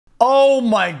Oh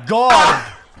my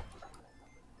god!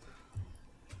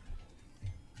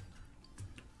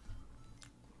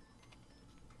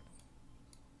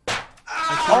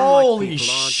 Holy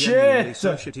shit!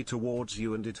 So shitty towards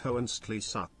you, and it honestly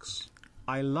sucks.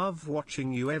 I love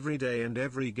watching you every day, and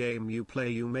every game you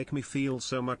play you make me feel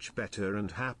so much better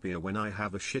and happier when I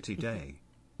have a shitty day.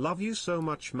 Love you so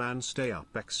much, man. Stay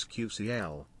up,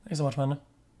 xQcl. Thanks so much, man.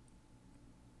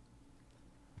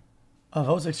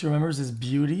 Those extra members is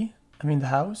beauty. I mean the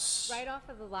house. Right off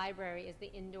of the library is the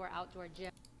indoor-outdoor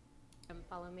gym.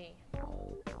 Follow me.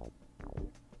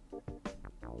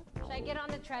 Should I get on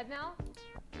the treadmill?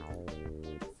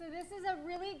 So this is a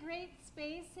really great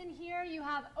space in here. You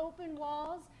have open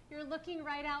walls. You're looking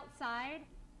right outside.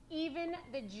 Even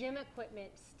the gym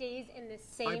equipment stays in the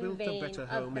same vein of the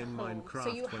home. So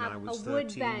you have a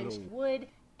wood bench, wood.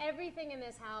 Everything in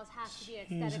this house has to be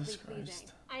aesthetically pleasing.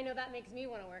 I know that makes me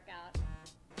want to work out.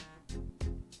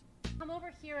 Come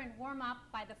over here and warm up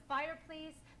by the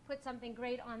fireplace, put something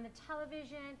great on the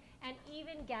television, and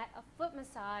even get a foot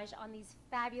massage on these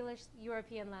fabulous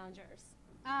European loungers.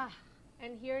 Ah,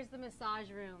 and here's the massage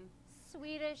room.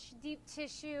 Swedish, deep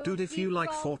tissue. Dude, if you like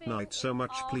Fortnite so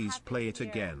much, please play it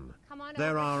again.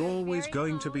 There are always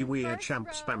going to be weird champ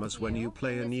spammers when you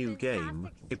play a new game,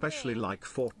 especially like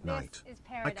Fortnite.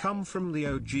 I come from the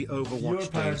OG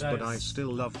Overwatch days, but I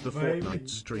still love the Fortnite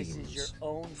streams.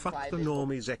 Fuck the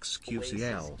normies,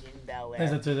 xQcl.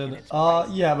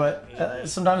 Yeah, but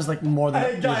sometimes like more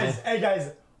than hey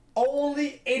guys,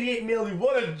 only 88 million.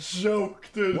 What a joke,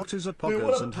 dude. What is a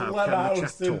poggers and how can the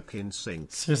chat talk in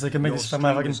sync? Seriously, I can make this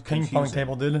my fucking ping pong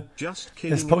table, dude. Just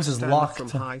kidding. This post is locked. From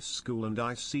high school, and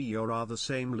I see you are the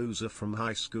same loser from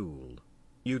high school.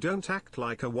 You don't act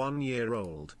like a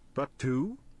 1-year-old, but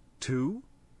two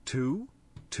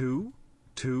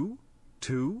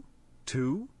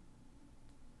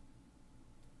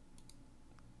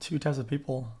types of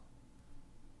people.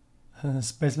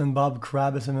 Spaceman Bob,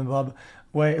 Crab, Spaceman Bob.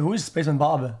 Wait, who is Spaceman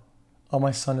Bob? Oh,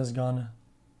 my son is gone.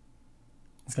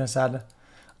 It's kind of sad.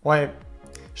 Wait,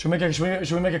 should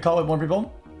we make a call with more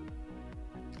people?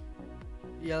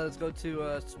 Yeah, let's go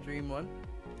to stream 1.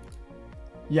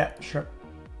 Yeah, sure.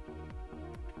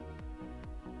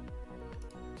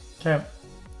 Okay.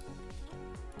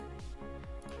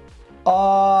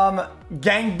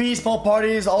 Gang B, small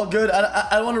parties, all good.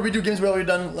 I want to redo games we already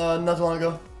done not too long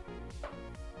ago.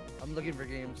 I'm looking for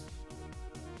games.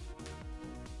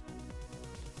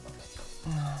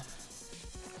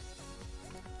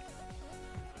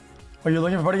 Are you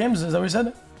looking for party games? Is that what you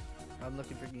said? I'm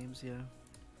looking for games, yeah.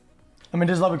 I mean,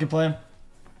 there's a lot we could play.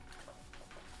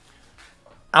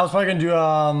 I was probably gonna do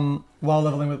while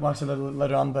leveling with Moxie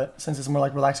later on, but since it's more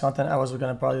like relaxed content, I was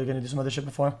probably gonna do some other shit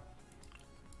before.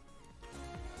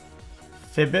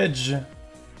 Fibbage.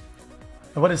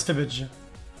 What is fibbage?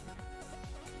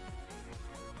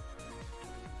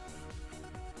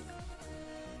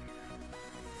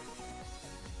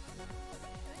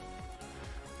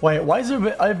 Wait, why is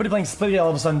everybody playing Splitty all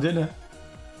of a sudden, dude?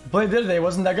 Played the other day,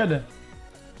 wasn't that good?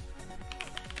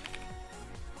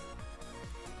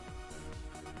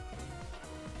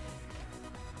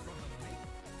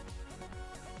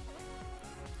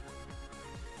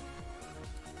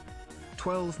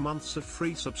 $12 months of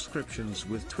free subscriptions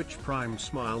with Twitch Prime.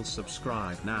 Smile,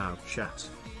 subscribe now, chat.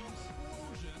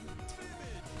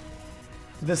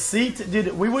 The seat,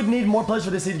 dude, we would need more players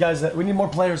for the seat, guys. We need more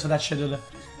players for that shit, dude.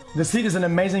 The seat is an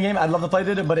amazing game. I'd love to play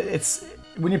it, but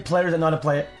we need players that know how to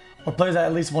play it, or players that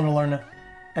at least want to learn it,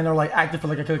 and are like active for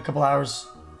like a couple hours.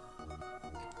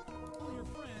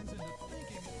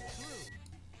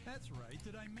 That's right.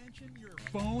 Did I mention your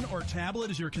phone or tablet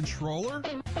is your controller?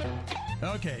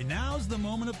 Okay, now's the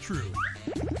moment of truth.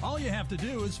 All you have to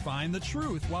do is find the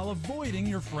truth while avoiding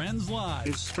your friends' lives.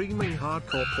 Is streaming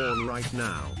hardcore porn right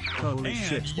now? Holy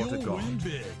shit, what a god.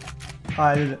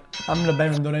 Alright, dude. I'm gonna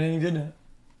ban from donating, dude.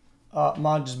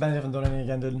 Mod, just ban from donating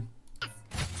again, dude.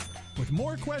 With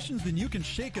more questions than you can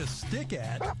shake a stick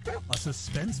at, a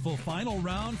suspenseful final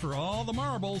round for all the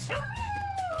marbles,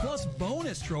 plus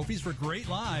bonus trophies for great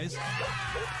lies,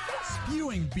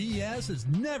 spewing BS has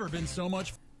never been so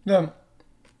much Dude,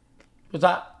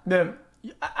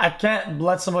 I can't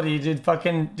let somebody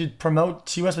promote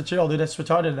TOS material, dude. That's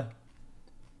retarded.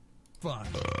 fun.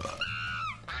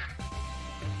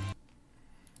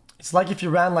 It's like if you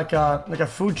ran like a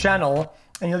food channel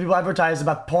and you have people advertise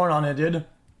about porn on it, dude.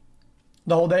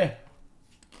 The whole day.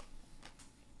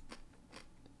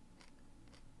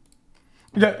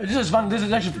 Yeah, this is fun. This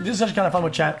is actually kind of fun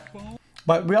with chat.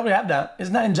 But we already have that.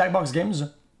 Isn't that in Jackbox Games?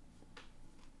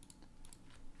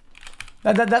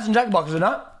 That's in Jackbox, is it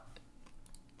not?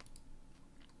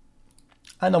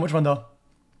 I know which one though.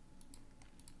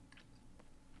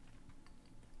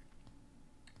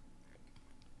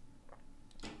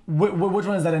 Which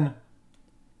one is that in?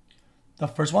 The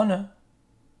first one?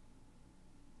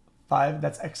 5,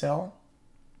 that's XL.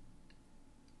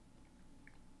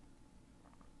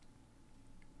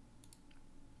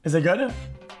 Is it good?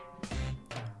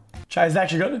 Chat, is it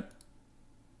actually good?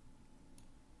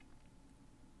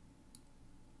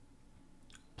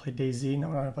 Play DayZ? No,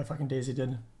 I'm not gonna play fucking DayZ,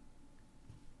 dude.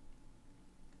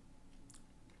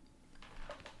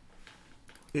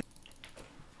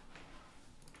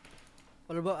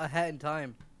 What about A Hat in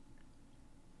Time?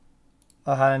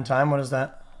 A Hat in Time? What is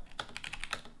that?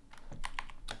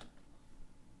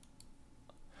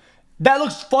 That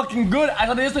looks fucking good. I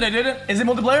got it yesterday, did it? Is it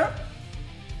multiplayer?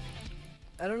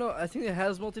 I don't know. I think it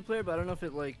has multiplayer, but I don't know if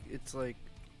it it's like.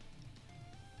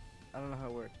 I don't know how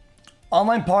it works.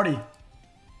 Online party.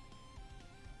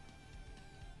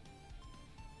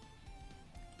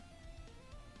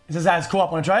 It says as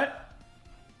co-op. Wanna try it?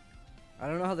 I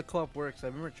don't know how the co-op works. I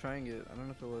remember trying it. I don't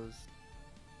know if it was.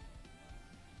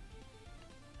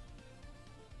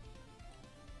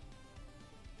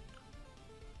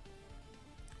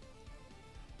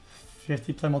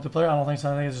 $50 play multiplayer? I don't think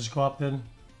so. I think it's just co-op, dude.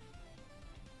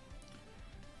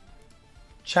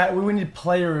 Chat, we would need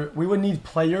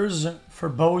players for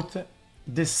both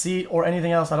this seat or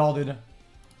anything else at all, dude.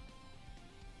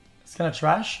 It's kind of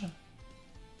trash.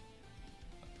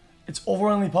 It's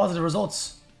overwhelmingly positive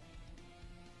results.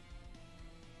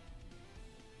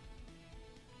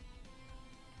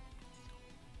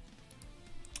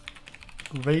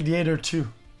 Radiator 2.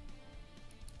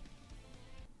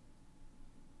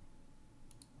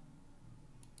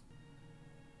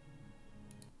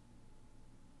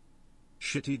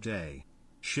 Shitty day.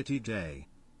 Shitty day.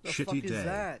 Shitty day.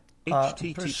 That? I'm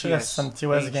pretty sure that's some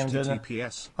TOS game, didn't it?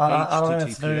 HTTPS. I don't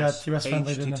think it's very TOS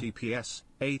friendly, didn't it? HTTPS.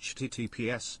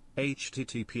 HTTPS.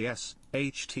 HTTPS.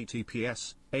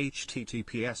 HTTPS.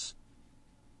 HTTPS.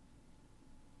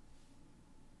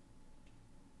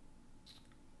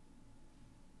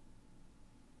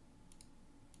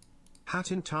 Hat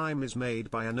in Time is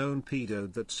made by a known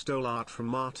pedo that stole art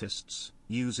from artists,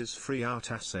 uses free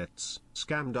art assets,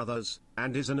 scammed others,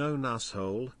 and is a known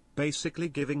asshole, basically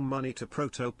giving money to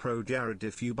Proto-Pro Jared.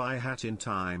 If you buy Hat in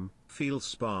Time, feel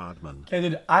Spardman. Okay,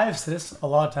 dude, I've said this a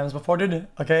lot of times before, dude,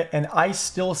 okay? And I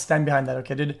still stand behind that,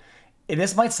 okay, dude?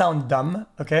 This might sound dumb,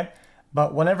 okay?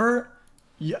 But whenever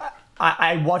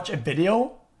I watch a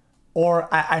video,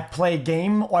 or I play a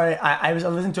game, or I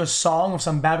listen to a song of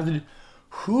some bad dude,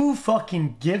 who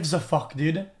fucking gives a fuck,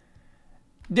 dude?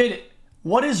 Dude,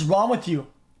 what is wrong with you?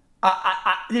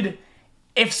 Dude,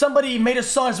 if somebody made a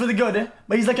song that's really good,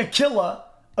 but he's like a killer,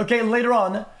 okay, later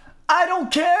on, I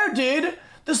don't care, dude.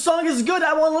 The song is good.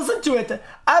 I want to listen to it.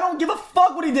 I don't give a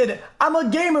fuck what he did. I'm a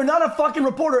gamer, not a fucking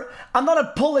reporter. I'm not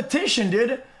a politician,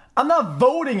 dude. I'm not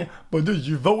voting. But dude,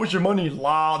 you vote with your money.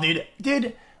 Law, dude.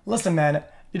 Dude, listen, man.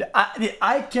 Dude,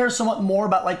 I care somewhat more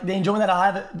about like the enjoyment that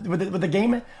I have with the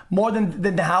game more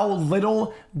than how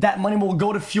little that money will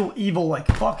go to fuel evil. Like,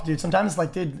 fuck, dude. Sometimes,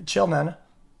 like, dude, chill, man.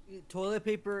 Toilet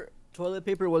paper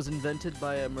was invented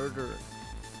by a murderer.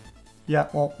 Yeah,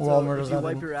 well, we're all murderers. If you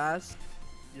wipe your ass,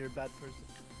 you're a bad person.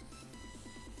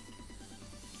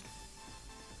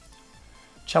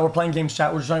 Chat, we're playing games,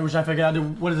 chat. We're trying to figure out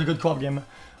what is a good co-op game.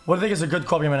 What do you think is a good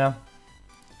co-op game right now?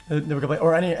 That we can play,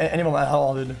 or any moment at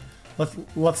all, dude.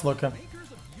 Let's look.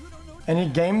 Any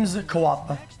games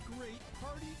co-op? Is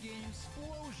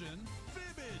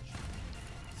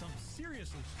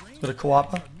it a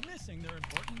co-op?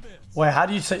 Wait, how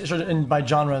do you say by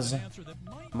genres?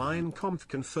 Mein Kampf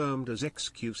confirmed as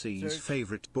xQc's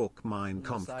favorite book. Mein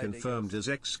Kampf confirmed as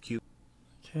xQ.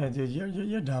 Okay, dude,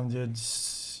 you're dumb, dude.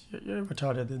 You're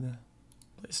retarded, dude.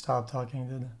 Please stop talking,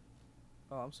 dude.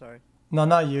 Oh, I'm sorry. No,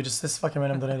 not you. Just this fucking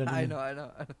random donator. I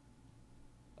know.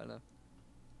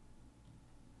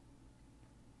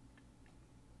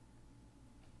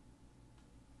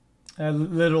 A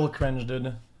little cringe,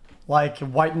 dude. Like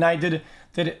White Knight did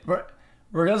it.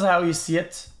 Regardless of how you see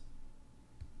it,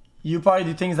 you probably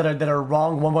do things that are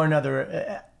wrong one way or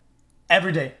another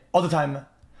every day, all the time,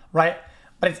 right?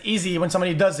 But it's easy when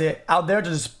somebody does it out there to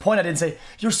just point at it and say,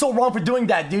 "You're so wrong for doing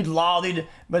that, dude." Lol, dude.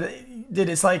 But dude,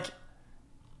 it's like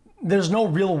there's no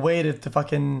real way to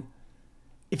fucking.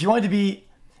 If you're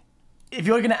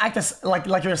gonna act as like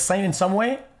you're a saint in some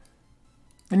way,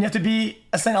 then you have to be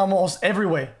a saint almost every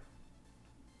way.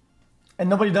 And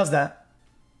nobody does that.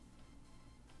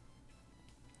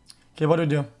 Okay, what do we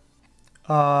do?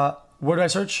 Where do I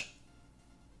search?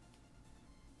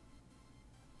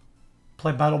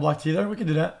 Play Battle Block Theater? We can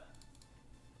do that.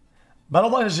 Battle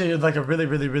Block is actually like a really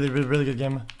good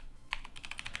game.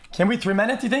 Can we 3-man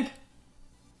it, do you think?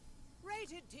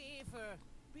 Rated T for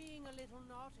being a little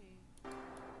naughty.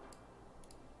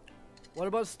 What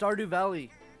about Stardew Valley?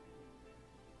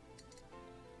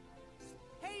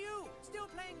 Hey you, still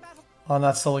playing Battle? Oh,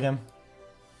 not solo game.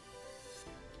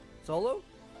 Solo?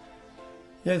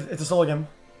 Yeah, it's a solo game.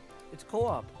 It's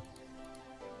co-op.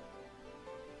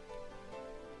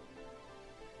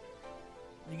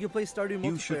 You can play Stardew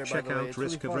multiplayer. You should check by the way. out It's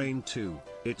Risk really of fun. Rain 2.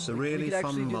 It's a You really could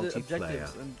actually fun do the multiplayer.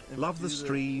 objectives and Love the do the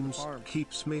streams, farm.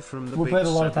 keeps me from the We big played it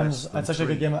a lot of set times. less than It's actually a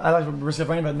good 3. game. I like Risk of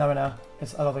Rain, but never now.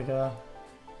 It's, I don't think,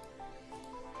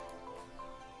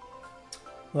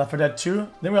 Left 4 Dead 2?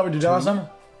 Didn't we already do that last time?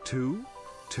 2.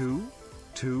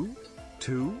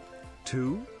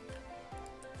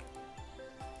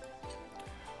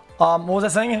 What was I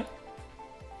saying?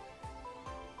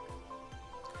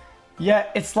 Yeah,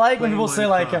 it's like when Play people say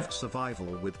like, Minecraft survival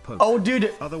with Poke. oh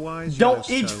dude, Otherwise don't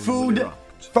eat Yellowstone will food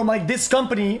erupt. from like this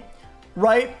company,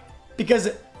 right? Because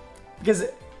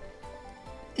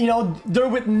you know, they're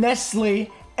with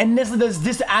Nestle and Nestle does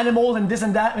this animal and this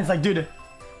and that, and it's like, dude,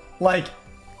 like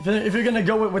if you're gonna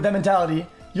go with that mentality,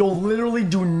 you'll literally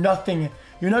do nothing.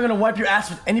 You're not gonna wipe your ass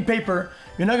with any paper.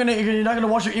 You're not gonna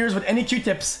wash your ears with any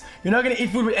Q-tips. You're not gonna eat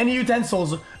food with any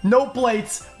utensils. No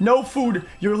plates, no food.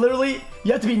 You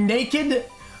have to be naked,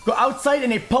 go outside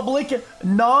in a public,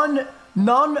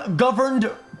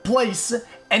 non-governed place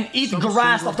and eat Some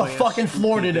grass off the single-player fucking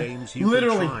floor, spooky dude. games you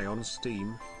Literally. can try on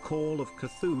Steam. Call of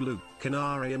Cthulhu,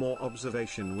 Canarium or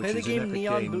Observation, which Play the is in game Epic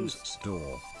Neon Games Boost.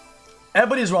 store.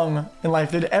 Everybody's wrong in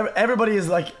life, dude. Everybody is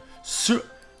like,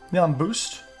 Neon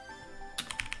Boost?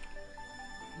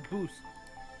 Boost.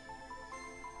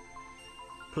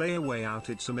 Play a way out,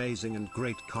 it's amazing and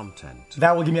great content.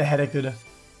 That will give me a headache, dude.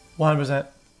 100%.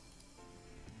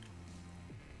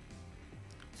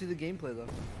 See the gameplay though.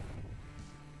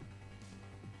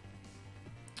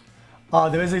 Oh,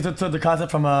 they basically took the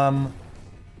concept from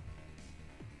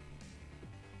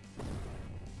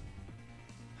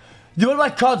You know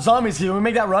what COD Zombies here? We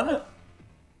make that run? Would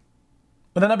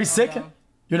that not be sick? down.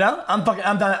 You're down? I'm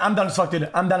down as fuck, dude.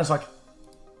 I'm down as fuck.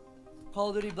 Call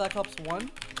of Duty Black Ops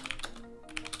 1.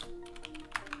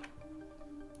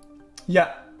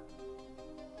 Yeah.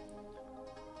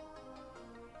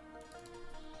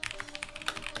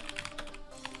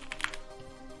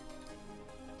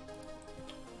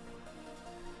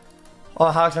 Oh,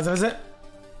 how expensive is it?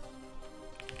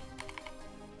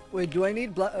 Wait, do I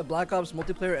need Black Ops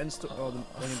multiplayer and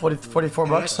I need 44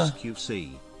 bucks?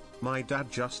 xQc. My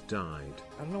dad just died.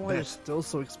 I don't know why it's still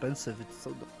so expensive. It's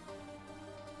so dumb.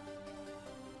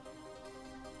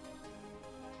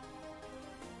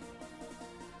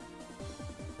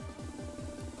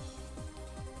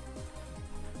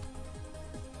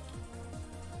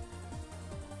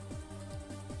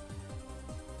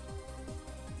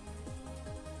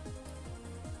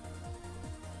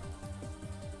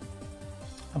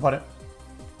 I bought it.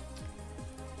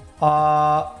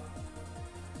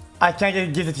 I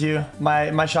can't give it to you.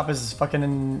 My shop is fucking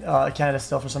in Canada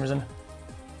still for some reason.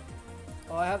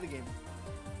 Oh, I have the game.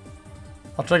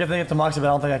 I'll try getting it to Moxie, but I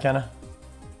don't think I can.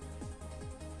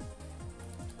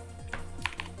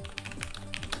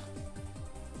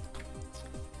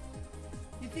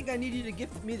 You think I need you to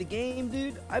gift me the game,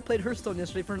 dude? I played Hearthstone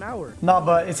yesterday for an hour. No,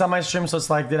 but it's on my stream, so it's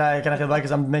like, can I get back?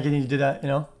 Because I'm making you do that, you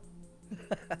know?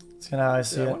 It's kind of how I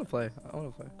see Yeah, I it. want to play. I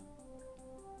want to play.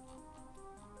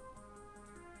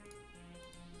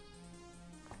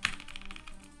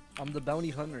 I'm the bounty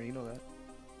hunter, you know that.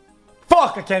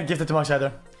 Fuck! I can't gift it to Moxie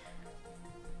either.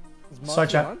 Is Sorry,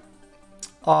 Moxie chat.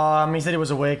 on? He said he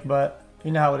was awake, but you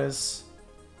know how it is.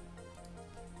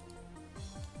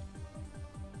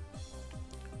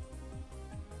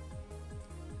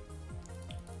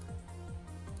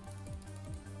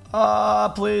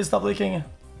 Please stop leaking.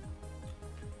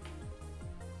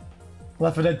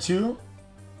 Left 4 Dead 2.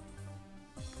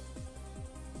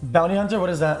 Bounty Hunter, what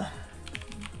is that?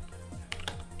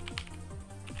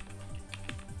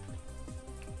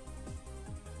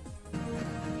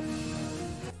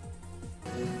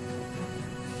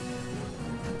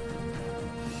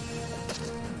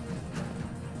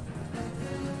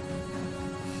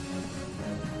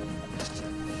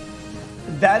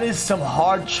 That is some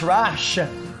hard trash.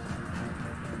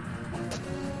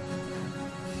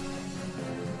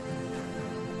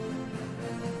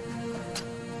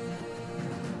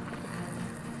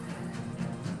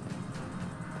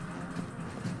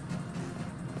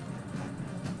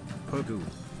 Pogu.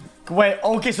 Wait,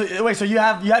 okay, so you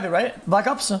have it, right? Black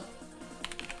Ops?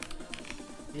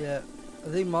 Yeah, I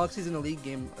think Moxie's in a league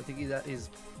game. I think he's down.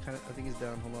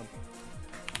 Hold on.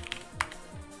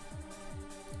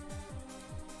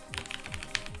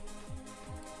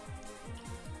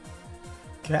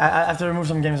 Okay, I have to remove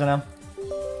some games right now.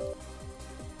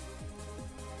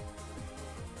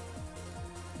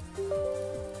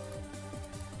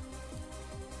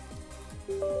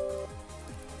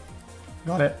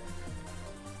 Got it.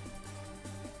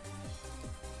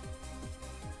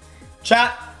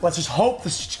 Chat, let's just hope the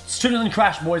stream doesn't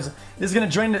crash, boys. This is gonna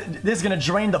drain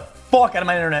the fuck out of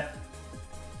my internet.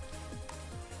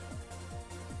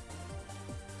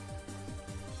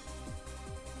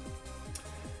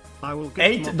 I will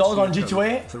get $8 on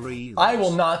G2A. I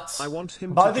will not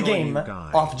buy the game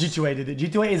off G2A, dude.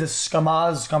 G2A is a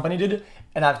scumaz company, dude.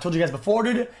 And I've told you guys before,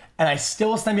 dude. And I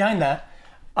still stand behind that.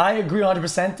 I agree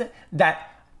 100%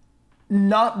 that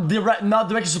not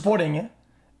directly supporting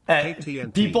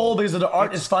people because of the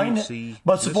art is fine,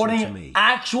 but supporting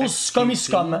actual scummy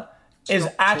scum is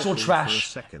actual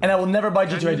trash. And I will never buy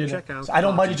G2A, dude. So I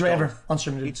don't buy G2A ever on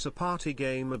stream, dude. It's a party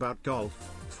game about golf,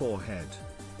 forehead.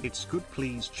 It's good,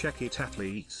 please check it at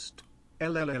least.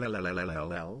 L.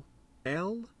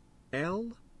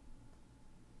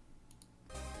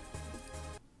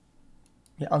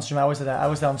 Yeah, on stream, I always say that. I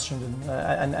always say on stream, dude.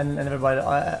 And everybody,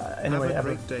 anyway, have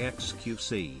a great day,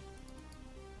 xQc.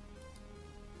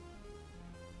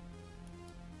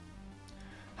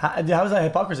 How is that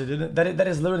hypocrisy, dude? That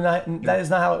is literally not, that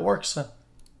is not how it works.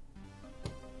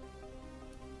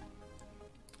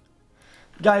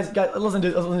 Guys, listen,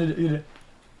 dude.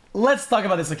 Let's talk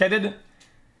about this, okay, dude?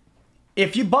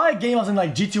 If you buy a game on something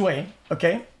like G2A,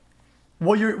 okay,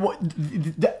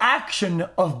 the action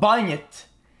of buying it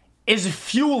is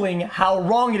fueling how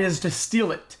wrong it is to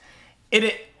steal it.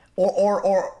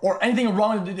 Or anything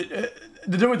wrong to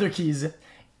do with their keys.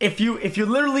 If you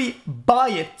literally buy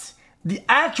it, the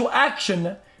actual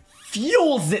action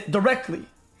fuels it directly.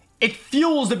 It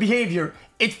fuels the behavior.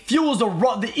 It fuels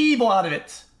the evil out of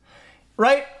it,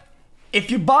 right? If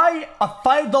you buy a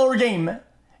 $5 game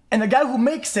and the guy who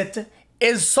makes it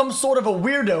is some sort of a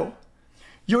weirdo,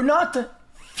 you're not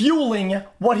fueling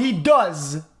what he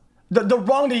does, the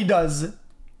wrong that he does.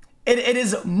 It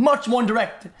is much more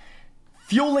direct.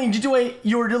 Fueling G2A,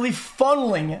 you're really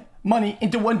funneling money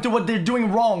into what they're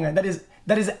doing wrong. That is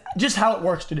just how it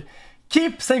works, dude.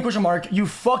 Keep saying question mark, you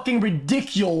fucking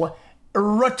ridiculous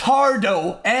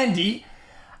retardo, Andy.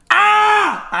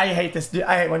 Ah! I hate this, dude.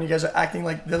 I hate when you guys are acting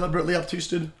like deliberately obtuse,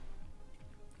 dude.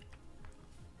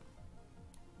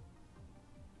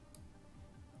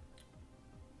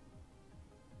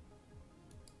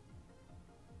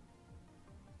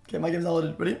 Okay, my game's not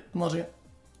loaded. Ready? I'm launching it.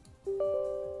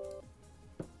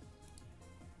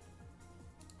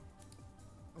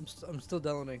 I'm still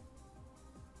downloading.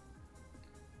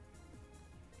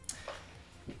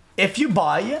 If you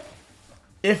buy,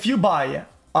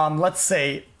 let's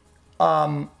say,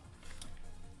 a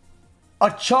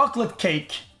chocolate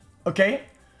cake, okay,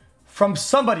 from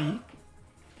somebody.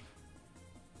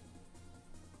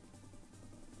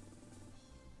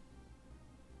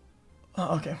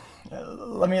 Okay,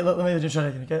 let me just try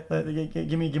it again. Okay,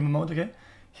 give me a moment. Okay,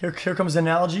 here comes the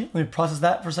analogy. Let me process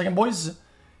that for a second, boys.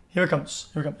 Here it comes.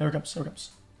 Here it comes.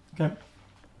 Okay.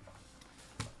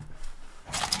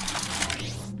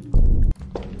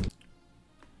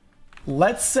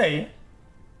 Let's say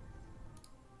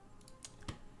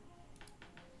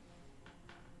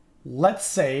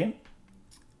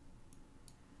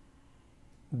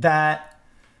that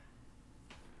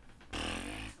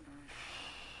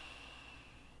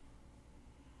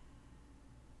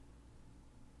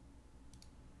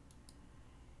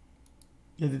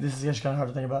this is actually kind of hard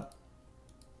to think about.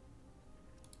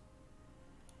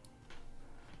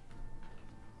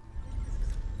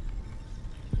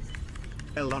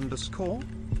 L underscore.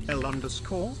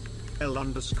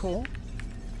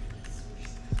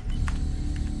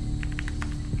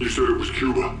 You said it was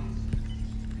Cuba.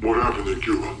 What happened in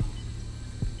Cuba?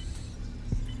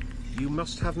 You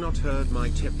must have not heard my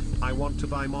tip. I want to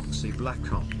buy Moxie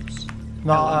Black Ops.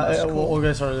 No, we'll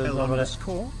get started. L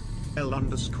underscore.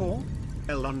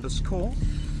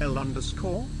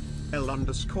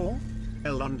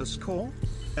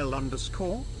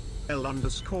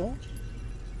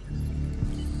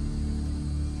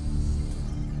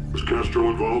 Was Castro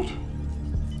involved?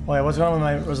 Wait, what's going on with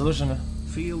my resolution?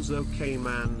 Feels okay,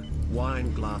 man.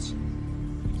 Wine glass.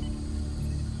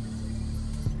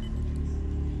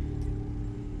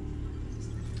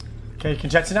 Okay, can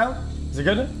chat see now? Is it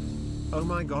good? Oh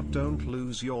my god, don't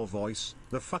lose your voice.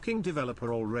 The fucking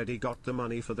developer already got the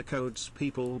money for the codes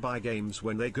people buy games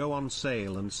when they go on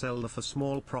sale and sell them for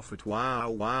small profit. Wow.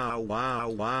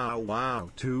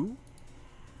 Too?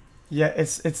 Yeah,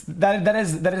 it's that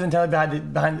is entirely behind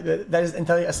that is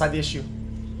entirely aside the issue.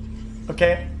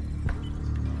 Okay?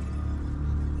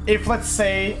 If let's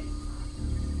say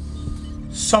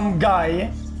some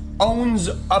guy owns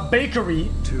a bakery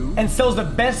and sells the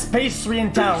best pastry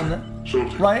in town,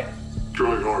 right?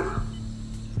 Try harder.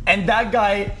 And that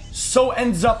guy so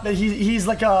ends up that he's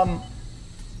like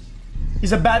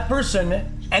he's a bad person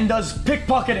and does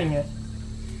pickpocketing.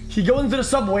 He goes into the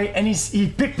subway and he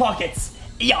pickpockets.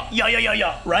 Yeah,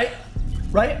 right?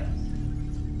 Right?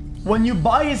 When you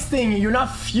buy his thing, you're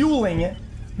not fueling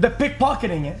the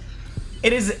pickpocketing.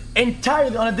 It is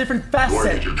entirely on a different facet.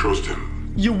 Why did you trust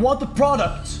him? You want the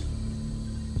product,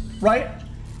 right?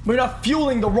 But you're not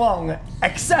fueling the wrong,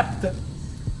 except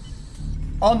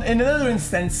in another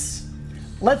instance,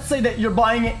 let's say that you're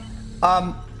buying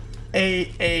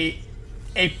a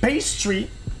pastry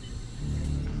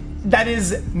that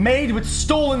is made with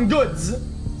stolen goods.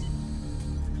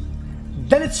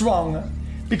 Then it's wrong,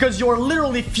 because you're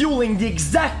literally fueling the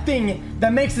exact thing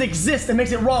that makes it exist and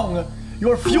makes it wrong.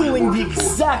 You're fueling the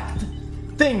exact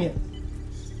thing.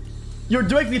 You're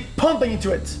directly pumping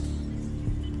into it.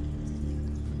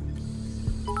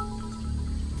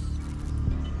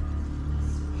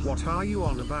 What are you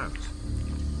on about?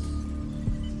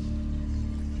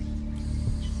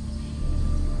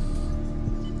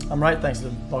 I'm right, thanks to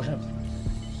the potion.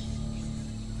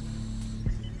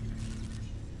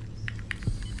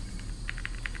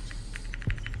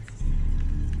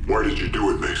 Why did you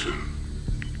do it, Mason?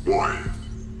 Why?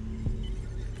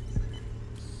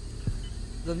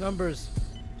 The numbers.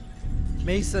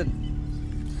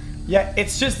 Mason. Yeah,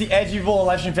 it's just the edgy people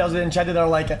live stream fails in chat that are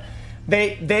like,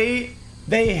 they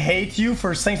hate you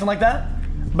for saying something like that,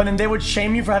 but then they would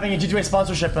shame you for having a G2A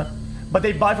sponsorship, but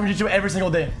they buy from G2A every single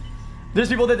day. There's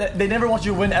people that they never want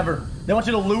you to win ever. They want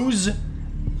you to lose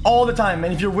all the time,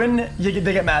 and if you win, they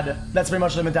get mad. That's pretty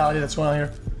much the mentality that's going on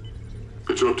here.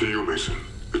 It's up to you, Mason.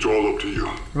 It's all up to you.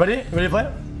 Ready? Ready to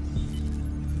play?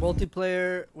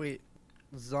 Multiplayer. Wait.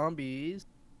 Zombies.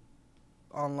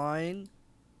 Online.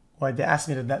 Wait, they asked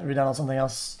me to read down on something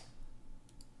else.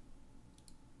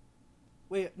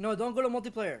 Wait, no, don't go to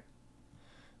multiplayer.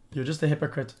 You're just a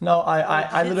hypocrite. No,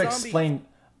 I literally explained.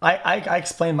 I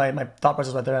explained my thought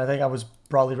process right there. I think I was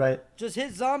probably right. Just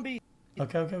hit zombie.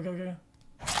 Okay. Okay,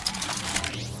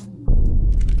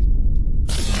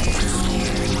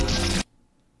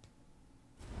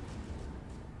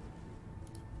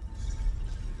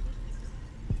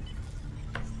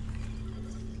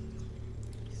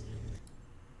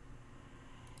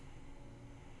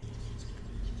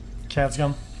 let's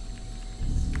go.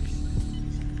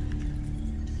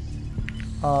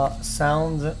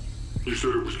 Sound. You said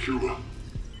it was Cuba.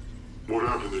 What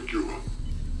happened in Cuba?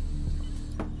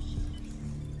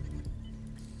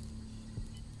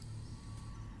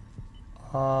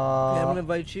 Yeah, I'm gonna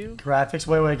invite you. Graphics.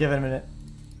 Wait, give it a minute.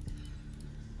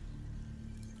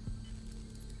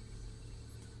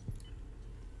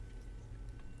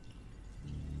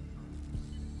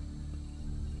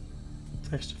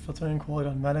 Texture filtering, quality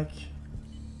automatic.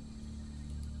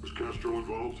 Was Castro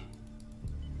involved?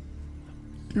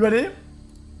 You ready?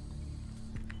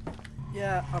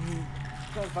 Yeah, I'm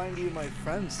gonna find you my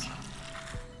friends.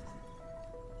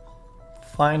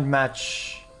 Find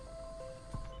match.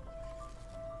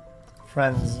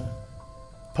 Friends.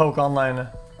 Poke online.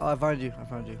 Oh, I found you.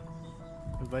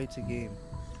 Invite to game.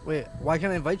 Wait, why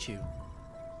can't I invite you?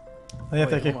 You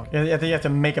have to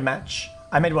make a match.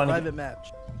 I made one. Private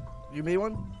match. You made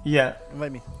one? Yeah.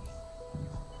 Invite me.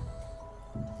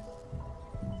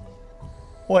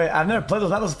 Wait, I've never played those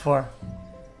maps before.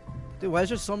 Dude, why is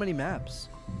there so many maps?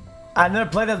 I've never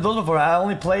played those before. I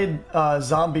only played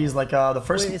zombies like the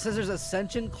first. Wait, it says there's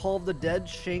Ascension, Call of the Dead,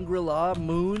 Shangri-La,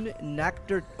 Moon,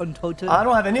 Nectar, Untotem. I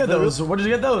don't have any of those. Where did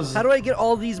you get those? How do I get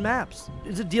all these maps?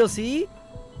 Is it DLC?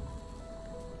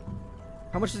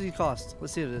 How much does it cost?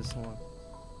 Let's see what it is. Hold on.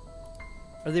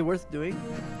 Are they worth doing?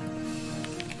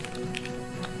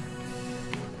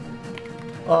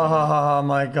 Oh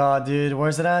my god, dude.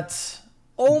 Where's it at?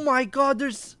 Oh my god,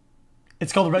 there's...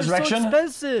 It's called Resurrection? They're so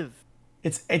expensive.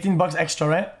 It's $18 extra,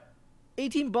 right?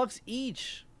 18 bucks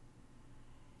each.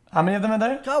 How many of them are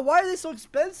there? God, why are they so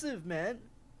expensive, man?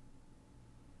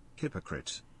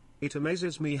 Hypocrite. It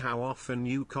amazes me how often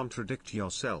you contradict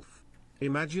yourself.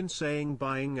 Imagine saying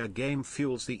buying a game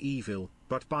fuels the evil,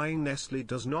 but buying Nestle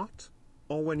does not?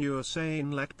 Or when you're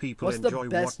saying let people enjoy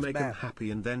what make them happy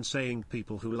and then saying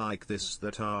people who like this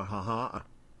that are haha.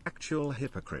 Actual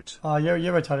hypocrite. Oh, you're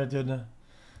retarded, dude.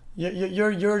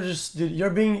 You're just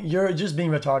being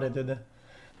retarded, dude.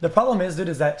 The problem is, dude,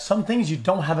 is that some things you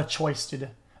don't have a choice, dude.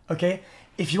 Okay?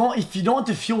 If you don't want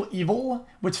to fuel evil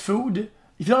with food,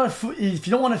 if you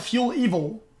don't want to fuel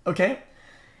evil, okay?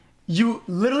 You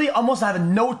literally almost have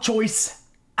no choice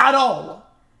at all.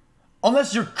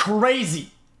 Unless you're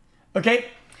crazy. Okay?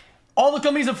 All the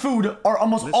companies of food are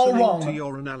almost all wrong. To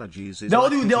your analogies is They all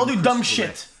like do dumb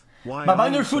shit. Why By are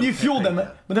buying you their food, so you fuel them,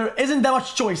 peculiar? but there isn't that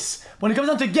much choice. When it comes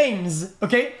down to games,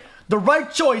 okay? The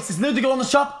right choice is literally to go on the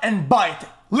shop and buy it.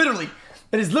 Literally.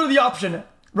 That is literally the option,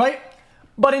 right?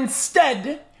 But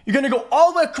instead, you're gonna go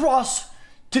all the way across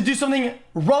to do something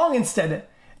wrong instead.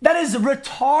 That is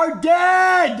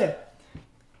retarded!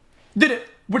 Dude,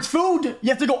 with food, you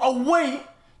have to go away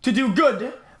to do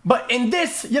good. But in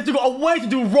this, you have to go away to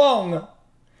do wrong.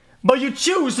 But you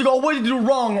choose to go away to do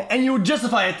wrong and you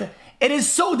justify it. It is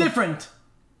so different.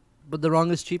 But the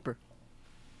wrong is cheaper.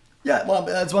 Yeah, well,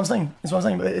 that's what I'm saying. That's what I'm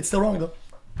saying, but it's still wrong though.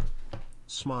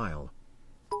 Smile.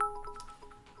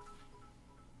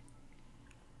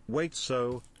 Wait,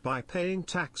 so, by paying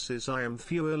taxes I am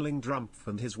fueling Drumpf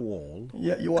and his wall?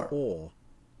 Yeah, you are. Or...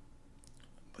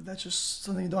 But that's just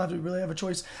something you don't have to really have a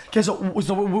choice. Okay, so what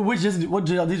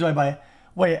DLCs do I buy?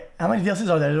 Wait, how many DLCs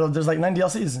are there? There's like 9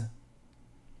 DLCs.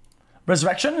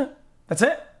 Resurrection? That's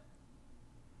it?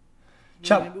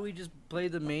 Yeah, maybe we just play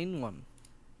the main one.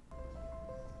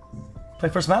 Play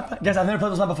first map? Guys, I've never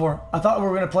played this map before. I thought we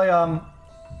were gonna play, I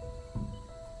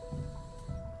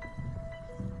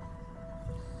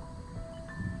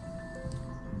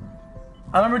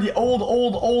remember the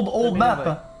old map.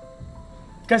 Anyway.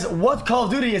 Guys, what Call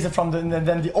of Duty is it from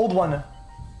the old one?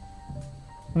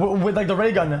 With like the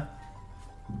ray gun.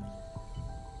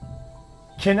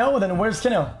 Kino? Then where's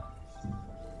Kino?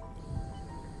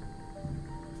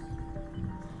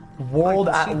 World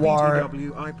at War.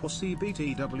 I pussy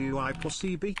BTW, I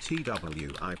pussy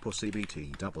BTW, I pussy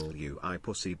BTW, I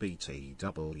pussy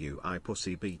BTW, I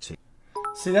pussy BT.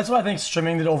 See, that's what I think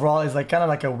streaming did overall is like kind of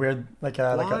like a weird, Why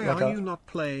are you not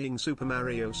playing Super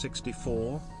Mario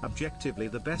 64? Objectively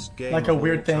the best game like a of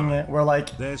weird all thing time. where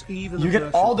like There's even you a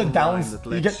get all the version downs, online that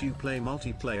you lets get you play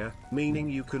multiplayer, meaning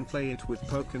you can play it with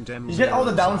Poke and M. you get all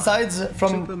the downsides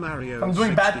from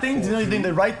doing bad things, you know, you're doing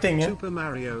the right thing. Super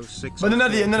Mario 64, But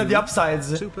none of the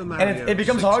upsides, Super and Mario it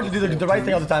becomes hard to do the right 64.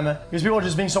 thing all the time because people are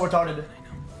just being so retarded.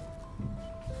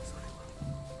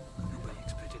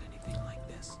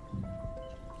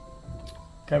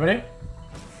 Okay, ready?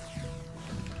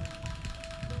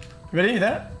 Ready? You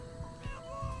there?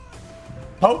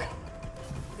 Poke?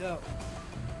 Yo.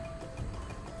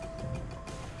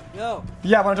 Yo.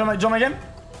 Yeah, wanna join my game?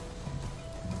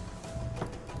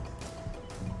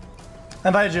 I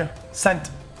invited you.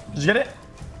 Sent. Did you get it?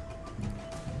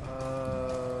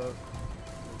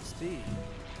 Let's see.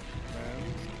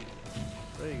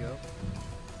 There you go.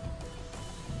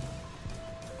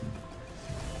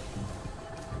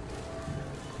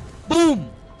 Boom!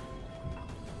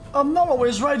 I'm not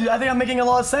always right, dude. I think I'm making a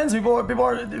lot of sense. People they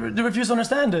refuse to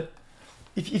understand it.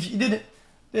 If you did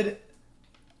it,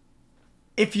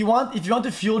 if you want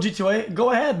to fuel G2A,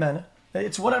 go ahead, man.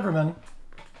 It's whatever, man.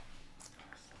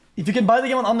 If you can buy the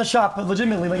game on the shop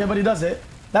legitimately, like everybody does it,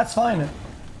 that's fine.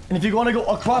 And if you want to go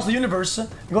across the universe,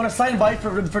 you want to sign buy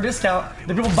for discount,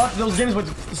 the people bought those games with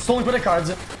stolen credit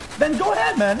cards, then go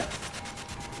ahead, man.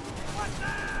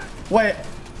 Wait,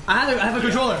 I have a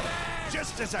controller.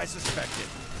 Just as I suspected.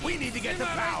 We need to get the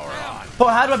power on. But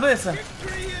how do I play this?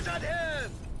 Victory is at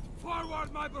hand.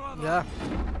 Forward, my brother. Yeah.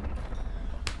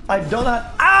 I don't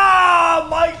have. Ah,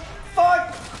 my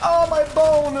fuck! Oh, my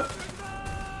bone!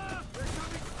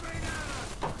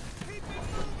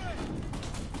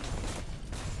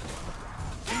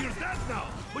 You're dead now.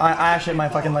 I actually hit my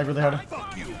fucking leg really hard.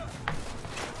 Fuck you.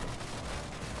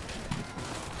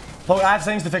 Oh, I have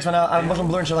things to fix right now. I'm motion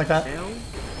blur and shit like that.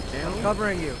 I'm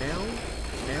covering you.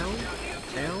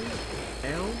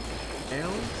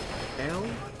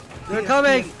 They're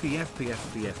coming!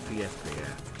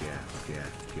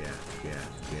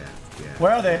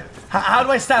 Where are they? How do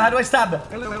I stab? How do I stab?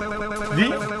 V?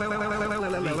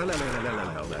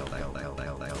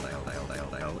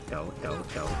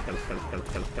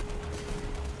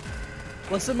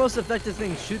 What's the most effective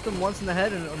thing? Shoot them once in the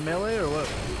head and melee or what?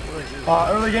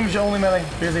 Early games you only melee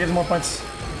because it gives more points.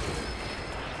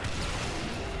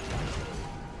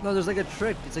 No, there's like a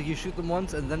trick. It's like you shoot them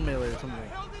once and then melee or something.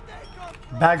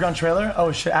 Background trailer?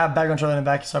 Oh shit, I have background trailer in the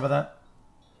back. Sorry about that.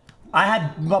 I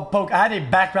had a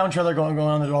background trailer going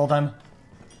on the whole time.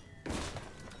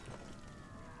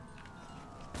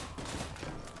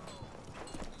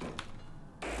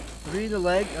 Three in the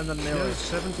leg and then melee.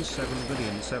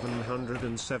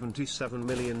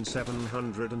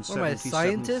 77,777,777,777,777. What am I, a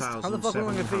scientist? How the fuck am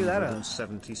I gonna figure that out?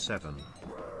 77.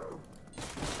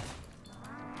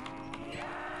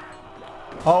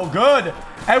 Oh, good.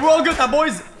 Hey, we're all good now,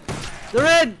 boys.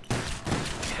 They're in!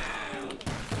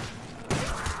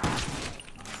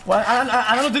 Well,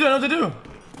 I don't know what to do. I don't know what to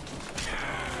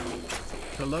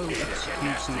do. hello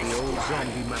xQc, the old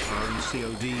zombie map on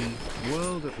COD,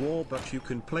 World at War, but you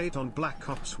can play it on Black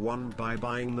Ops 1 by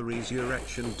buying the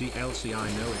Resurrection DLC. I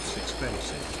know it's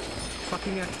expensive.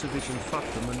 Fucking Activision, fuck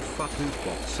them and fuck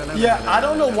lootbox. Yeah, I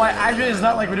don't know why Activision is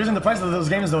not like reducing the price of those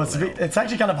games though. It's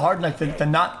actually kind of hard like to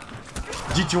not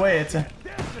G2A it.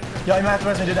 Yo, you might have to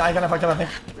rest me, dude. I kind of fucked up, I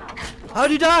think. How'd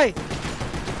you die?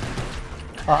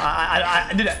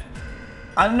 I did it.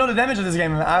 I don't know the damage of this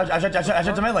game. I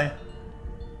shot to melee.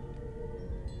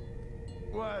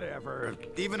 Whatever.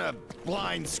 Even a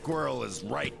blind squirrel is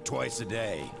right twice a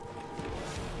day.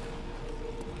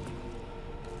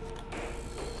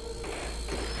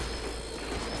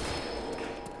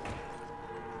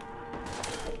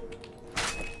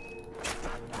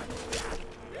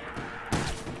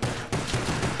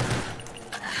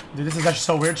 Dude, this is actually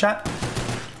so weird, chat.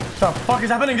 What the fuck is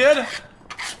happening, dude?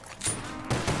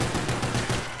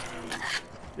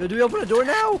 Yo, do we open the door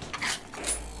now?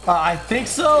 I think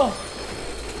so.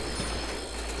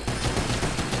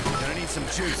 Gonna need some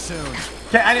juice soon.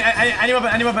 Okay, any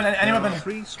weapon. There are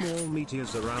 3 small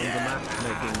meteors around the map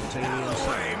making alien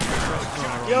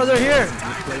sound. Yo, they're here.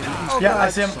 Oh, yeah, God. I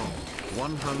see him.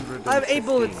 100. I have 8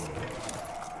 bullets.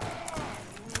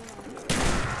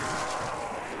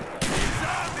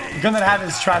 The gun that I have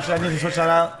is trash. I need to switch that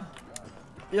out.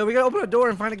 Yo, we gotta open a door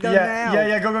and find a gun now.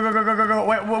 Yeah. Go.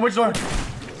 Wait, which door?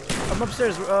 I'm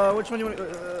upstairs. Which one do you want?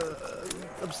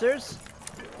 Upstairs?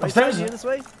 Upstairs? Here, this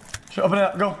way? Sure, open it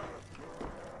up. Go.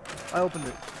 I opened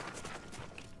it.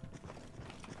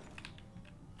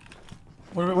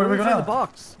 Where do we go now? The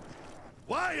box.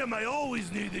 Why am I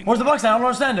always needing? Where's the box now? I don't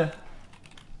understand it.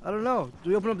 I don't know. Do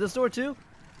we open up this door too?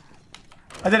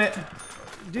 I did it.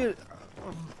 Dude.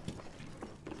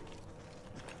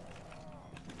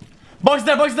 Box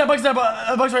there. Box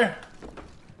right here.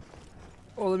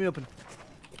 Oh, let me open.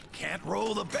 Can't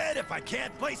roll the bed if I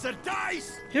can't place a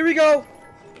dice. Here we go.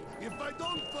 If I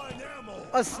don't find ammo,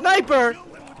 a sniper.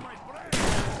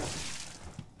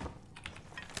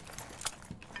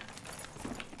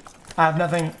 I have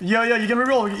nothing. Yo, you can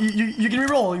reroll. You can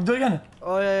reroll. You do it again.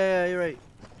 Oh yeah, you're right.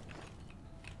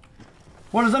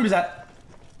 Where are the zombies at?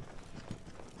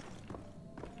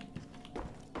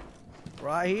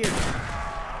 Right here.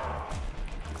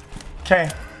 Okay,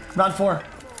 round 4.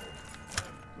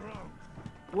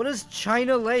 What is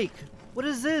China Lake? What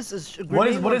is this? What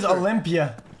is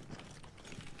Olympia?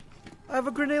 I have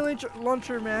a grenade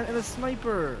launcher, man, and a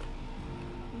sniper.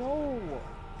 No.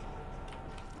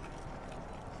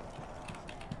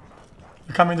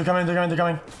 They're coming.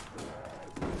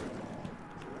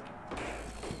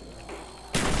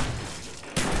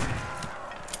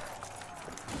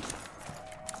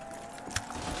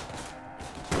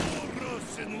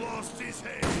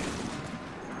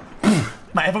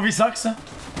 My FOV sucks.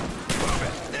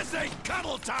 This ain't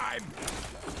cuddle time.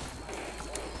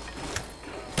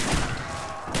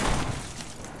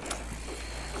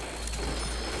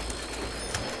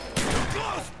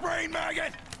 Close, brain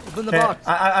maggot. Open the box.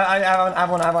 I have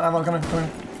one. Come in.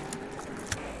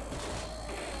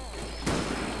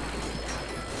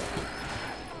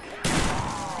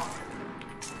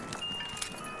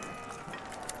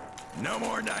 No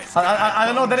more dice. I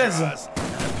don't know what that is.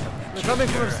 They're coming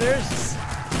from upstairs.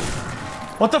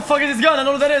 What the fuck is this gun? I don't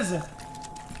know what that is.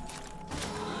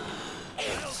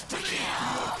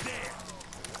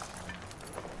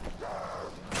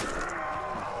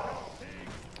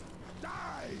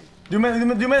 Do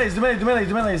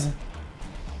melees.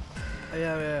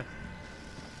 Yeah.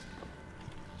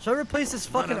 Should I replace this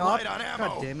fucking op?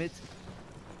 God damn it.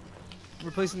 I'm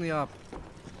replacing the op.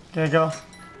 Okay, go.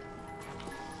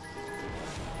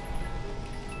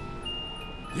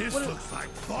 This looks like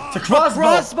fun. It's a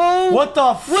crossbow. What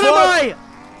the fuck? What am I?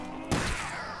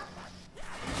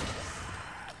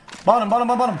 Bottom.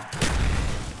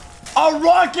 A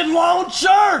rocket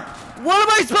launcher! What am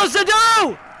I supposed to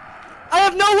do? I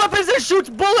have no weapons that shoots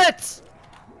bullets!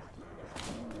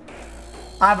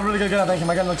 I have a really good gun, I think.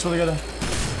 My gun looks really good.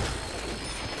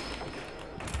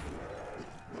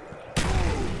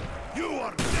 You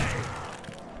are dead.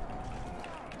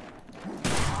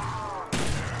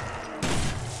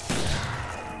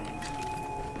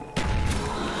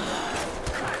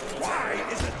 Why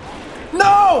is it?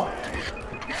 No!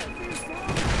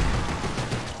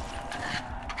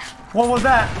 What was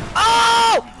that?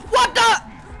 Oh! What the?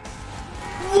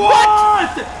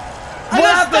 What? I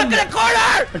got stuck in a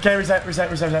corner! Okay, reset.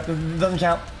 It doesn't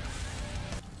count.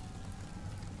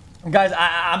 Guys,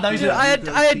 I'm not used to it. I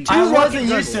had two I rocket wasn't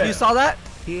guns. used to it. You saw that?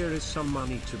 Here is some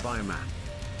money to buy a map.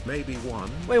 Maybe one.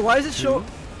 Wait, why is it show?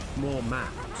 More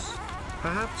maps.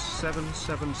 Perhaps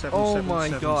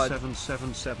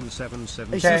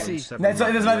 77777777777777777777777777777777777777777777777777777777777777777777777777777777777777777777777777777777777777777777777777777777777777777777777777777777777777777777777777777777777777777777777777777777777777777777777. Next,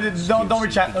 this is don't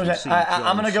reach out. Don't reach out.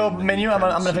 I'm gonna go menu. I'm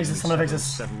gonna fix this. I'm gonna fix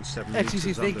this.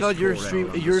 xQc, thank God you're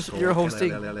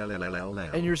hosting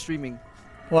and you're streaming.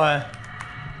 Why?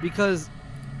 Because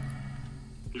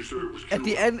at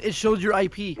the end it showed your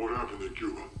IP. What happened in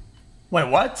Cuba? Wait,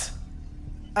 what?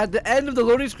 At the end of the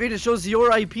loading screen, it shows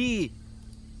your IP.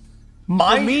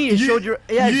 Mine? For me, it showed your.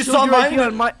 Yeah, you it showed saw your mine? IP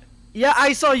on my. Yeah,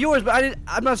 I saw yours, but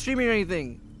I'm not streaming or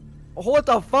anything. What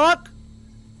the fuck?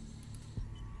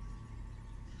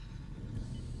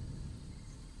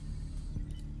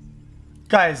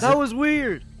 Guys, that was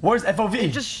weird. Where's FOV? It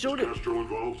just showed it. Castro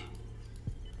involved?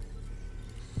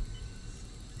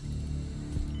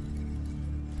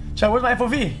 Chat, where's my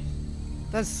FOV?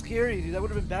 That's scary, dude. That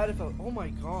would have been bad if I. Oh my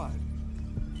god.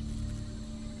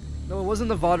 No, it wasn't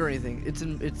the VOD or anything.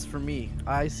 It's for me.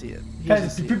 I see it.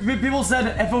 Guys, people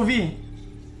said FOV.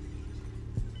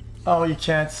 Oh, you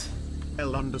can't.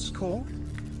 L underscore?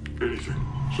 Anything.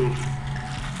 Something.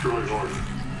 Try harder.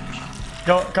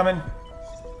 Go, come in.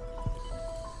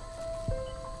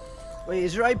 Wait,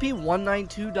 is your IP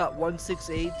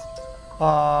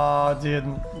 192.168? Dude.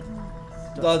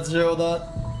 .0.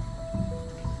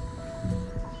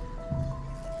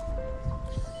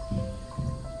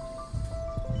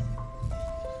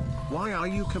 Why are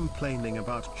you complaining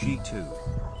about G2?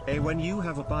 When you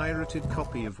have a pirated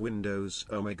copy of Windows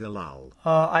Omega lol.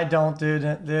 I don't,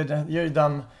 dude. Dude, you're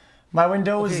dumb. My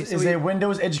Windows is a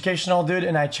Windows educational, dude,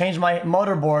 and I changed my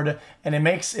motherboard, and it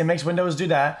makes Windows do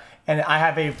that. And I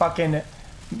have a fucking,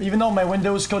 even though my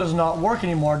Windows code does not work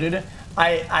anymore, dude,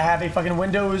 I have a fucking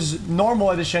Windows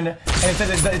normal edition, and it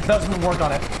says it doesn't work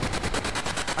on it.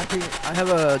 I have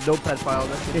a notepad file.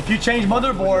 If you change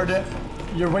motherboard,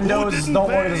 your Windows doesn't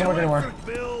work anymore.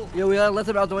 Yo, we gotta let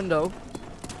them out the window.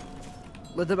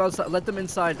 Let them outside. Let them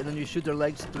inside, and then you shoot their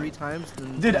legs 3 times.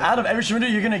 Dude, out of every streamer,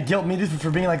 you're gonna guilt me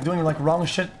for being like doing like wrong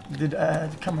shit. Dude,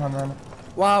 come on, man.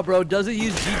 Wow, bro, doesn't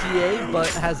use GTA, but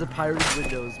has a pirated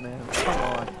Windows, man. Come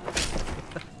on.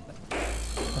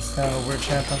 That's kind of a weird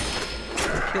champion.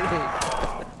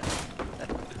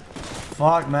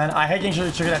 Fuck, man. I hate getting sure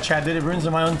to trigger that chat, dude. It ruins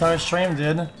my own entire stream,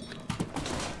 dude.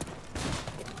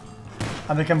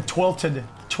 I become twilted.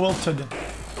 Twilted.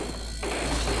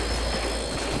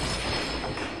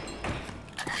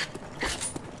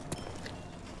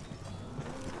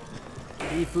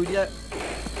 Eat food yet?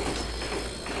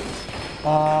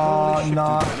 Nah.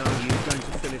 Now you're going to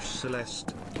finish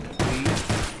Celeste. B,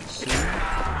 C, D,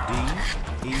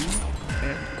 E,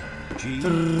 F, G,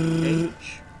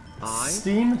 H, I,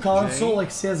 Steam console, like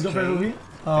CSGO for movie?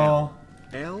 Oh.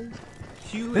 L,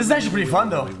 Q. This is actually pretty fun,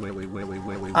 though.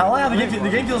 I like how the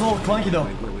game feels a little clunky, though.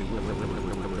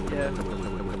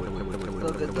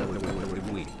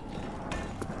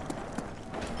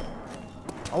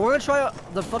 I want to try out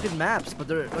the fucking maps, but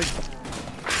they're like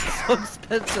so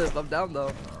expensive. I'm down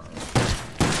though.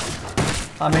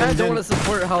 I mean, I don't want to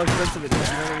support how expensive it is. You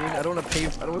know what I mean? I don't want to pay. I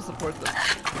don't want to support them.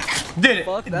 Dude,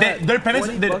 their payments.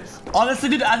 Dude, honestly,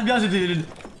 dude, I have to be honest with you, dude.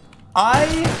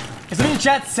 If somebody in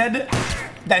chat said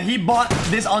that he bought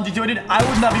this on G2, dude, I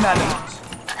would not be mad at it.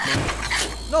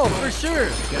 No, for sure.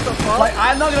 What the fuck? Like,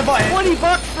 I'm not gonna buy it. $20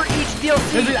 for each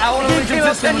DLC. Dude, I want to be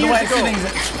consistent with the way I see things.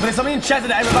 But if somebody in chat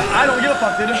said that, I don't give a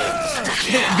fuck, dude.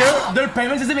 Their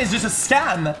payment system is just a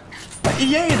scam. Like,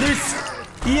 EA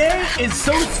is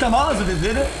so scamaz with it,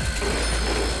 dude.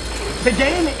 The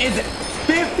game is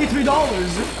 $53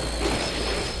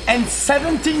 and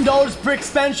 $17 per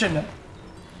expansion.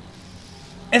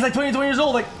 It's like 20 years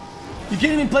old. Like, you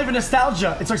can't even play for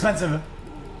nostalgia. It's so expensive.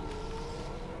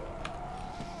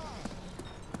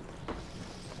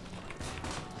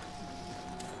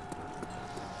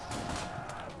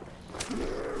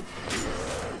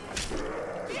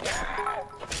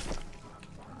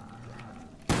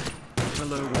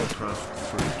 Hello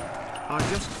Warcraft 3. I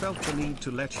just felt the need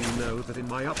to let you know that in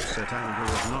my upset anger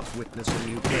of not witnessing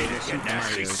you play Super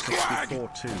Mario 64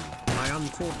 2, I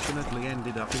unfortunately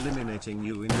ended up eliminating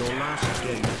you in your last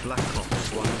game of Black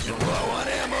Ops 1 Zombie. Low on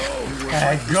ammo!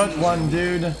 Good one,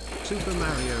 dude. Super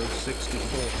Mario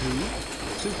 64 2,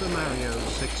 Super Mario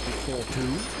 64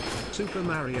 2, Super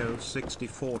Mario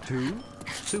 64 2,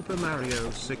 Super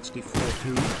Mario 64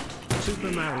 2,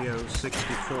 Super Mario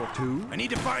 64 2. I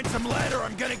need to find some lead or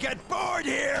I'm gonna get bored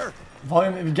here!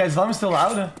 Volume, guys, volume's still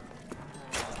loud. I don't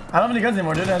have any guns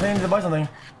anymore, dude. I think I need to buy something.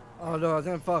 Oh no, I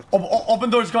think I'm fucked. Open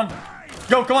doors, come on.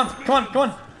 Go, come on. Come,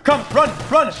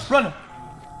 run.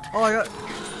 Oh, I got...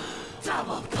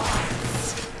 Double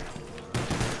points!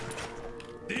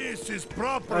 This is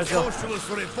proper socialist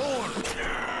reform!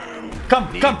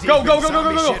 Come, go.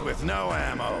 Shit with no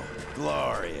ammo.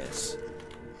 glorious.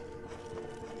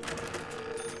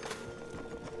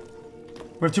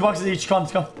 We have 2 boxes each. Come on,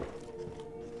 let's go.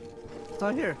 It's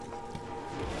not here.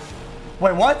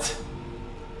 Wait, what? It's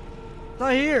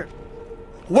not here.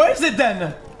 Where is it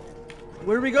then?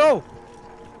 Where do we go?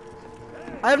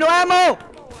 I have no ammo!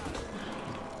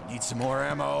 Need some more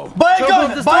ammo? Buy a Show gun!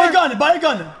 me this Buy a door. gun! Buy a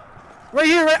gun! Right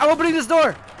here, right? I'm opening this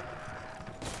door.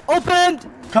 Opened!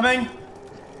 Coming.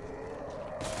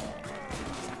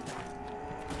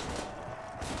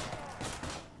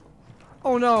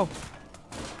 Oh no.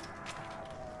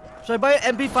 Should I buy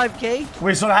an MP5K?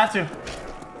 We sort of have to.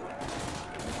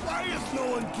 Why is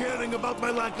no one caring about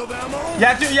my lack of ammo? You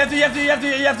have to, you have to, you have to, you have to,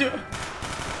 you have to.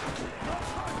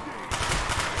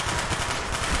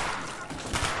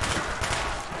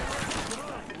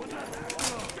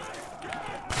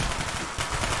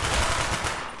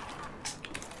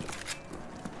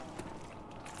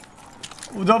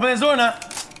 Open this door now.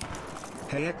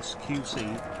 Hey XQC,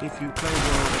 if you play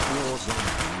World of War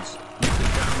Zombies, you can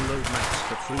download Max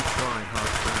for free. Try hard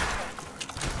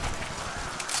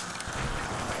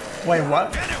back. Wait,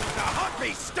 what? Get it with the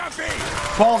humpy stuffy!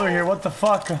 Balder here, what the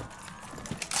fuck?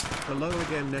 Hello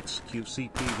again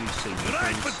XQC PVC.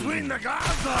 Right between the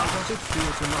Gaza! Does it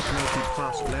feel to not make it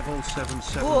past level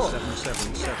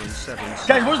 7777777?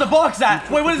 Guys, where's the box at?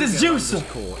 Wait, what is this juice? And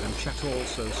chat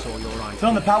also saw your IP. Turn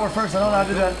on the power first, I don't know how to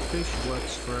do that. Fish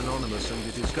works for Anonymous and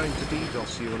it is going to be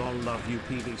DOS. You'll all love you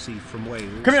PVC from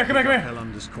Wales. Come here, come here, come here.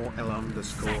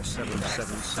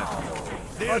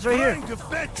 L_L_777. They're it's right here. trying to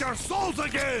fetch our souls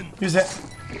again! Use it.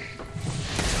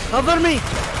 Cover me!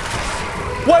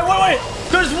 Wait, wait, wait!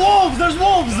 There's wolves! There's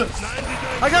wolves!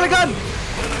 I got a gun!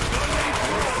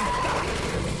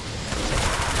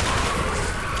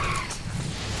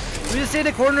 We just stay in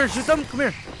the corner and shoot them? Come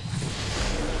here.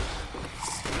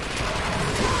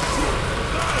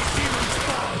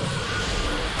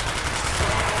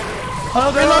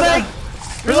 Oh, they're Reloading!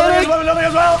 Reloading as well, reloading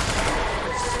as well! I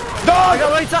Dog!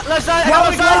 got right side, left side, I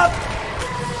got Reloading left up!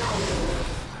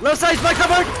 side! Left side's my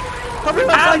covered! Cover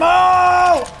left side!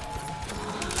 Ammo!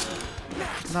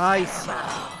 Nice.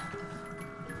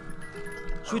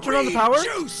 Should we turn on the power?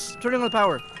 Juice! Turn on the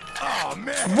power. Oh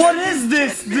man! What is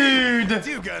this, dude?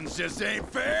 2 guns just ain't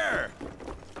fair!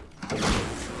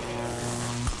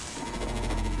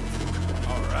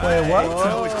 Wait, what?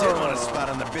 I always did want a spot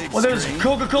on the big Well, there's screen.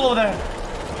 Coca-Cola over there.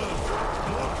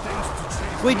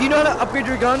 Wait, do you know how to upgrade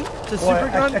your gun to super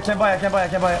Wait, gun? I can't buy it, I can't buy it, I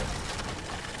can't buy it.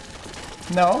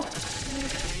 No?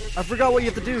 I forgot what you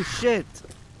have to do. Shit.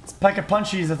 It's pack of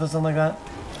punchies or something like that.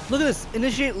 Look at this.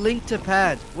 Initiate link to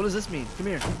pad. What does this mean? Come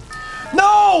here.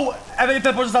 No! I think it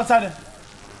teleports us outside.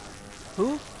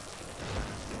 Who?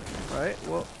 Alright,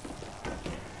 well.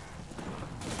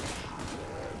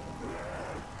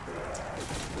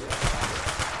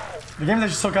 The game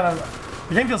is just so kind of...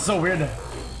 The game feels so weird.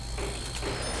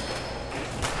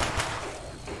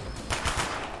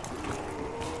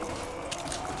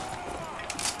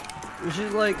 We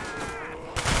should like...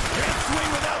 Can't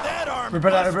swing without that arm!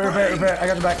 Repair that, repair. I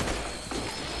got your back.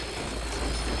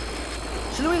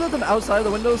 Shouldn't we let them outside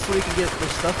the windows so we can get the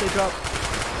stuff they drop?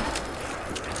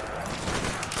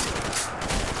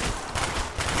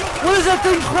 What is that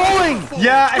thing crawling?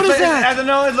 Yeah, What is that? I don't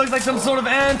know, it looks like some sort of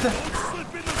ant.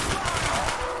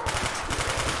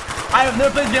 I have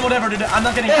never played the game whatever, dude. I'm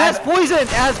not getting It has poison! It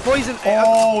has poison!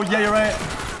 Oh, yeah, you're right.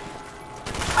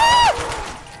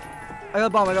 I got a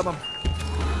bomb, I got a bomb.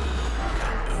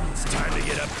 It's time to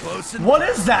get up close and... What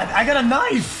is that? I got a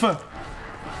knife.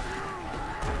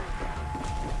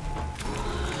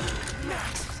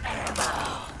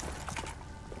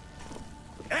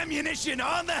 Ammunition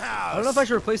on the house! I don't know if I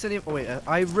should replace any. Oh wait,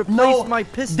 I replaced my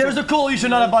pistol. There's a cola. You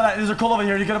should not have bought that. There's a cola over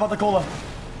here. You could have bought the cola.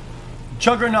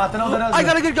 Juggernaut. I know that. I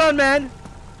got a good gun, man.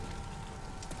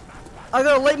 I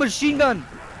got a light machine gun.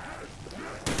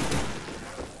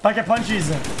 Pack of punchies.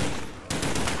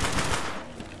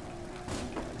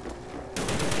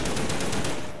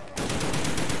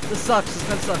 This sucks. This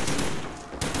gun sucks.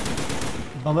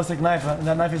 Ballistic knife.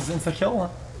 That knife is insta kill. Huh?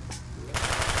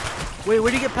 Wait,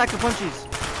 where do you get pack of punchies?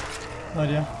 No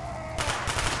idea.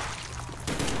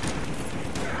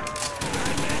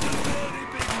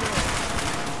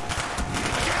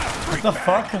 What the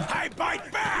fuck? I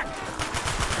bite back!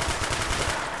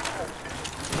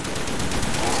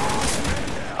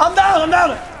 I'm down. I'm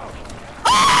down.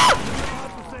 Ah!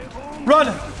 Run.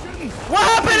 What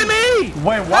happened to me?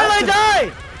 Wait, what? How did I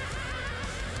die?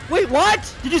 Wait,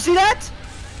 what? Did you see that?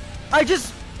 I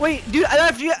just wait, dude.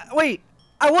 Wait.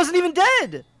 I wasn't even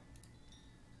dead.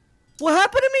 What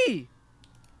happened to me?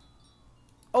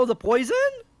 Oh, the poison?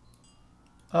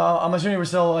 I'm assuming we're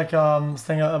still like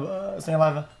staying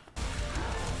alive.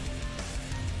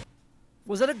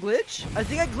 Was that a glitch? I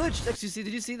think I glitched. xQc,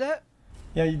 did you see that?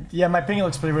 Yeah, my ping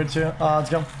looks pretty weird too. Let's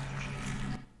go.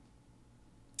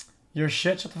 You're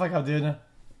shit. Shut the fuck up, dude.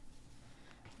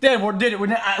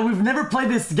 We've never played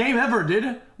this game ever,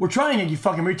 dude. We're trying it, you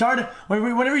fucking retard.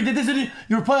 Whenever you did this,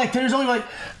 you were playing like 10 years old. You're like,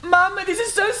 Mama, this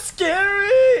is so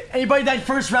scary. And you probably died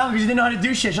first round because you didn't know how to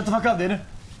do shit. Shut the fuck up, dude.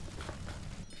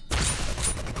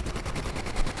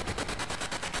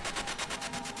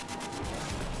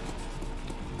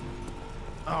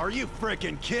 Are you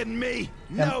freaking kidding me?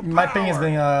 Yeah, No my power. ping is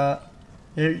being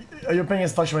your ping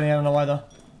is fluctuating. I don't know why though.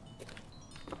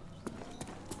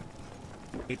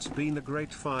 It's been a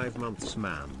great 5 months,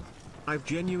 man. I've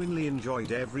genuinely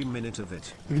enjoyed every minute of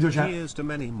it. We can do a chat. Here's to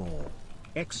many more.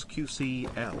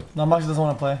 xQcL. No, Max doesn't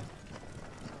want to play.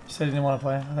 He said he didn't want to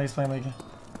play. I think he's playing League.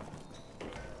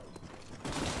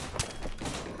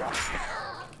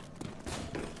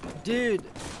 Dude,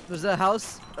 there's a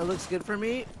house that looks good for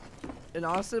me in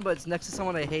Austin, but it's next to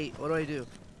someone I hate. What do I do?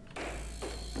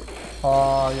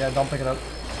 Oh yeah, don't pick it up.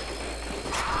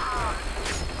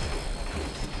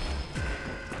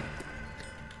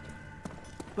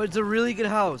 But it's a really good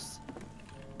house.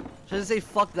 Should I just say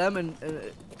fuck them and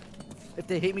if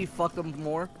they hate me, fuck them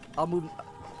more? I'll move.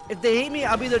 If they hate me,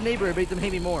 I'll be their neighbor and make them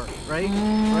hate me more, right?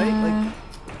 Right? Like,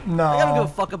 no. I don't give a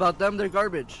fuck about them. They're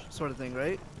garbage, sort of thing,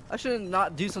 right? I shouldn't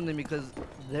not do something because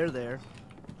they're there.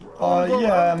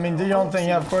 Yeah, I mean, do your own thing,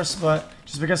 yeah, of course, but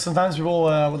just because sometimes people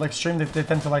with like stream, they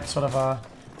tend to like sort of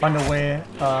find a way.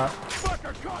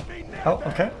 Oh,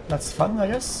 okay, that's fun, I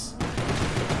guess.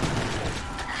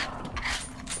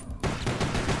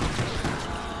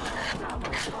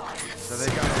 So they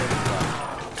got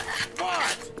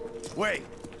what? Wait,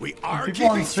 we are People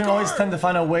on keeping stream score. always tend to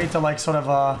find a way to like sort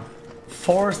of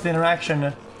force the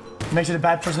interaction. Makes you a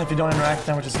bad person if you don't interact,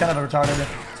 which is kind of retarded.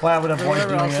 That's why I would avoid Whatever,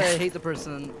 doing I'll say I it. hate the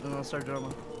person and I'll start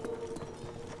drama.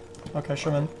 Okay,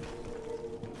 sure, man.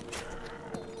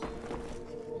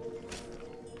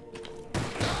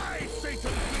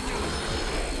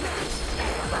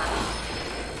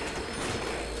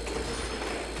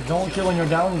 Don't kill when you're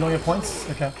down, you don't get points?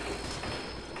 Okay.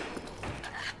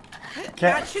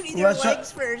 Not shooting their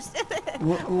legs first.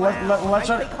 Let's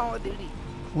try Call of Duty.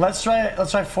 let's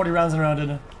try 40 rounds in a row,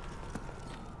 dude.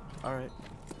 Alright.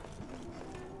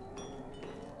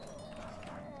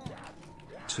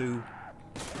 2.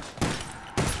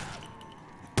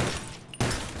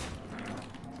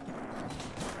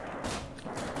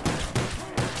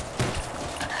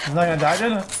 He's not gonna die,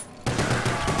 dude.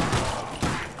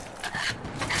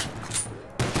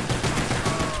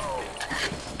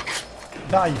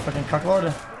 Die, you fucking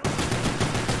cucklord.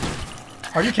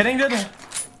 Are you kidding, dude?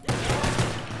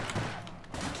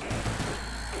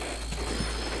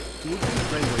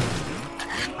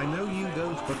 I know you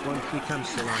don't, but won't we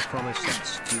cancel? I promise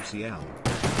xQcL.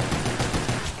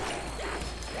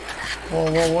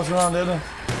 Whoa, what's going on, dude?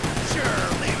 Sure,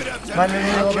 leave it up to Might leave me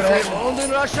a little bit ahead. Owned in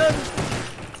Russian?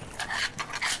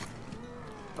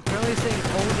 Apparently saying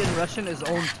owned in Russian is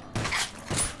owned.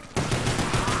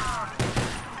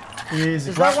 Easy.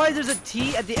 Is that why there's a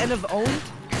T at the end of owned?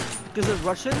 Because of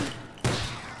Russian?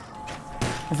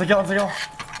 Let's go, let's go.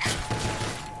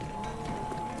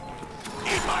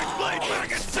 Eat my blade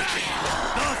back attack!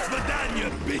 That's the done, you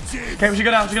bitches! Okay, we should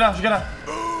go down, we should go down.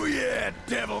 Oh yeah,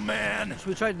 devil man! Should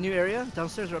we try a new area?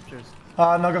 Downstairs or upstairs?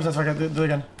 No, go upstairs, okay, do it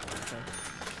again. Okay.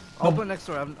 I'll open next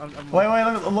door. I'm Wait,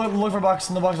 look for a box,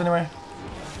 in the box anyway.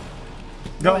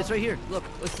 Go. No, it's right here. Look,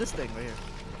 it's this thing right here.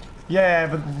 Yeah,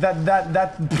 but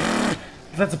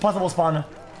that's a possible spawn.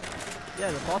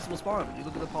 Yeah, the possible spawn. You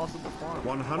look at the possible spawn.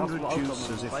 100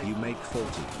 juices if you make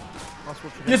 40.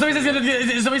 Yeah, somebody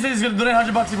says he's gonna donate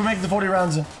 $100 if we make it to 40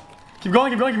 rounds. Keep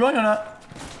going or not?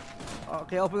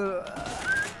 Okay, open the...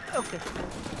 okay.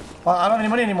 Well, I don't have any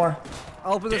money anymore.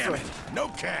 I'll open this Damn way. it, no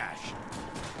cash!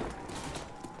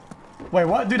 Wait,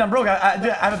 what? Dude, I'm broke. I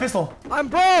have a pistol. I'm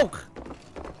broke!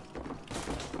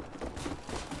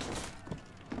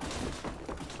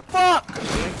 Fuck!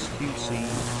 xQc,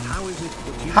 how is it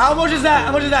that you... How much is that?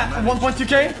 How much is that?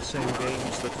 1.2k? The same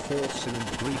games that force in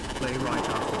and Greek play right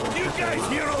after the... You guys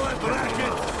hear all that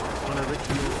racket? On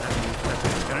original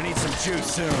and Gonna need some juice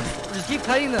soon. Just keep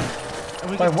cutting them.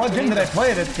 And we Like, can- what game did I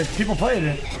play that people played?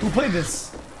 Who played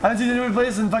this? I haven't seen anyone play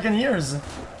this in fucking years.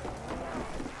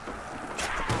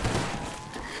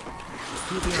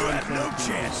 You have no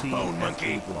chance, bone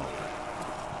monkey.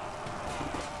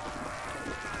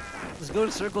 Just go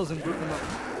to circles and group them up.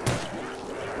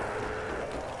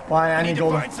 Why? I Need need to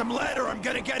gold. find some lead or I'm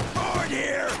gonna get bored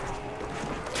here!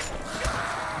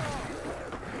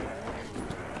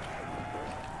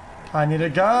 I need a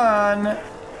gun.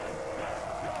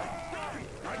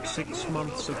 6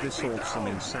 months of this awesome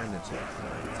insanity.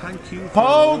 Thank you.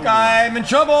 Poke, I'm in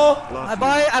trouble. I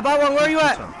buy one. Where are you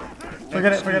at?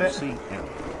 Forget it. Forget it.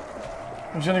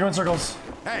 I'm just gonna go in circles.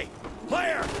 Hey,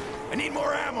 player! I need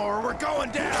more ammo or we're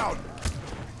going down!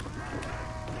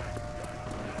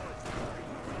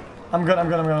 I'm good. I'm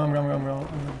good.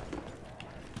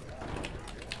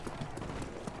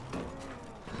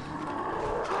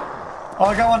 Oh,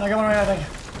 I got one right here, I think.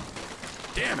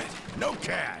 Damn it, no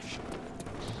cash.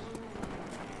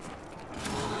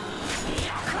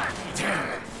 Damn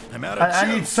it, I'm out of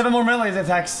I need 7 more melee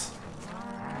attacks.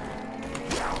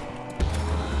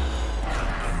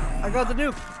 I got the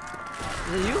nuke.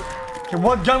 Is it you? Okay,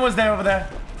 what gun was there over there?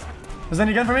 Was there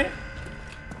any gun for me?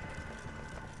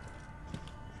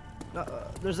 No,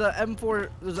 there's a M4.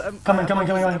 There's a Coming.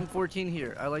 M14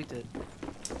 here. I liked it.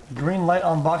 Green light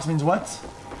on box means what?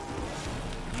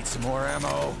 Need some more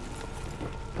ammo.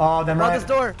 Oh, damn right. This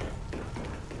door.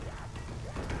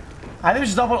 I think we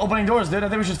should stop opening doors, dude. I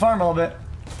think we should farm a little bit.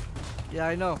 Yeah,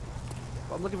 I know.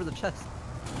 I'm looking for the chest.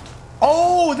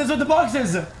 Oh, that's what the box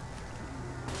is.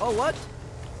 Oh, what?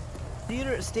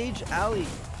 Theater stage alley.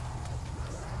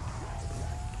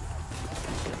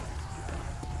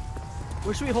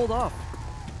 Where should we hold off?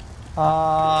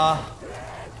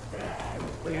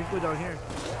 Wait, you can go down here.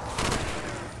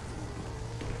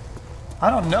 I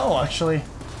don't know, actually.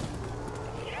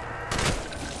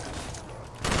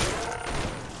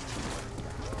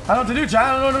 I don't know what to do, Chad.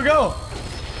 I don't know where to go.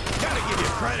 Gotta give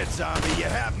you credit, zombie. You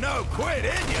have no quit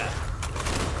in ya.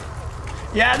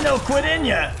 Yeah, no quit in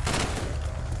ya.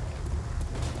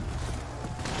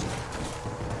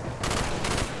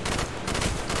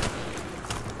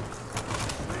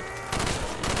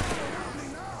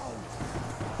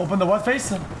 Open the what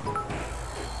face?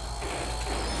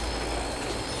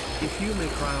 If you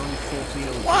make round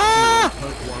 40 Ah!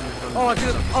 oh,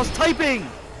 I was typing!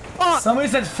 Oh. Somebody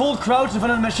said full crouch in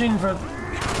front of the machine for... You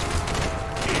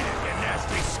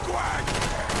nasty squag!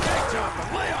 Hey, Chopper,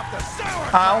 lay off the sour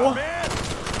Ow. man!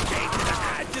 Change the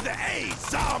I to the A,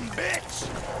 some bitch!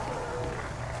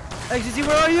 XQc,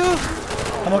 where are you?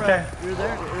 I'm okay. You're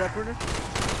there? You're in that corner?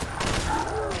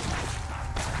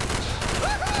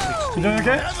 You doing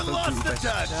okay? Haven't lost the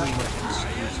touch!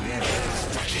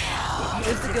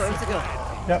 Insta kill.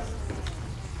 Yep.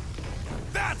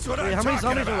 That's what Wait, I'm how many talking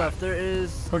zombies are about. left? There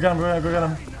is... Go get him, go get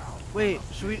him. Wait,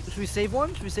 should we save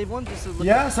one? Should we save one? Just to look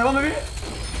Yeah, save one maybe?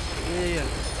 Yeah.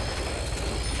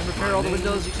 And repair all the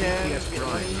windows you can. Yes,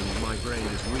 Brian, and my brain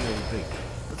is real big.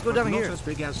 Let's go down Not here. as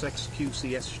big as xQc's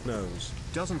schnoz.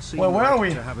 Doesn't seem Well, where right are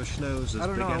we? to have a schnoz as I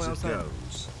don't big know, as it outside.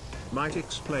 goes. Might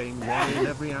explain why in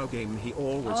every out game he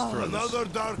always throws. Another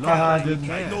dark Not that dude. he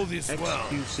cares. I know this well.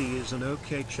 xQc is an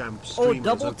okay champ. Oh, Stream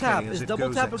double as okay tap. as Is it double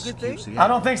goes tap a good thing? xQc. I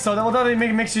don't think so. That will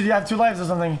definitely makes you have 2 lives or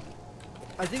something.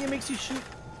 I think it makes you shoot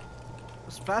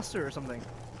faster or something.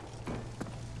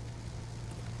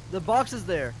 The box is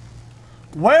there.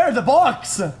 Where? The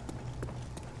box?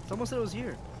 Someone said it was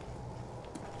here.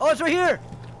 Oh, it's right here!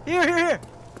 Here!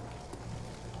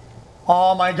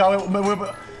 Oh my god,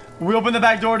 we opened the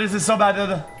back door. This is so bad,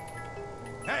 dude.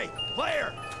 Hey,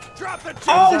 player! Drop the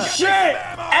Oh juice. shit!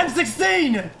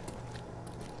 M16!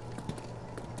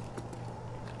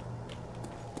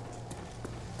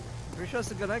 Pretty sure that's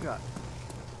the gun I got.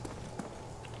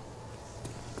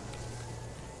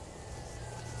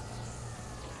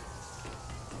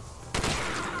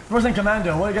 Where's in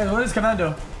commando? What is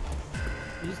commando?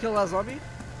 You just killed that zombie?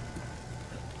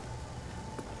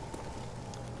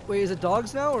 Wait, is it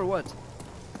dogs now or what?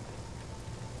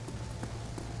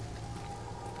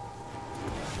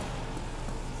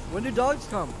 When do dogs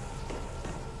come?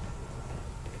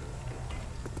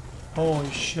 Holy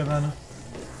shit, man.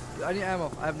 I need ammo.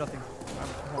 I have nothing.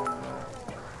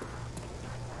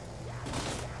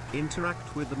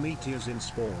 Interact with the meteors in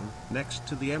spawn, next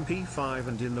to the MP5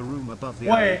 and in the room above the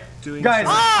Wait, alley, doing guys.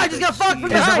 Ah, I just got fucked from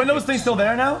Is the behind! Windows thing still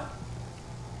there now?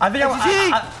 I think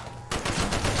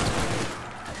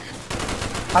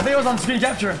I think it was on screen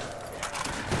capture.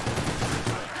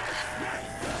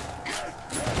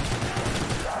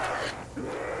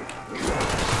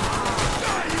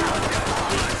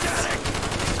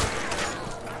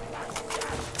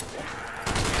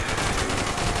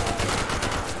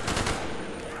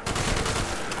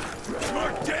 There's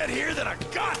more dead here than a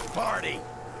goth party!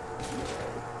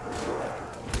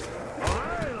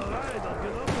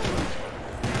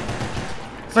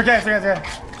 It's okay.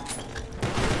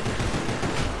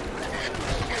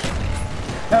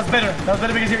 That was better.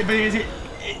 Because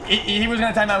he was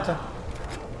gonna time out.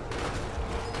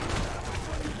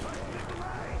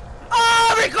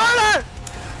 Oh, recorder!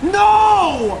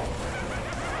 No!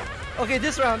 Okay,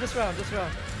 this round. Is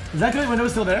that good when it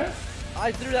was still there?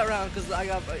 I threw that round because I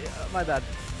got my bad.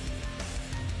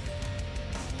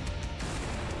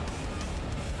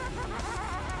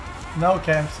 No,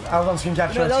 okay. I was on screen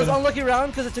capture. No, that was an unlucky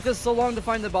round because it took us so long to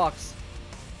find the box.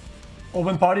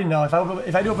 Open party? No. If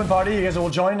I do open party, you guys will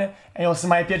join and you'll see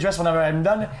my IP address whenever I'm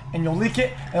done, and you'll leak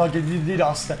it and I'll get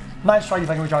DDoS. Nice try, you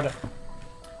fucking retarded.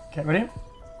 Okay, ready?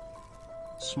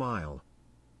 Smile.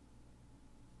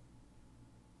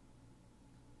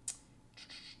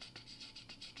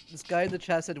 This guy in the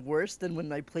chat said worse than when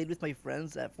I played with my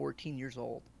friends at 14 years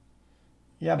old.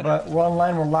 Yeah, but we're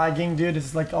online, we're lagging, dude.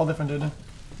 It's like all different, dude.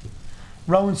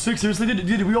 Round 6, seriously,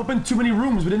 dude, we opened too many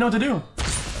rooms. We didn't know what to do.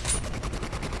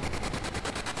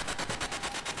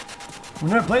 We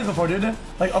never played before, dude.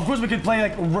 Like, of course we could play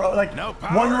like no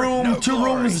power, one room, no two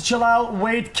glory. rooms, chill out,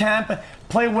 wait, camp,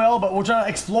 play well, but we're trying to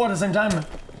explore at the same time.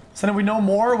 So then we know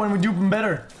more when we do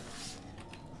better.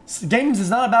 Games is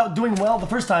not about doing well the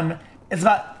first time. It's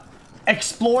about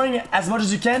exploring as much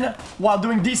as you can while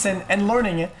doing decent and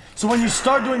learning. So when you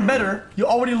start doing better, you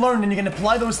already learned and you can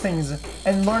apply those things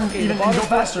and learn even and go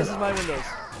faster. This is my windows.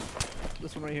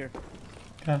 This one right here.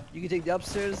 Okay. You can take the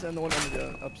upstairs and the one under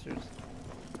the upstairs.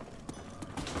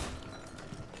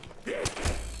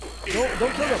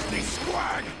 Don't kill them. You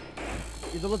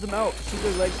have to let them out. Shoot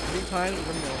their legs 3 times and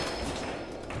let them go.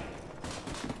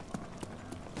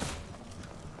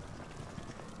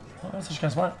 Oh, that's just kind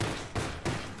of smart.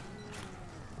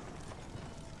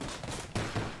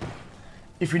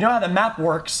 If you know how the map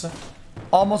works,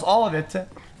 almost all of it,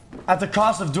 at the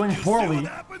cost of doing poorly,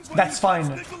 that's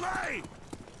fine.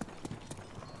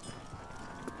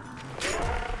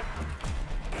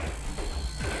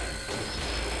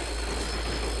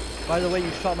 By the way, you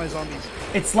shot my zombies.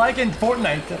 It's like in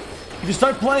Fortnite. If you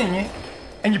start playing it,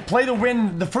 and you play to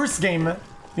win the first game,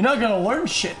 you're not gonna learn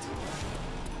shit.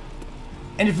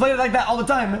 And if you play it like that all the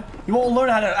time, you won't learn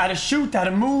how to shoot, how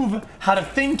to move, how to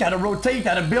think, how to rotate,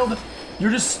 how to build.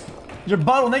 You're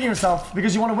bottlenecking yourself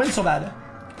because you want to win so bad.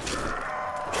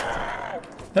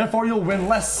 Therefore, you'll win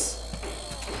less.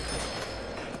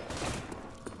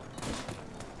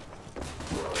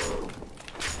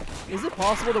 Is it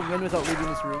possible to win without leaving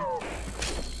this room?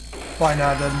 Why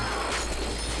not, then?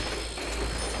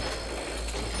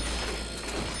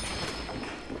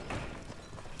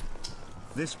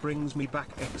 This brings me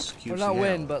back xQc. Or not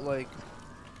win, but like...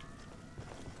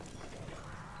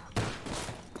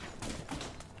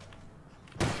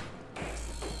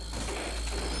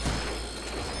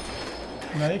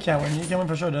 No, you can't win. You can win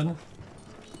for sure, dude.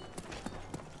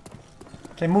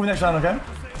 Okay, move next round, okay?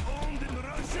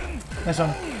 Next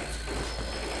one.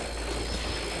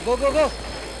 Go, go, go!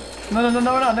 No.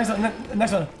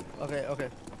 Next one. Okay.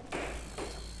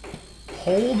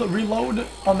 Hold reload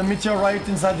on the meteorite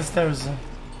inside the stairs.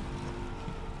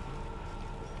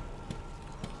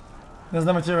 There's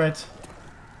no meteorite.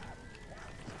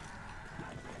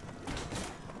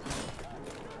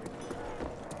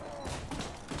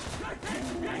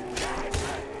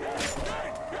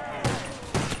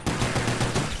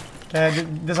 Okay,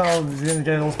 this one is gonna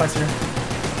get a little spicier.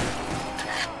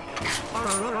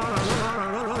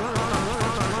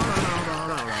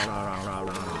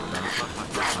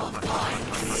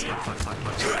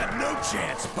 You have no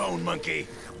chance, Bone Monkey.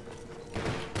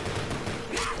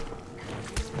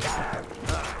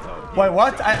 Wait,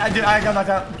 what? I got knocked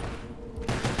out.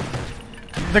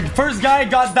 The first guy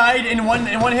died in one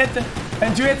hit,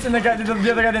 and 2 hits, and the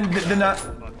other guy did not.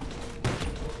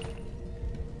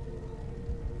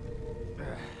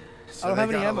 So I don't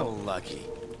have any ammo. Lucky.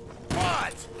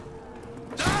 What?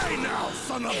 Die now,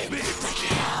 son of a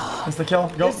bitch! It's the kill.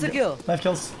 Go. It's the kill. 5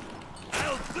 kills.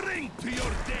 I'll drink to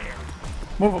your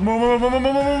death. Move.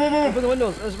 Open the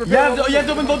windows. You have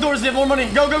to open both doors. You have more money.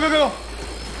 Go.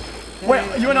 Okay,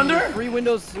 Wait, you went under? 3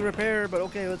 windows to repair, but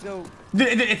okay, let's go.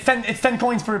 Dude, it's 10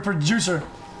 coins per juicer.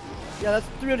 Yeah, that's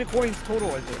 300 coins total,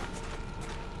 I think.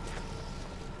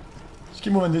 Just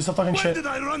keep moving, dude. Stop talking shit. When did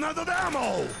I run out of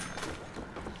ammo?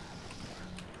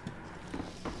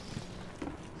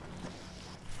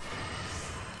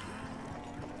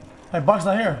 My box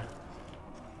not here.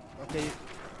 Okay,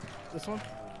 this one?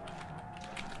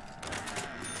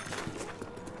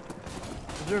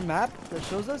 Is there a map that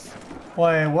shows us?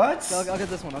 Wait, what? Okay, I'll get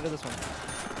this one.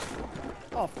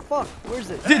 Oh fuck, where's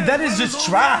it? Dude, that is just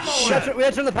trash. We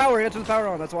had to turn the power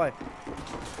on, that's why.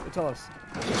 They tell us.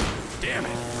 Damn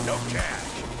it, no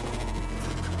cash.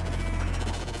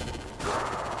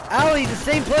 Allie, the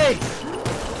same place!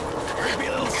 Creepy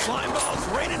little slime balls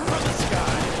raining from the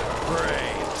sky. Great.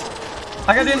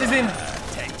 I got the empty scene.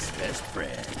 Taste this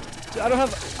bread. Dude, I don't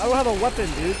have a weapon,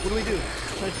 dude. What do we do?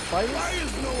 Should I fight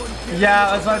it?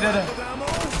 Yeah, that's what I did.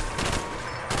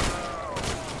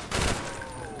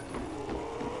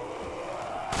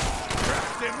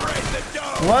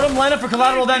 Let him line up for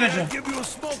collateral damage. Give you a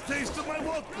small taste of my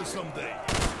work for someday.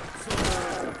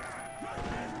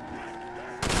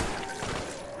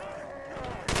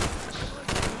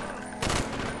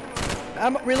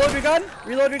 Reload your gun.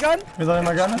 Reload your gun. Reloading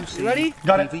my gun. You ready?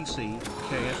 Got it. PVC,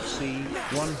 KFC,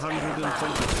 123,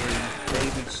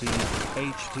 ABC,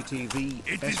 HTTV,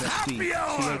 SSD,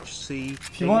 THC.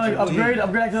 If you want to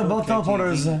upgrade to both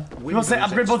teleporters. You want to say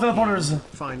upgrade both teleporters.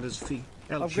 Finders fee.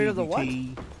 Upgrade of the what?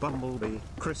 Bumblebee,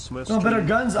 Christmas. No better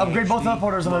guns, upgrade both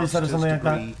teleporters, somebody said, or something like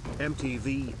that.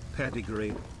 MTV,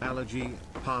 Pedigree, Allergy,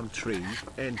 Palm Tree,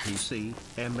 NPC,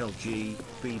 MLG,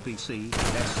 BBC,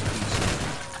 SPC.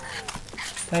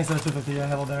 Thanks for the 250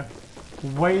 level there.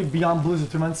 Way beyond blues of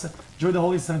 2 months. Joy the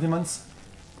Holy 17 months.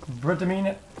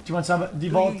 Britamine 2 months.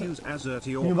 Default. Do you use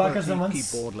Azerty or New Bacchus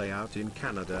months. keyboard layout in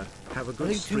Canada? Have a good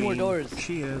I think 2 more stream. doors.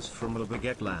 Cheers from the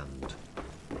Baguette Land.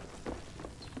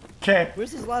 Okay.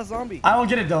 Where's this last zombie? I don't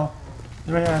get it though. It's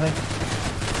right here, I think.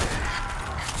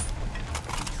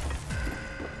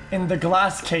 In the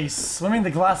glass case. What do you mean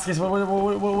the glass case? What are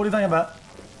you talking about?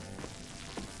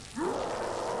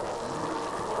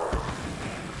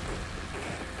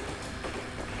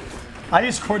 I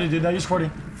use QWERTY, dude. I use QWERTY.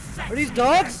 Are these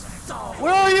dogs?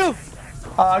 Where are you?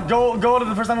 Go to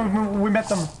the first time we met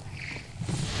them.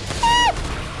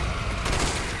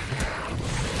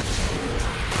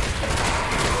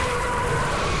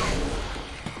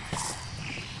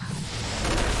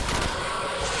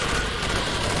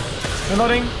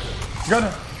 Reloading. Good. I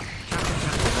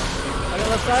got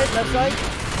left side, left side.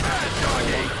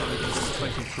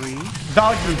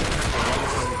 Doggy.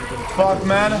 Fuck,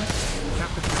 man.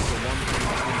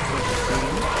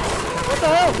 What the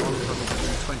hell?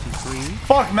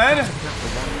 Fuck, man.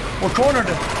 We're cornered.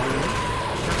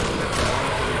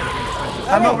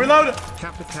 Ammo, reload.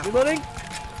 Reloading.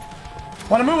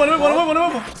 Wanna move.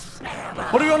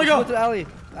 Where do you wanna go? To the alley.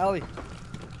 Alley.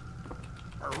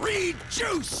 Reed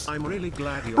juice! I'm really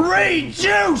glad you're Reed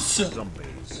juice!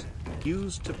 Zombies.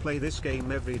 Used to play this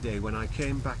game every day when I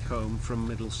came back home from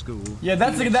middle school. Yeah,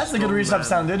 that's a good reset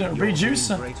sound, dude. Reed juice.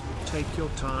 Great. Take your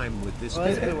time with this Oh,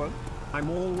 that's a game. good one. I'm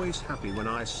always happy when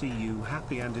I see you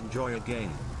happy and enjoy a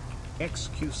game.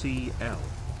 XQCL. Here,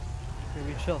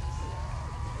 we chill.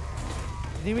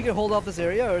 You think we can hold off this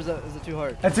area, or is it too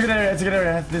hard? It's a good area. It's a good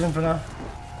area. It's decent for now.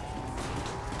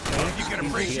 You can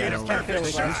appreciate a perfect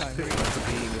shot.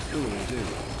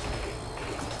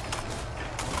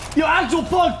 Yo, actual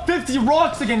fuck, 50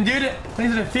 rocks again, dude.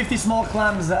 Thanks to the 50 small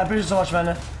clams. I appreciate it so much,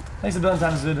 man. Thanks a billion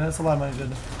times, dude. That's a lot of money,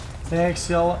 dude. Thanks,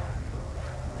 yo.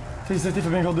 50 for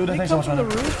being cool, dude. Thanks so much, man. They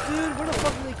come from the roof, dude? Where the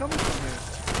fuck are they coming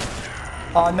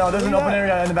from here? No, there's an open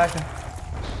area in the back.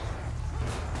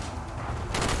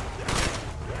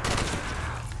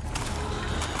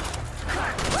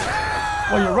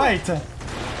 Well, you're right.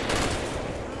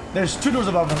 There's 2 doors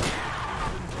above them.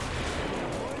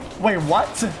 Wait,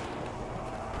 what?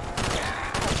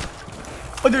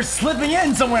 Oh, they're slipping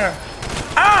in somewhere.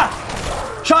 Ah!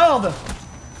 Child!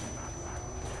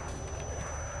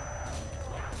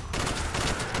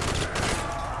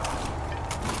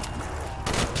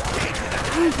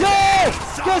 Yo!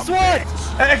 Guess what?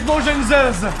 Explosions!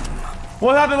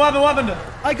 What happened?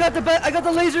 I got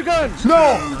the laser gun!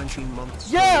 No!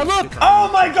 Yeah, look! Oh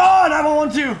my god! I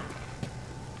want to!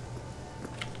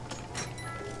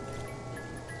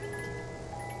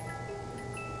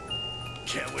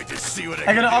 Can't wait to see what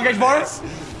I got an all-gauge bar?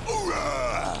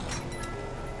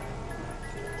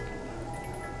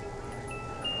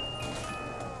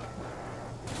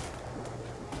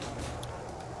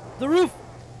 The roof!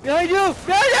 Behind you!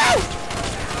 Behind you!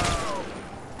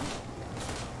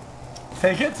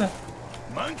 Take it.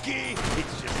 Monkey,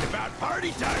 it's just about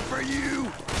party time for you.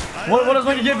 What does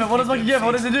Monkey give it? What does Monkey give?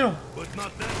 What does it do? But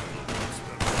not that.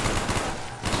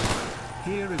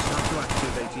 Here is how to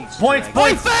activate each Points! egg.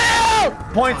 Points! Fail!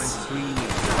 Points!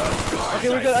 Okay,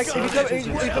 we're good. If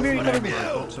you come here, you cover me.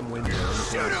 Bottom window on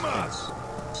the glass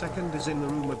case. Second is in the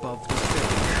room above the stairs.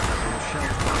 On the shelf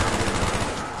behind the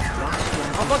window. Last one.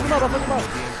 I'll fuck him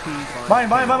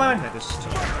up, Mine.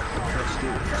 Pedestal. Let's do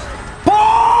it.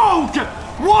 Poke!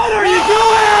 What are you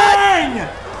doing?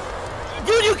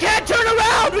 Dude, you can't turn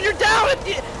around when you're down!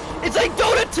 It's like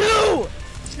Dota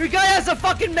 2! Your guy has to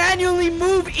fucking manually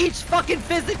move each fucking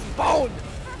physics bone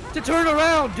to turn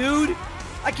around, dude!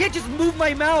 I can't just move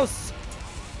my mouse!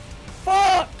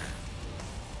 Fuck!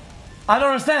 I don't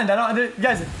understand.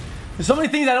 Guys, there's so many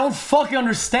things I don't fucking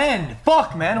understand.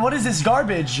 Fuck, man. What is this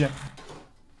garbage?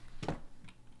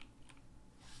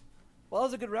 That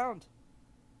was a good round.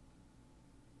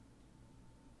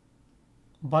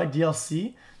 Buy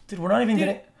DLC? Dude, we're not even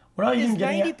getting... We're not even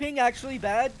getting... Is 90 ping actually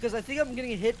bad? Because I think I'm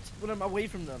getting hit when I'm away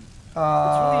from them. It's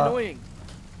really annoying.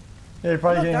 Yeah, you're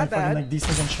probably getting fucking like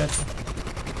decent and shit.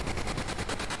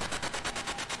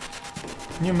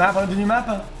 New map, the new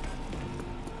map.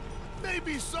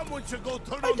 Maybe someone should go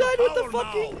turn I on died the with the power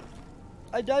fucking... now.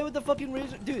 I died with the fucking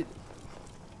razor. Dude.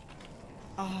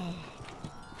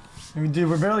 Dude,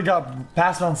 we barely got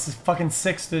past on fucking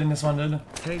 6, dude, in this one, dude.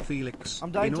 Hey Felix,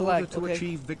 I'm dying in to order lag, to okay.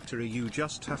 achieve victory you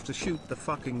just have to shoot the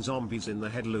fucking zombies in the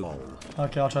head, lol.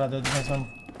 Okay, I'll try that, dude. Next one.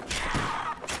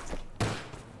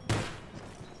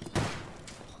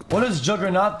 What does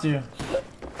Juggernaut do?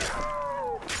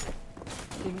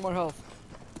 Give me more health.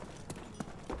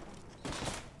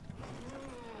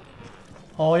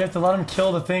 Oh, you have to let him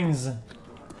kill the things.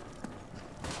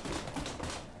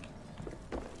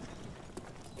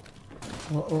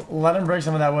 Let him break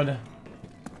some of that wood.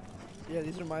 Yeah,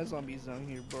 these are my zombies down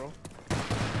here, bro.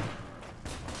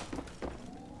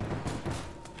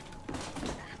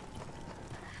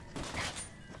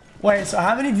 Wait, so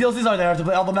how many DLCs are there to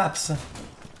play all the maps?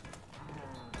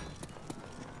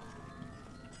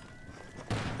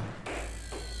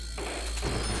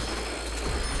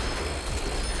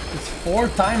 It's 4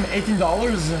 times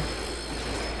 $18.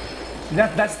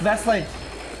 That's like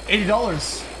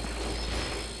 $80.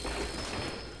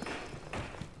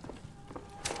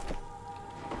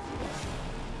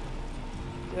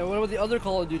 Yeah, what about the other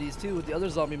Call of Duties too, with the other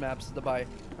zombie maps to buy?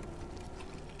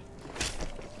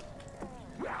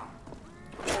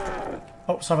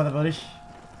 Oh, sorry about that, buddy.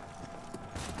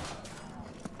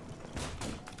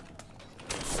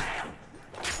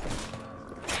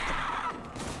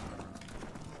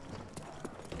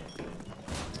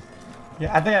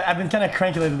 Yeah, I think I've been kind of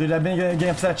cranky lately, dude. I've been getting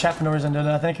upset at chat for no reason, dude.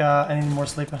 I think I need more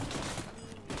sleep.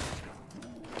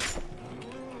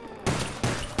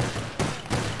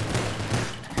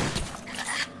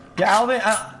 Yeah,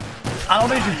 I don't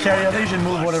think you should carry. I think you should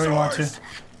move whatever you want to.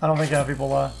 I don't think people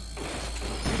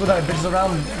without bitches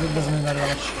around, it doesn't really matter that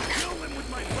much.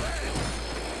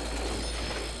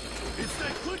 It's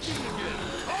that clicking again.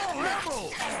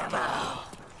 Oh, ammo!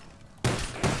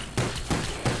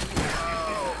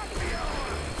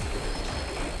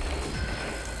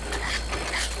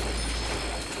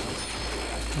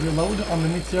 Reload on the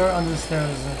meteor under the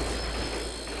stairs.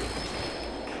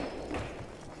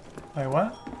 Wait,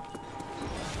 what?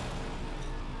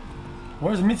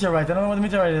 Where's the meteorite? I don't know what the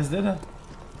meteorite is, dude.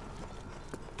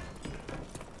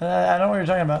 I know what you're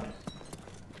talking about.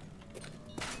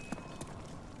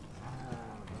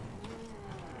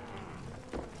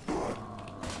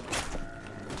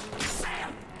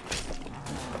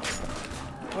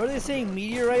 What are they saying?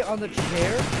 Meteorite on the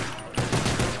chair?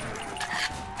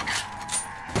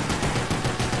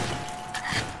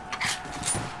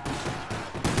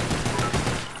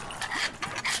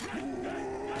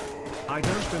 I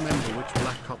don't remember which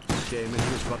Black Ops game it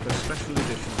was, but the special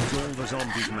edition has all the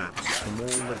zombies maps from all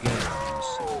the games.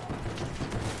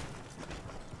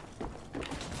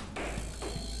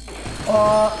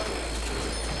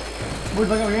 We're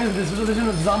like, okay, this special edition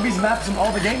of zombies maps from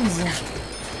all the games.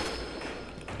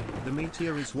 The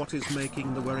meteor is what is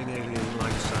making the whirring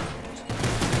alien-like sound.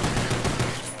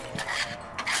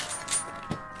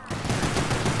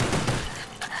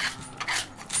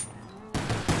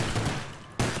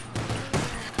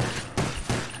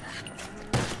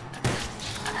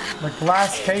 The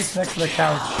glass case next to the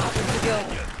couch.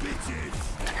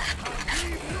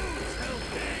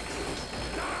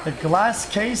 The glass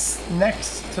case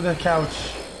next to the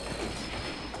couch.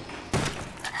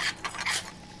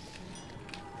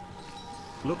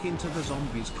 Look into the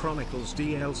Zombies Chronicles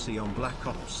DLC on Black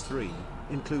Ops 3.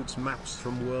 Includes maps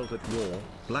from World at War,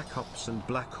 Black Ops and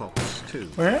Black Ops 2.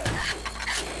 Where?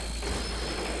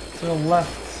 To the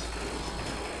left.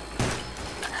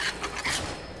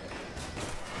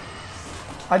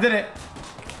 I did it.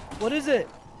 What is it?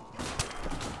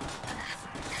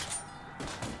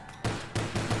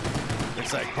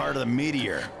 Looks like part of the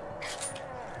meteor.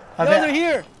 No, they're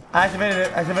here. I activated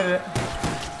it. Activated it.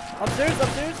 Upstairs,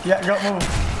 upstairs. Yeah, go move.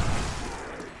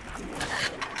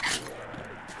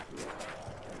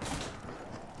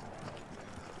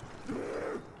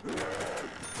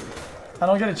 I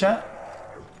don't get it, chat.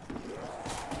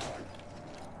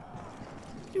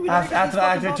 Dude, After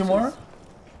I activate 2 more.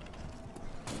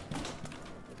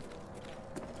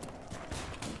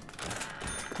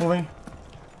 Moving.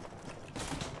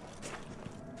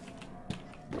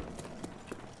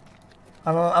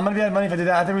 I'm gonna be out of money if I do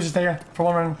that. I think we should stay here for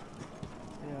 1 round.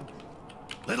 Yeah.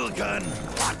 Little gun.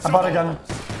 I bought a gun.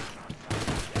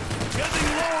 Getting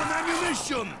low on ammunition.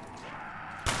 position!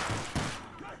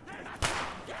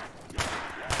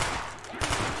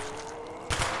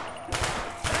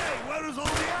 Hey, where is all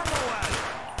the ammo at?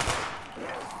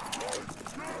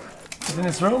 It's in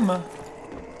this room. I'll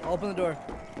open the door.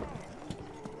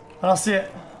 I don't see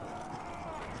it.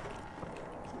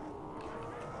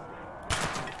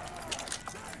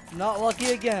 Not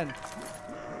lucky again.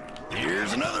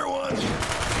 Here's another one. Not a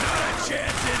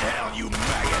chance in hell, you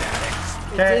maggot addicts.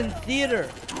 Okay. It's in theater.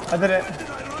 I did it.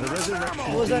 What does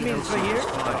that mean? It's right here?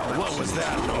 What was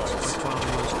that noise?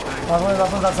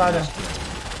 That one's outside there.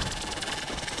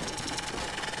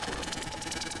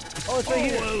 Oh, it's right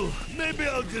here. Well, maybe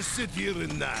I'll just sit here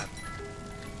and nap.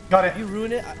 Got If it. you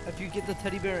ruin it, if you get the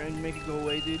teddy bear and make it go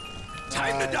away, dude.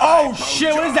 Time to die. Oh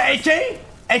shit, what is that? AK?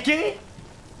 AK?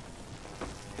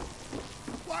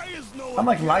 Why is no I'm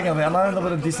like lagging a bit. I'm not in a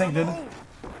little bit of desync, dude.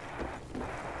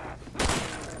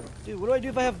 Dude, what do I do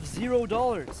if I have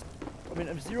 $0? I mean,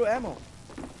 I have 0 ammo.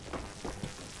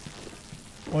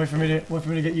 Wait for me to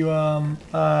get you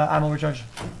ammo recharge.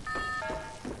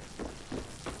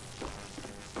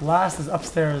 Last is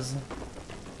upstairs.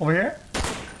 Over here?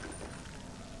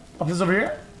 Upstairs over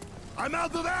here? I'm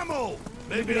out of ammo.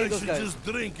 Maybe I should just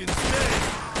drink instead.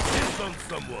 Piss on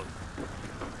someone.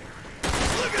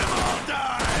 Look at them all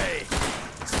die.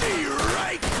 See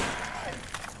right.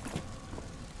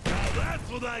 Now that's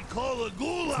what I call a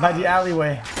gulag. By the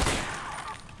alleyway.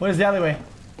 What is the alleyway?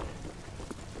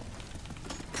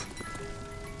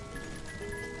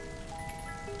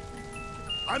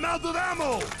 I'm out of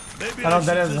ammo. Maybe I know I what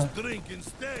that should is. just drink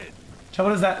instead. Chat,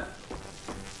 what is that?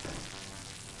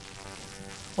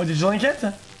 What, did you link it?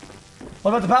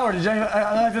 What about the power? Did you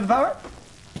activate the power?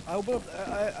 I open up,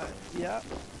 yeah.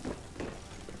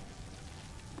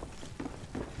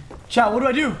 Chat, what do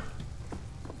I do?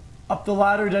 Up the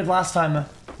ladder did last time.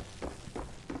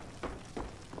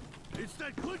 It's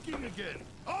that clicking again.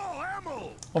 Oh,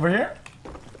 ammo. Over here?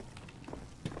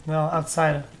 No,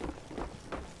 outside.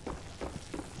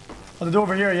 Oh, the door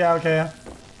over here, yeah, okay, yeah.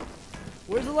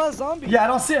 Where's the last zombie? Yeah, I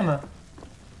don't see him.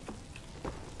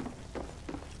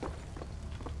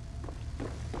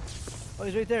 Oh,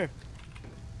 he's right there.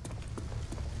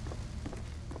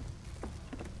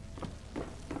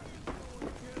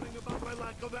 About my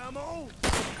lack of ammo.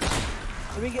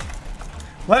 Let me get...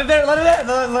 Let it there, let it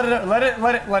there,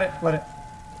 let it.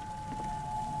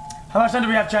 How much time do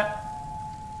we have, chat?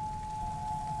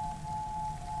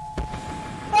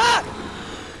 Ah!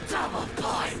 Double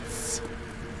points.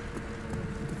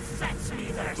 Fetch me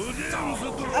their soul.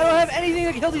 I don't have anything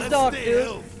to kill these dogs,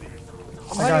 dude.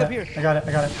 I'm hiding up here. I got it.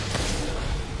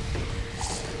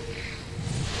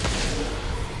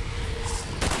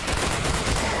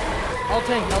 I'll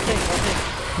tank.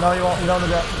 No, you won't, you don't do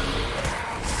that.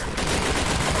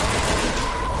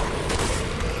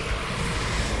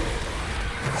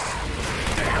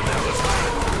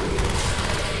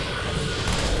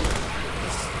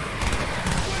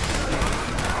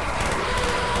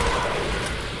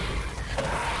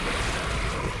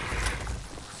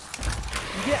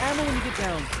 You get ammo when you get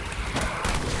down.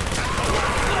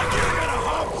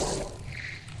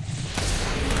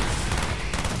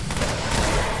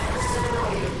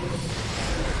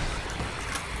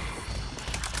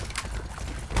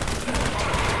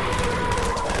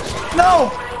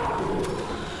 No!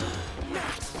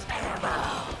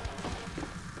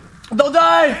 Don't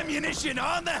die! Ammunition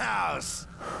on the house.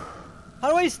 How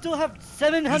do I still have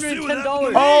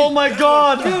 $710? Oh my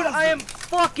god! Dude, I am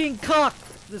fucking cocked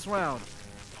this round.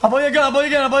 How about your gun?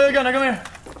 Now come here.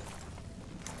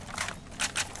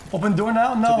 Open door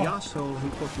now? No. To the asshole who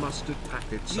put mustard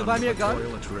packets You buy under me a the gun?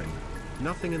 toilet ring.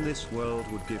 Nothing in this world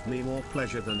would give me more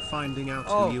pleasure than finding out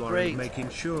Oh, who you are great. and making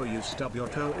sure you stub your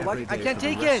toe Well, every I day can't for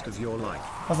the take rest it. of your life.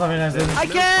 That's not very nice, dude. I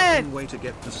No can't! fucking way to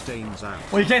get the stains out.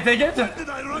 Well, you can't take it? No,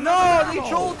 they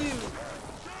trolled you.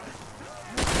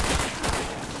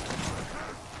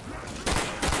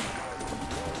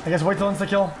 I guess wait till insta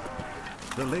kill.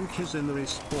 The link is in the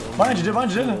respawn. Why did you do it?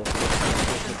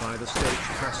 By the stage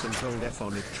press and hold F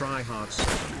on it. Try hard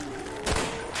 7.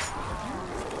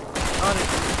 On it.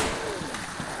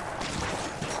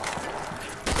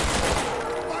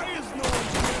 Why is no one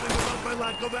caring about my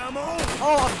lack of ammo?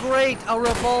 Oh, great, a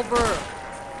revolver.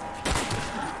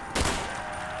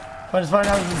 But it's fine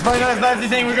now. It's fine now. It's nasty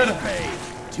thing. We're good.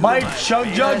 My chug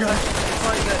jug.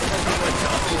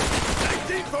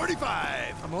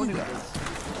 1945. I'm owning this.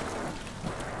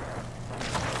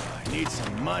 I need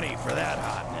some money for that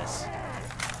hotness.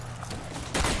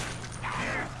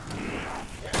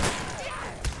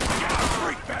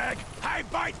 Freak bag! I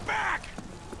bite back!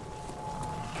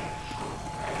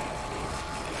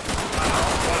 Oh,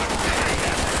 fuck, dang,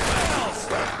 that smells!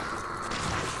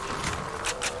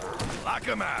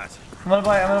 him at? I'm gonna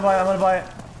buy it, I'm gonna buy it, I'm gonna buy it.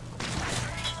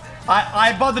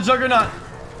 I bought the Juggernaut.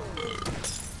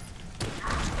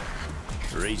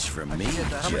 Reach for me,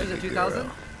 How much is it,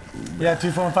 2,000? Yeah,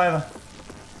 2, 4, and 5.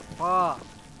 Fuck.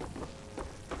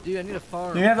 Dude, I need a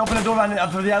farm. You're gonna have to open the door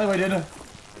up for the alleyway, dude.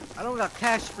 I don't got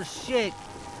cash for shit.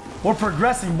 We're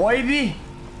progressing, boy.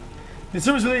 This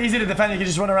room is really easy to defend. You can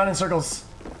just run around in circles.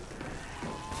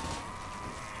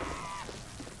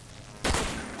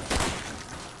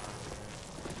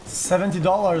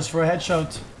 $70 for a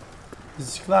headshot.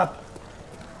 This is clap.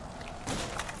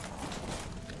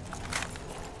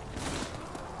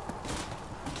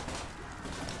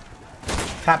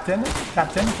 Captain,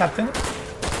 captain, captain.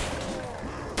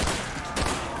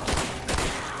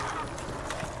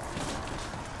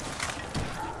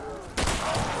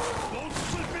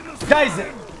 Guys,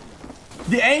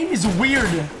 the aim is weird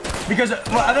because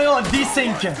well, I don't know,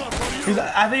 desync. Because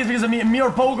I think it's because of me or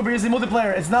Pogo because it's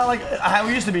multiplayer. It's not like how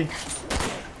it used to be.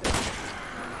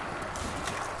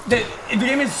 The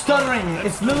game is stuttering.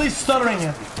 It's literally stuttering.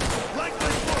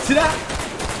 See that?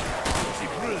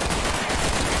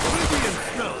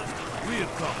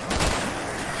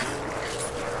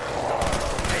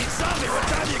 Hey, zombie, what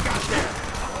time you got there?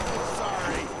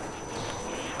 Sorry.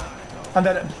 I'm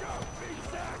dead.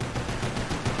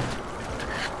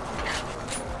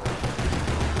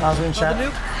 I was in chat.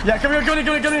 Yeah, come here, come here,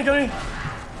 come here, come here, come here.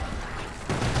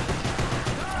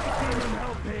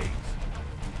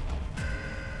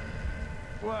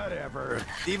 Whatever.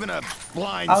 Even a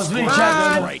blind I was reading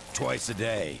chat, right twice a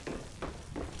day.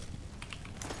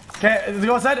 Okay, to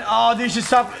go outside? Oh, dude, you should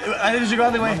stop. I think you should go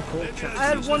alleyway. I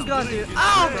had one gun, dude.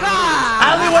 Oh, God!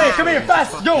 Alleyway, come here,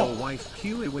 fast, go!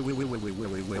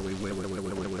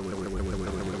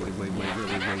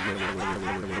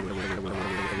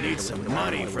 Need some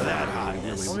money for that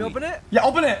hotness. Want me to open it? Yeah,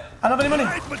 open it. I don't have any money.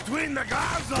 Right between the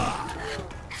Gaza.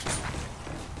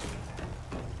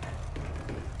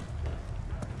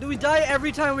 Do we die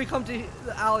every time we come to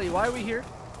the alley? Why are we here?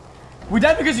 We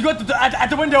died because you got at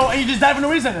the window and you just died for no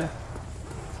reason.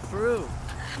 True.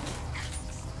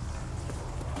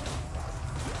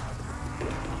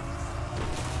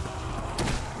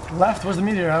 Left, where's the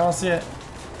meteor? I don't see it.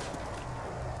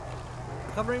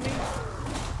 Covering me?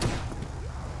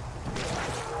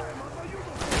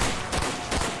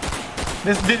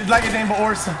 This did like a name but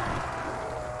worse. Those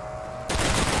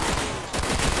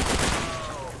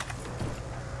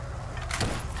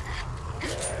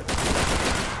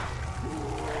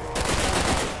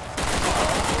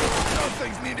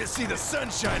things need to see the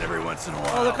sunshine every once in a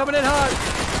while. Oh, they're coming in hot.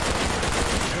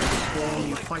 Spawn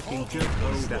you fighting Joe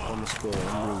death on the spawn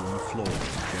room floor. Go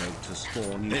to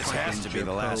spawn you This has to be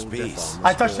the last piece.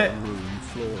 I touched it. Room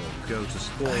floor. Go to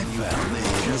spawn I you found it.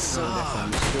 Joe death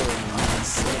on the spawn room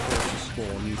floor. Go to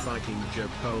spawn you fighting Joe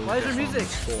Why is there music?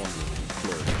 spawn room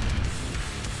floor.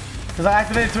 Because I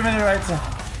activated 2 minute rights.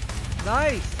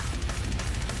 Nice.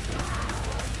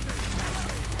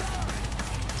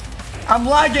 I'm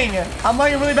lagging. I'm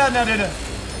lagging really bad now, dude.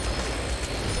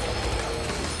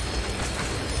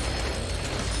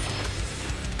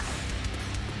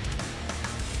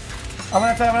 I'm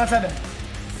outside, I'm outside.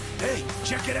 Hey,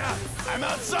 check it out. I'm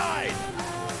outside.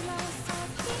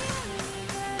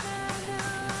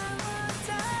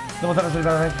 Double tap is pretty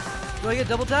bad, right? Do I get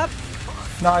double tap?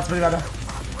 No, it's pretty bad.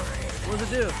 What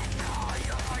does it do?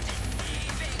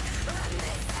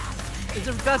 Is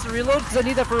it fast to reload? Because I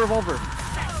need that for a revolver.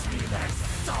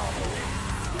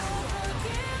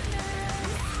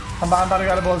 I'm about to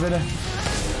get a balls in it.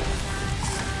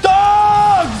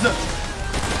 Dogs!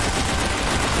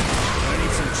 I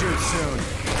need some juice soon.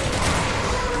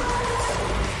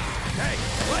 Hey,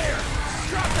 player!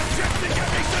 Drop the chips and get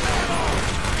me some ammo!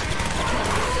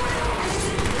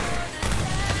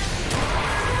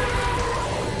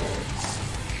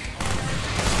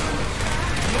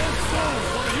 No soul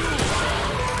for you!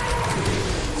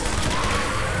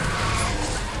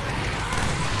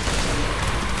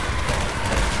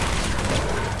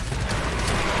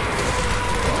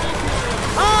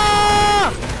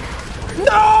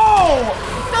 No! No!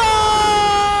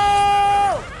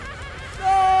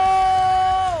 No!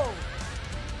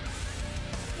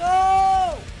 No!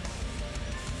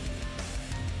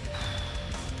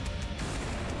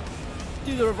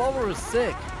 Dude, the revolver was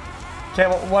sick. Okay,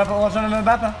 what's on the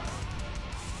map?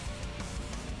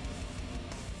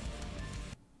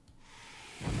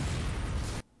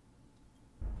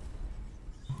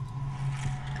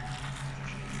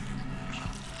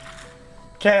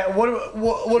 Okay, what do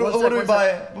we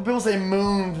buy? People say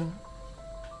moon.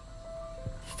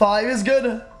 5 is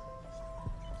good.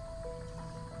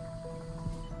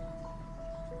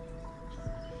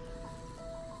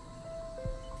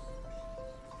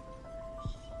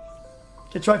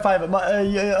 Okay, try 5.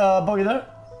 Bogey there?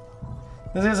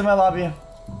 This is my lobby.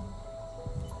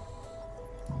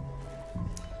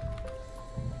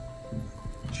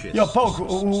 Cheers. Yo, Poke,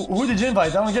 who did you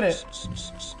invite? I don't get it.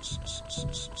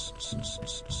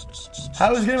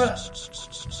 How is getting it?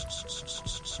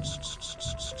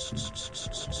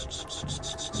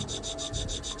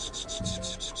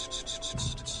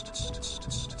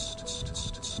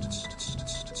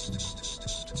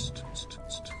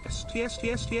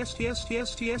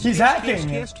 He's hacking.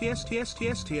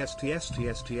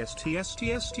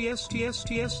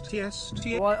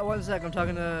 One sec, I'm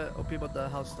talking to OP about the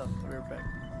house stuff. I'll be right back.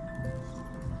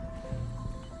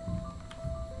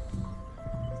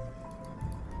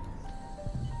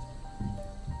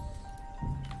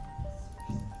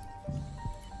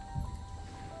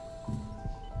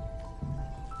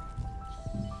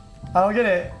 I don't get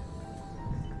it.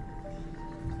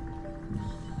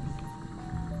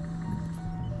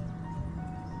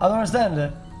 I don't understand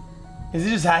it. Is he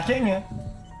just hacking?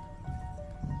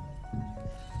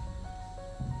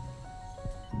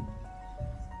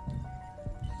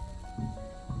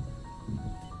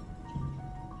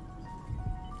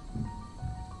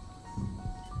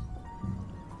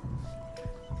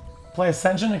 Play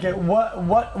Ascension? Okay,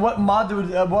 what mod do we,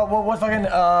 what fucking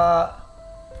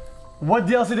what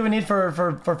DLC do we need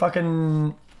for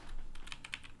fucking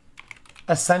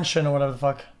Ascension or whatever the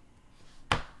fuck?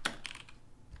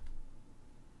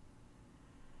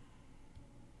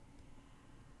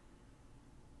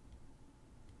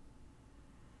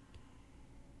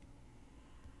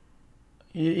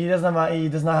 He doesn't have he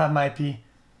does not have my IP.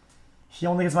 He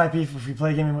only gets my IP if we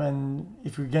play a game and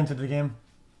if we get into the game.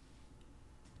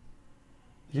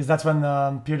 Because that's when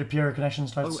the peer-to-peer connection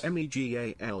starts. Oh,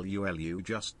 MEGALULU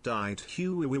just died.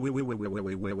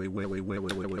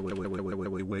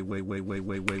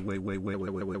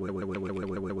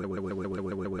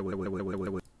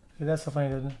 That's so funny,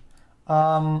 dude.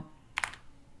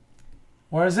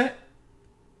 Where is it?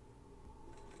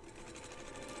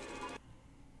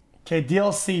 Okay,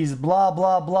 DLCs, blah,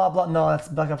 blah, blah, blah. No, that's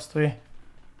Black Ops 3.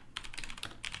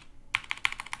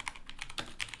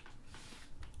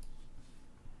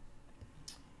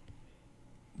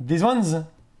 These ones,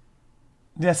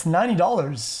 that's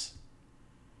 $90.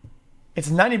 It's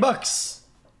 $90.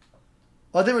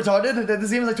 Are they retarded?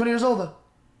 This game is like 20 years old.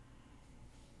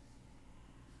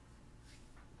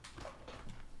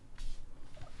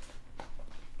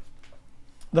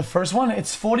 The first one,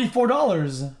 it's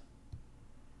 $44.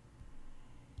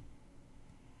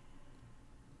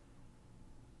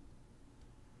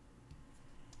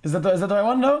 Is that the right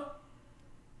one? No?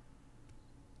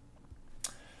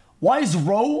 Why is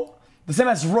Row the same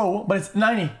as Row, but it's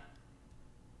 90?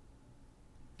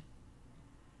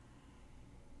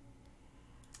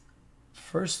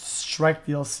 First Strike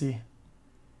DLC.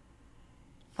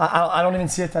 I don't even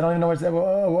see it. I don't even know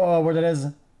where that is.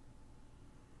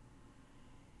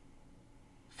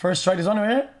 First Strike is on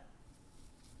here?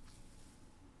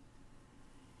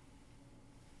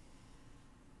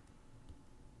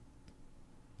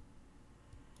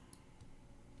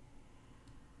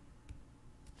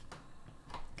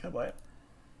 Okay, boy.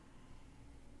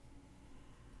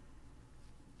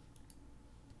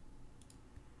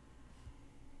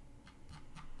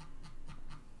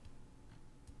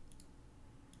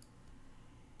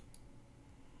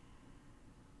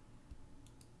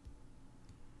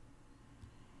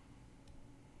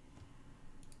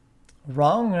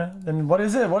 Wrong? Then what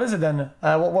is it? What is it then?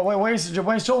 Why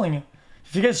is trolling?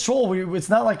 If you guys troll, it's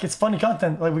not like it's funny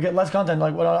content. Like we get less content.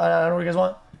 Like what? I don't know what you guys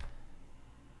want.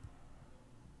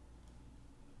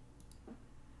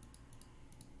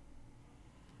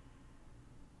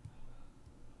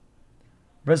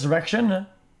 Resurrection?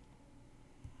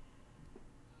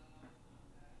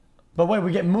 But wait,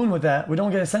 we get Moon with that. We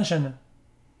don't get Ascension.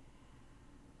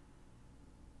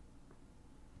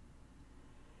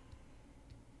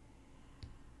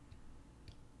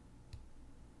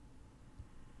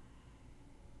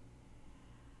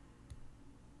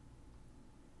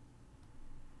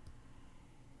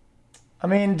 I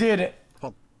mean, dude.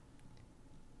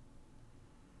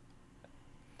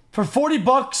 For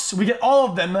 $40, we get all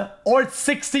of them, or it's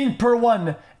 16 per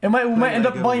one. We might end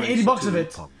up buying $80 of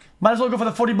it. Might as well go for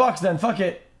the $40 then. Fuck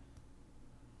it.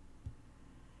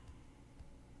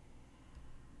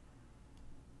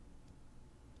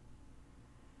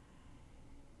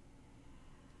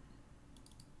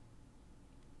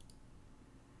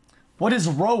 What is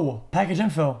Row? Package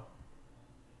info.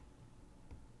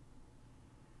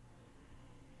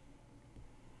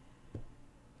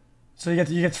 So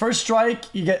you get First Strike,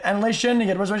 you get Annihilation, you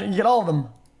get Resurrection, you get all of them.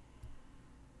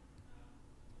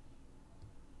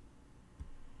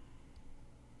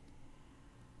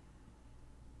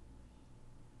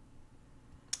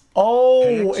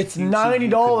 No, it's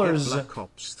 $90. Black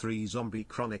Ops 3 Zombie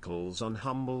Chronicles on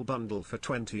Humble Bundle for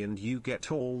 20 and you get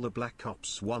all the Black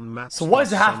Ops 1 maps. So why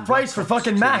is it half price for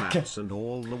fucking Mac? And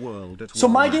all the world at so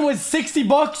my map. game was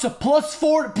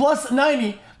 $60 plus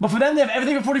 90, but for them they have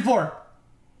everything for 44.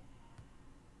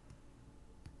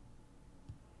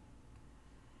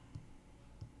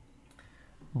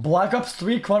 Black Ops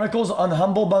 3 Chronicles on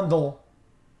Humble Bundle.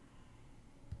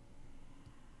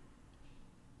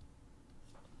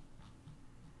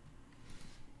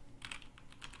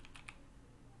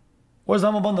 Where's the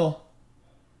Humble Bundle?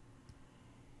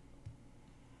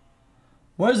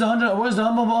 Where's the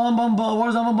Humble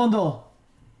Bundle?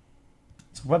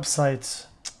 It's a website.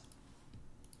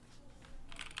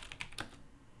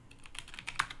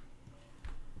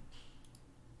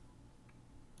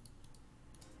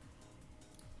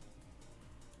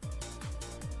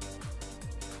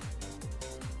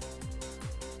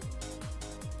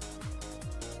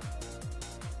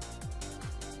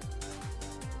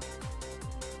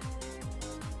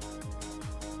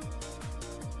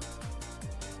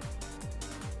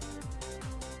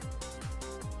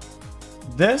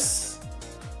 This?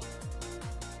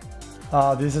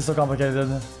 Oh, this is so complicated.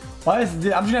 Why is I'm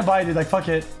just gonna buy it, dude. Like, fuck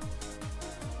it.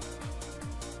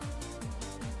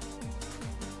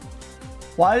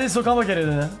 Why is it so complicated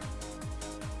in it?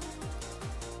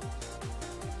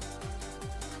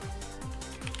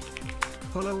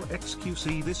 Hello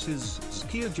XQC, this is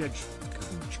Skierjej.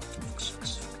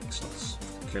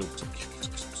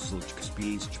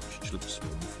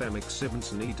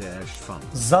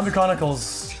 Zombie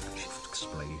Chronicles.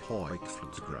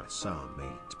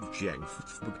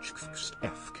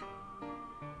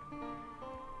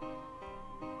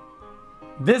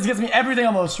 This gives me everything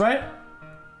almost, right?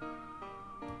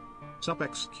 Sup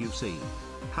XQC.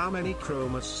 How many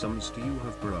chromosomes do you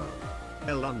have, bro?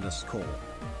 L_.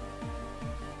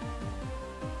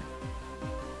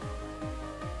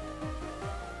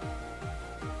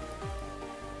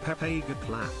 Pepe good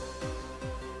clap.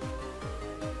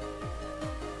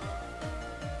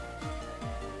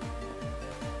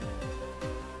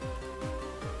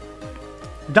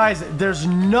 Guys, there's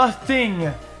nothing.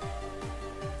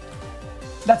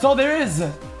 That's all there is.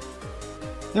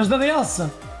 There's nothing else.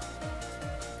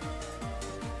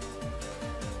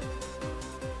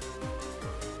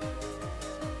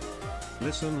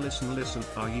 Listen,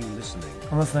 are you listening?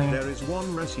 I'm listening. There is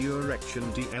one Resurrection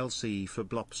DLC for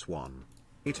Blops 1.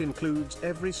 It includes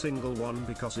every single one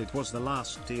because it was the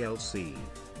last DLC.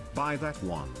 Buy that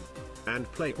one. And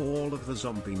play all of the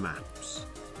zombie maps.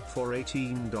 For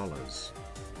 $18.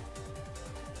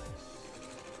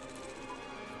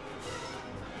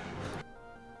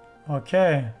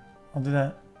 Okay, I'll do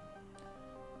that.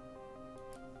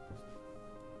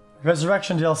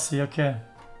 Resurrection DLC, okay.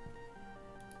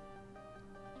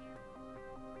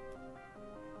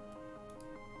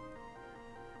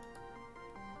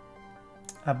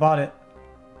 I bought it.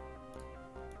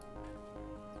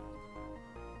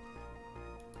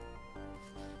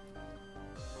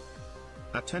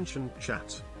 Attention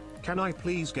chat. Can I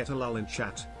please get a lull in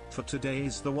chat? For today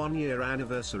is the 1-year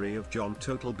anniversary of John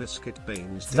Total Biscuit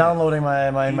Bane's death. Downloading my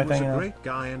he thing. was a Now. great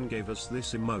guy and gave us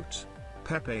this emote.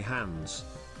 Pepe hands.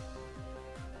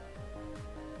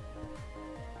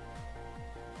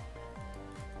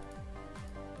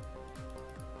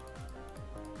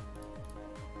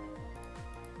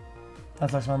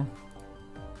 That's nice, man.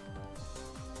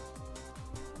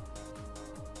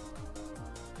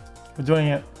 We're doing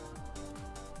it.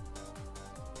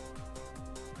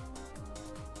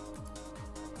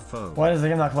 Why is the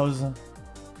game not closing?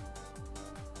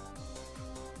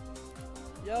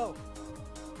 Yo.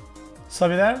 So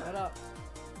you there? Shut up.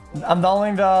 I'm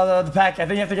downloading the pack. I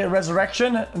think you have to get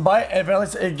Resurrection and buy it. And at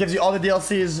least it gives you all the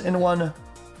DLCs in one.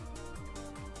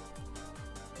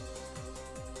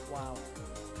 Wow.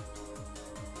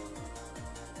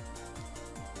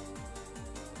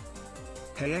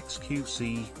 Hey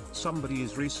XQC, somebody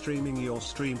is restreaming your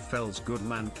stream. Fells good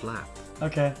man clap.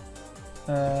 Okay.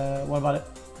 What about it?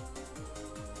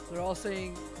 They're all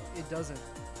saying it doesn't.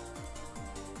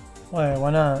 Why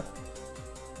not?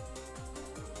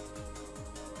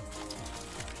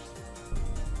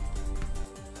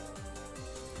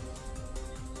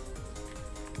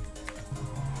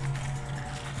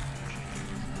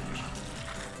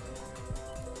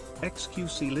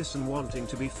 XQC listen wanting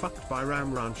to be fucked by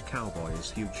Ram Ranch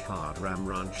Cowboys. Huge hard Ram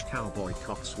Ranch Cowboy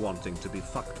cocks wanting to be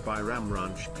fucked by Ram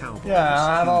Ranch Cowboys. Yeah,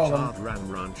 I have all huge of hard them.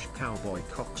 Ram Ranch Cowboy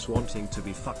cocks wanting to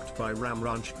be fucked by Ram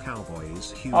Ranch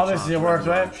Cowboys. Huge Obviously hard it worked,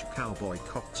 Ram right? Ranch Cowboy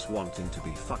cocks wanting to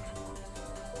be fucked.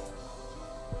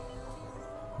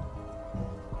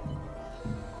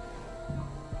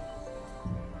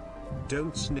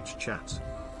 Don't snitch, chat.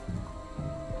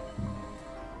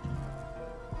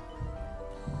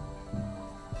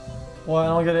 What? I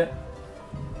don't get it.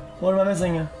 What am I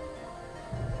missing?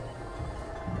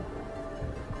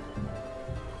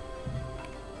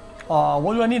 Aw,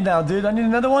 what do I need now, dude? I need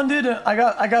another one, dude. I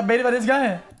got baited by this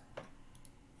guy.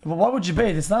 Well, why would you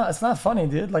bait? It's not funny,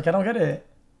 dude. Like, I don't get it.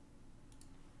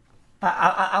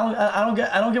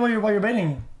 I don't get why you're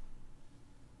baiting.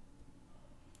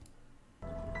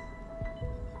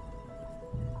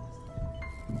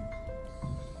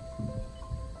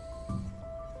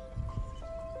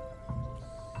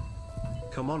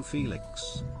 Come on,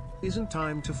 Felix. Isn't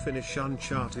time to finish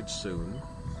Uncharted soon?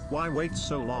 Why wait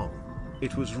so long?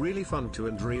 It was really fun to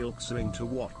and real exciting to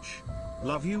watch.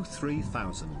 Love you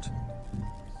 3000.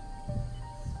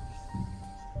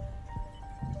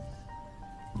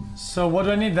 So what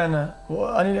do I need then?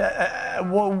 I need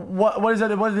what is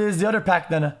that? What is the other pack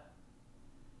then?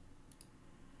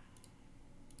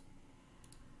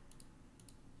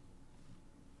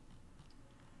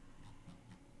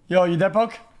 Yo, you there,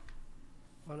 Poke?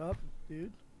 What up,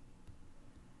 dude?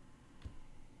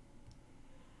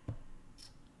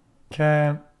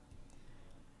 Okay.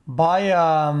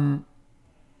 Buy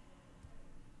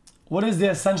what is the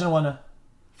Ascension one?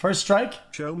 First Strike?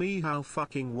 Show me how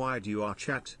fucking wide you are,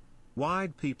 chat.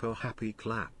 Wide people happy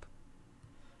clap.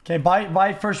 Okay,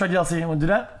 buy First Strike DLC. Wanna do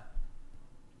that?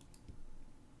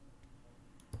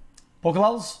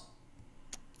 Pokelals?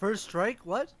 First Strike?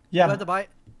 What? Yeah. Do I have to buy?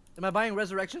 Am I buying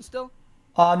Resurrection still?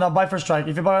 No, buy First Strike.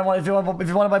 If you buy one, if you want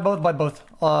to buy both, buy both.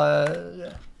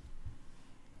 Yeah.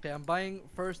 Okay, I'm buying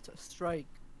First Strike.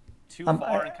 Too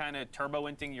far and kind of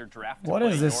turbo-inting your draft. What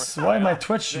is this? Why am I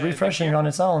Twitch refreshing on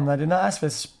its own? I did not ask for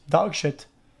this dog shit.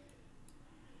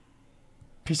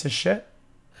 Piece of shit.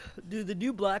 Dude, the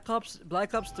new Black Ops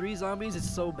 3 zombies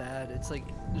is so bad. It's like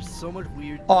there's so much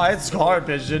weird. Oh, it's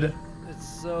garbage, dude.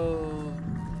 It's so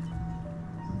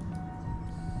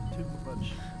too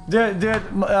much. Dude,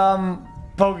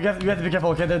 Poke, you have to be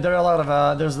careful, okay? There are a lot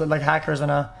of there's like hackers and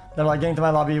they're like getting to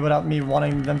my lobby without me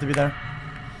wanting them to be there.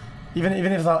 Even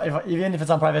if it's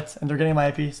on private and they're getting my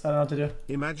IP, so I don't know what to do.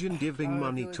 Imagine giving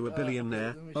money to a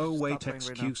billionaire. Oh wait,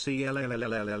 xQc.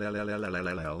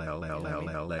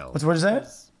 What's what you saying?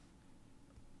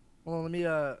 Well, let me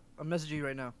I'm messaging you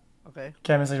right now. Okay.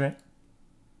 Okay, message me.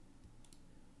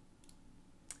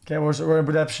 Okay, we're gonna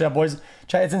put that shit up, boys.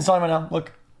 Chat, it's installing right now.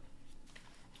 Look.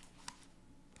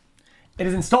 It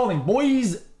is installing,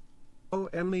 boys.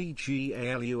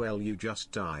 OMEGALUL, you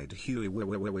just died. Huey.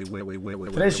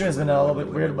 Today's stream has been a little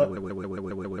bit weird, but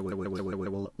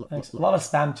thanks. A lot of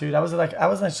spam too. I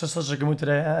was in such a good mood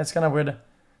today. It's kind of weird.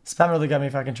 Spam really got me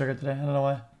fucking triggered today. I don't know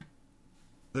why.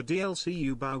 The DLC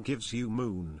U-Bow gives you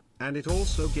Moon, and it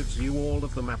also gives you all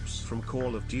of the maps from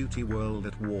Call of Duty World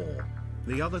at War.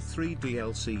 The other 3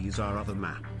 DLCs are other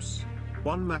maps.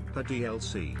 1 map per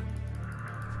DLC.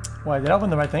 Why, did I open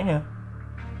the right thing? Yeah.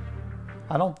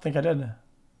 I don't think I did.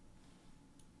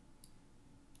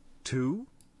 2?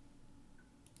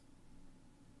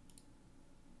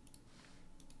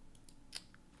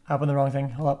 I opened the wrong thing.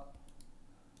 Hold up.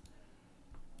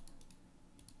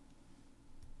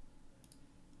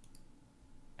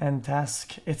 And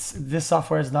task. This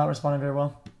software is not responding very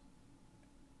well.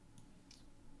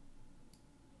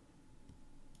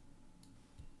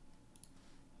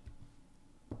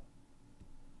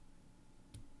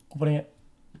 Opening it.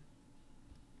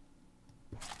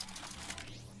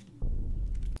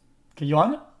 Okay, you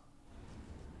on?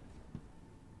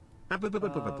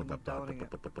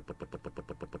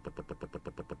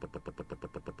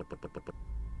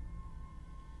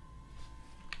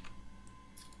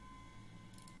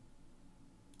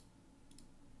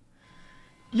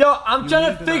 Yo, I'm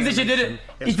trying to fix this shit, dude.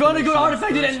 If you want to go to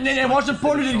Artifact, dude, and watch the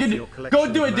portal, dude,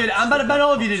 go do it, dude. I'm about to ban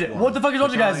all of you, dude. What the fuck is wrong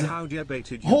with you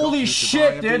guys? Holy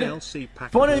shit, dude. If you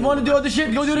want to do all this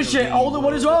shit, go do this shit. Hold on,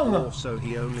 what is wrong? Also,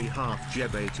 he only half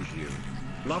jebated you.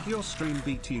 Love your stream,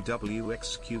 BTW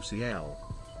xQcl.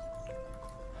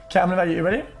 Okay, I'm gonna invite you. You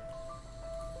ready?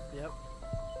 Yep.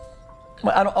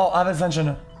 I have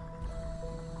Ascension.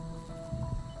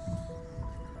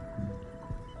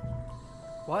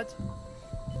 What?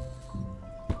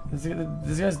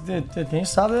 This guy's dude, can you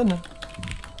stop it?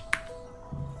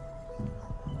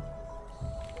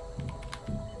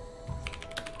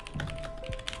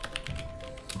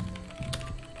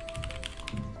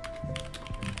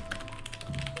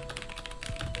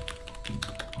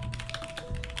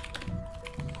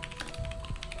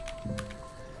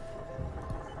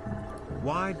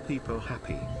 Wide people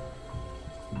happy.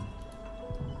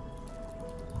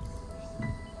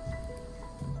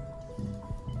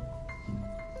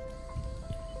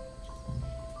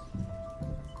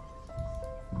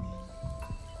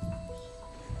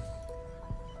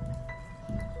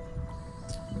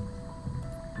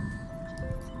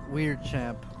 Weird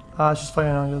champ. She's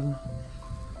fucking on.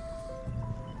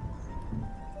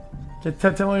 Okay,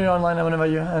 tell me when you're online. I'm gonna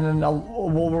invite you, and then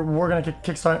we're gonna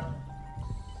kickstart.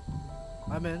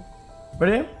 I'm in.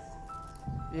 Ready?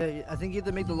 Yeah, I think you have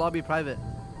to make the lobby private.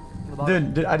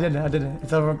 Dude, I did it.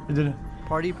 It's over. I did it.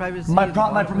 Party privacy. Why do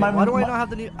I not have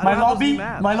the new?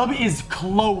 My lobby is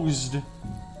closed.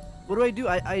 What do I do?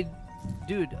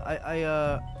 Dude,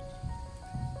 I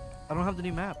don't have the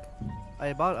new map.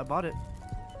 I bought it.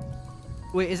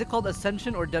 Wait, is it called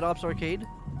Ascension or Dead Ops Arcade?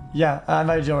 Yeah, I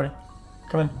invited you already.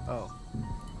 Come in. Oh.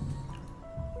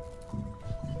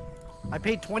 I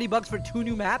paid $20 for 2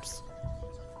 new maps?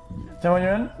 Tell me when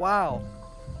you're in. Wow.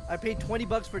 I paid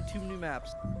 $20 for 2 new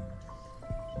maps.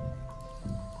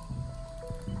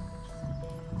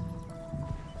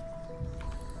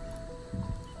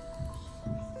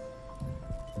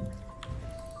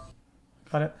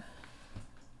 Got it.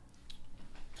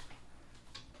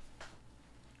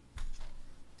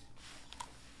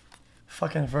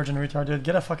 Fucking virgin retard, dude.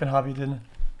 Get a fucking hobby, dude.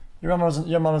 Your mom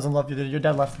doesn't love you, dude. Your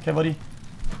dad left. Okay, buddy.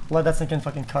 Let that sink in,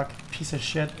 fucking cuck. Piece of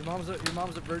shit. Your mom's a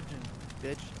virgin,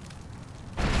 bitch.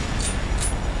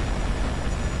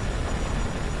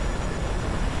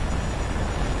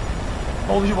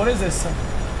 Holy shit, what is this?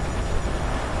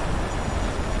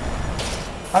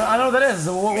 I don't know what that is.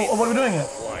 What are we doing here?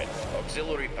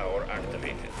 Auxiliary power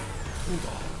activated.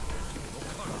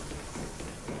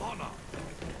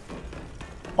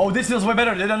 Oh, this feels way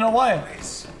better. I don't know why.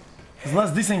 It's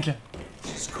less desync.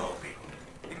 She's coping.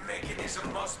 The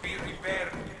mechanism must be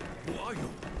repaired. Who are you?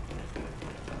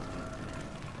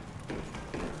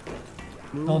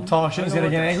 Don't talk shit. He's gonna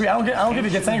get angry. I don't care if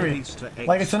he gets angry.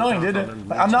 Like, it's annoying, dude.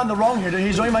 Like, I'm not in the wrong here, dude.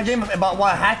 He's joining my game about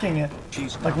why hacking it.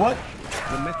 Like, what?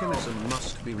 The mechanism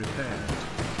must be repaired.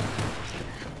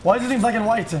 Why is this thing black and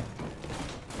white?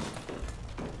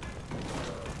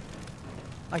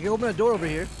 I can open a door over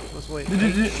here. Let's wait.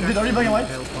 Did already black and white?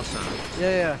 Help us out.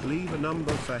 Yeah. Leave a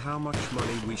number for how much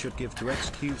money we should give to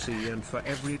xQc, and for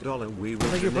every dollar we will.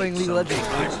 It's like you're playing League of Legends.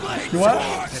 You what?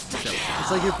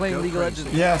 It's like you're playing League of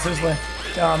Legends. Yeah, seriously.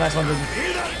 Oh, nice one, dude.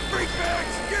 Hear that,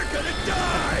 freakbags? You're gonna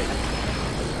die!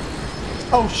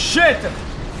 Oh shit!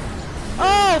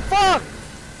 Oh fuck!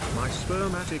 My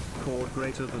spermatic cord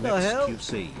greater than The hell?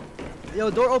 xQc. Yo,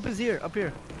 door opens here, up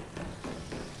here.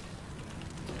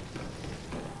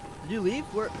 Did you leave?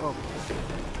 Where? Oh.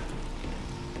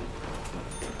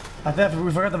 I think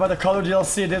we forgot about the color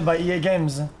DLC did by EA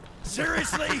Games.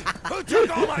 Seriously? Who took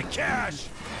all my cash?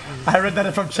 I read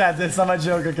that from chat. It's not my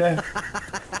joke, okay?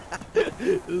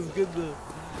 It was good though.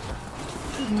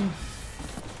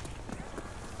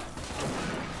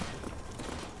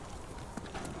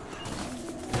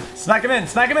 Smack him in!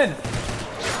 Smack him in!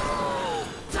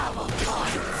 Double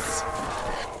points.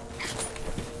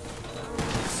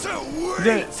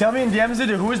 Dude, tell me in DMs, dude,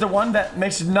 who is the one that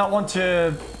makes you not want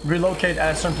to relocate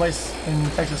at a certain place in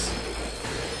Texas?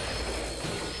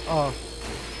 Oh.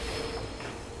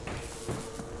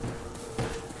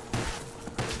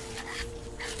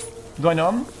 Do I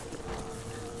know him?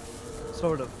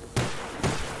 Sort of.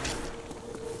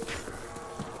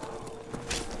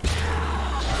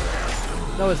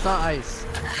 No, it's not ice.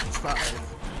 It's not ice.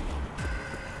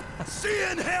 See you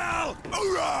in hell!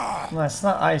 Hoorah! No, it's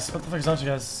not ice. What the fuck is wrong with you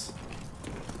guys?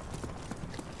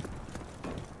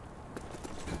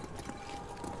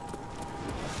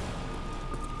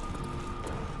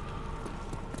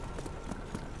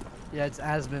 Yeah, it's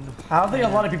Asmon. I don't think a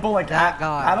lot of people like that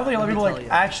guy. I don't think a lot of people like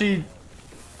actually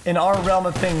in our realm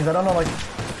of things. I don't know, like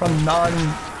from non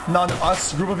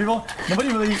us group of people. Nobody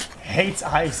really hates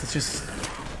ice. It's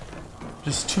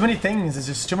just too many things. It's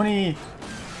just too many.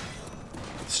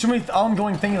 It's too many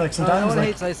ongoing things. Like sometimes, no one like,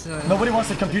 hates ice. nobody wants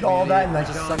to compute all of that and like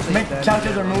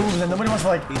calculate their moves, and nobody wants to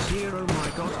like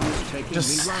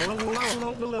just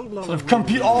sort of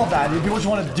compute all of that. People just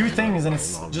want to do things, and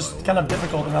it's just kind of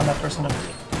difficult around that person.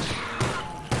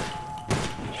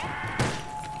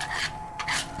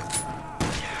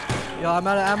 Yo, I'm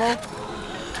out of ammo.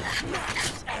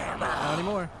 Not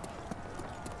anymore.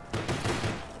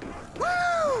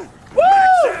 Woo! Woo!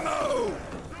 Max ammo!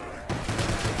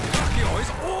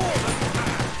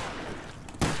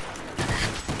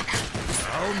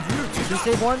 Should we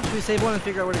save one? Should we save one and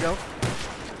figure out where to go?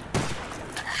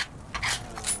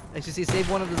 xQc, save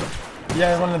one of the...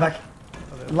 Yeah, one in the back.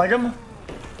 Okay. Like him?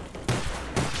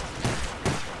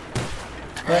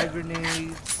 Frag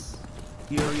grenades.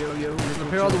 Yo,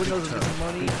 repair all the windows and get some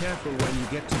money. Be careful when you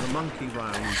get to the monkey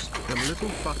rounds. Them little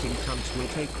fucking cunts will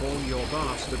take all your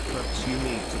bastard perks you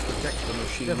need to protect the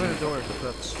machine. Definitely you got the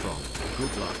perks from.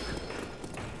 Good luck.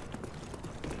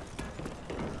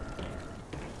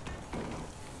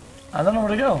 I don't know where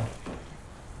to go.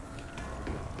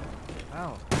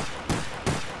 Ow.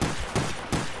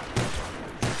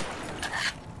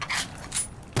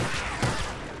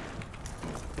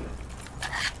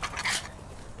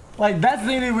 Like, that's the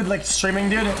thing with like streaming,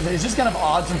 dude. It's just kind of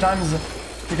odd sometimes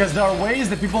because there are ways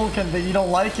that people can, that you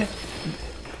don't like.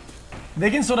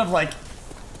 They can sort of like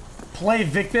play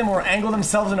victim or angle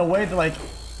themselves in a way that like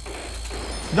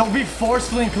they'll be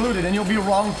forcefully included and you'll be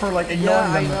wrong for like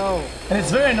ignoring them. I know. And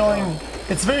it's very annoying.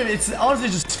 It's honestly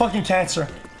just fucking cancer.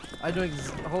 I know.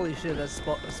 Holy shit! That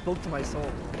spoke to my soul.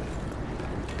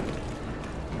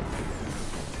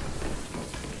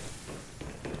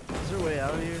 Is there a way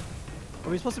out of here? Are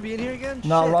we supposed to be in here again?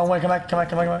 No, Shit. wrong way. Come back. Come back.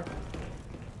 Come back. Come back.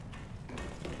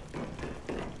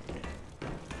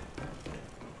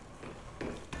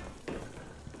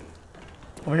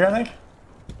 Over here, I think.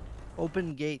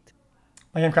 Open gate.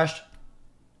 My game crashed.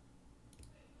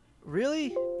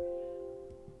 Really?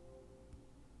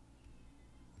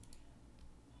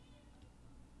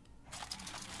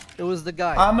 It was the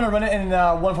guy. I'm gonna run it in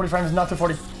 140 frames, not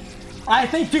 240. I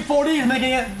think 240 is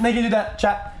making it do that,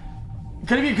 chat.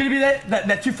 Could it be that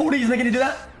 240 is making it do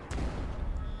that?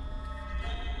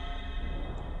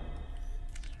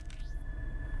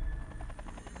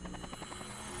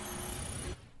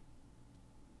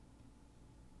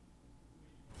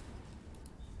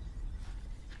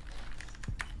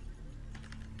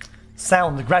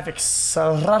 Sound, graphics.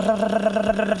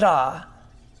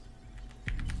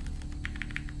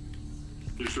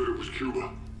 You said it was Cuba.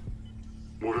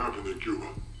 What happened in Cuba?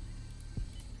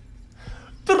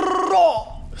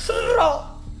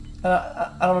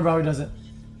 I don't remember how he does it.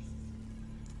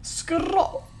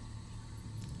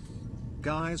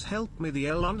 Guys, help me, the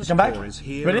L Come back. underscore is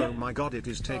here. Ready? Oh my god, it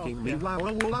is taking me.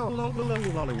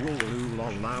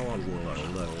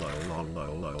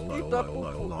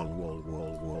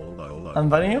 I'm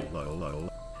inviting you.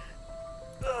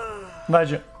 Invite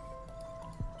you.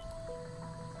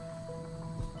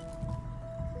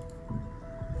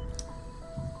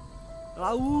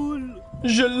 Raoul.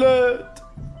 Gelette.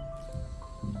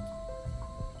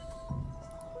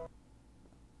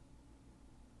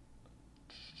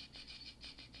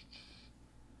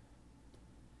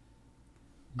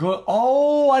 Go.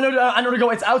 Oh, I know where to go.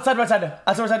 It's outside, right side.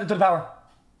 Outside, right side to the power.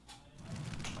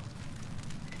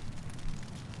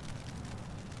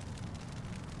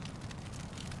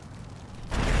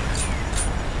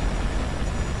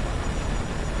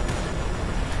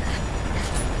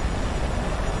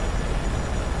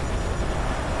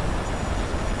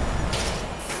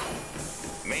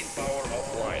 Main power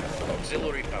offline.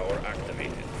 Auxiliary power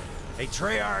activated. Hey,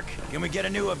 Treyarch, can we get a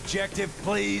new objective,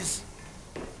 please?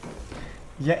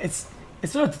 Yeah, it's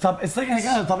sort of the top. It's like a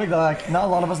kind of topic that like not a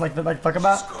lot of us like talk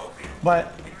about,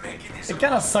 but it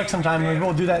kind of sucks sometimes when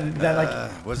people do that.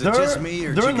 Like was it just me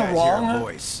or they're did in you the guys hear a wrong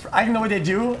voice? for acting the way they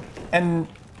do, and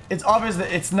it's obvious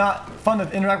that it's not fun to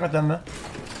interact with them. But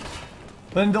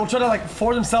then they'll try to like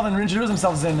force themselves and reintroduce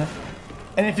themselves in,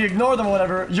 and if you ignore them or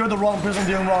whatever, you're the wrong person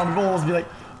doing wrong. People will be like,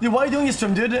 dude, why are you doing this to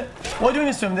him, dude? Why are you doing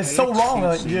this to him? It's so wrong.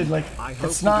 Like, dude, like,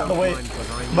 it's not the way.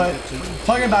 But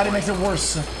talking about it makes it worse.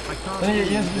 So then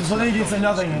he gets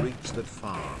nothing. Reach that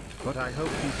far, but I hope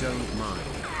you don't mind.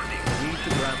 Need to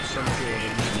grab some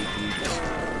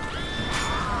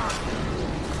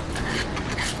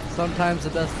Sometimes the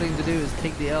best thing to do is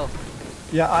take the L.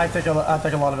 Yeah, I take a lot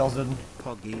of L's, dude.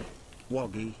 Poggy,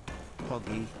 woggy,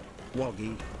 poggy,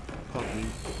 woggy, poggy,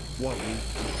 woggy,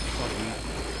 poggy,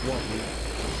 woggy.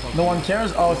 No one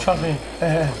cares? Oh, trust me.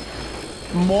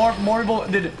 More people,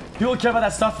 dude. People care about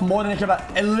that stuff more than they care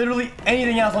about literally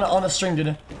anything else on the stream,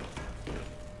 dude.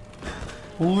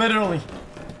 Literally.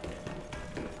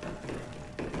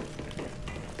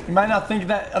 You might not think of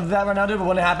that right now, dude, but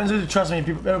when it happens, dude, trust me,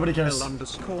 everybody cares.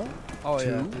 Underscore. Oh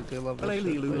yeah, dude, they love that shit.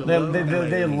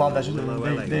 They love that shit,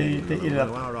 dude. They eat it up.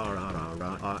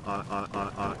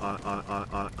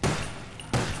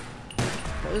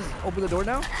 Just open the door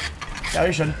now? Yeah,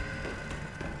 you should.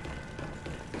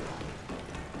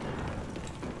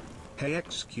 Hey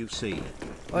xQc.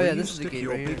 Oh yeah, this is the stick gate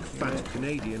your right big here. fat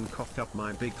Canadian cock up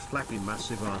my big flappy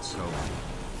massive arsehole.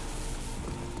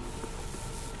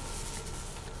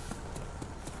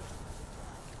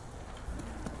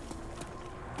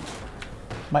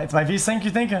 It's my V-Sync,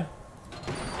 you think? Check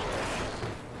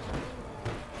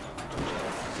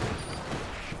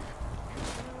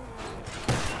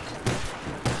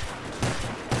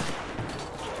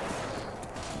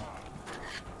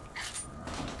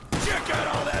out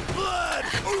all that blood!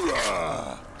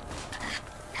 Hoorah!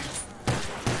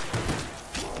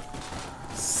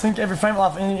 Sync every frame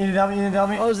off. You need to help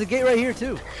me. Oh, there's a gate right here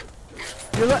too.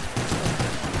 You're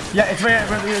left. Yeah, it's right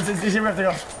here. It's here we have to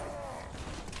go.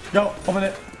 Go, open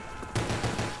it.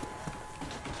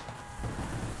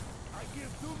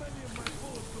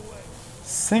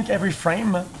 Sync every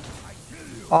frame?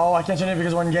 Oh, I can't change it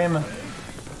because we're in game.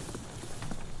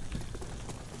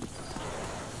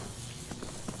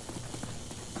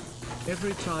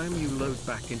 Every time you load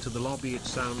back into the lobby, it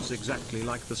sounds exactly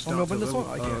like the start of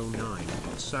 009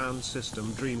 sound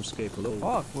system Dreamscape.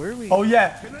 Fuck, where are we? Oh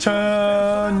yeah.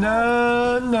 Ta-na-na.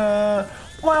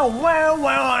 Wow, wow,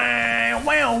 wow,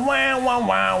 wow, wow, wow,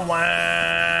 wow,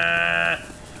 wow.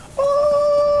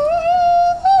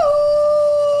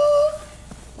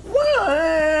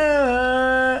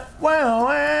 Wow,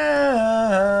 wow.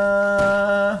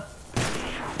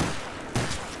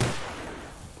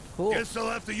 Cool. Guess I'll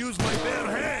have to use my bare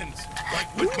hands,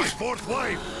 like with my fourth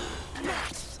wife.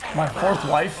 My fourth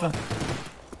wife?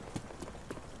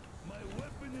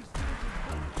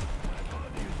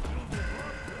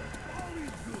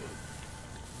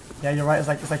 Yeah, you're right. It's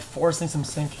like forcing some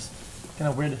syncs. Kind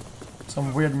of weird.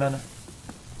 Some weird man.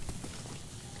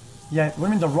 Yeah, what do you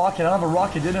mean the rocket? I don't have a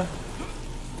rocket, did I?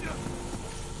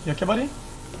 You okay, buddy?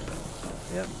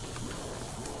 Yep.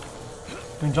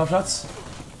 Doing drop shots?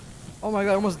 Oh my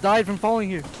god, I almost died from falling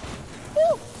here.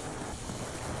 Woo!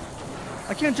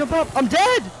 I can't jump up. I'm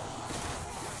dead!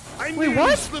 Wait,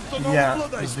 what? Yeah,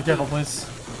 just be careful, please.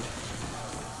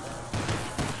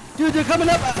 Dude, they're coming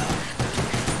up!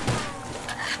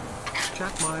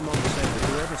 Chat my mom said that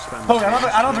whoever spams Oh,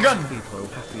 I don't have a gun!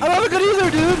 I don't have a gun either,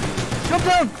 dude! Jump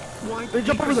down! Wait,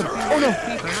 jump over them! Oh no!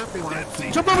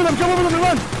 Jump over them! Jump over them and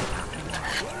run!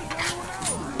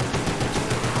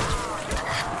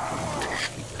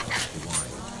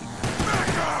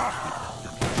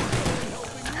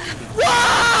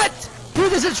 What?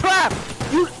 Dude, this is a trap!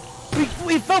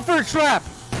 We fell for a trap!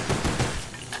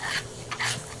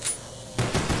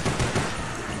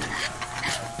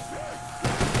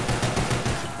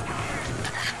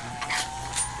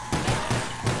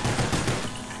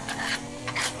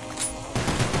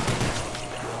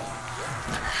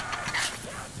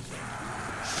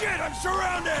 Shit, I'm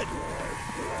surrounded!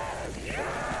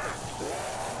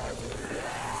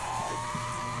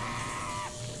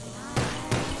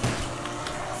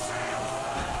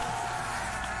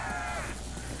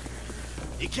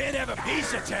 You can't have a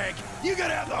piece of tank. You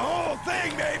gotta have the whole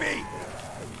thing, baby!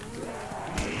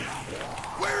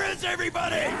 Where is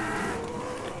everybody?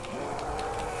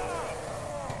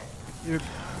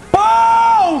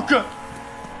 Poke!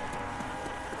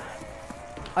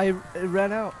 It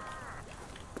ran out.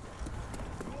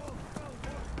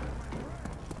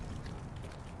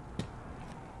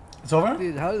 It's over?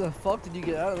 Dude, how the fuck did you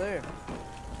get out of there?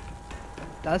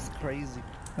 That's crazy.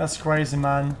 That's crazy,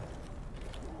 man.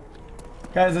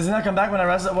 Guys, does he not come back when I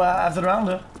rest after the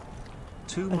round?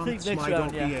 2 months, my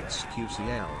dog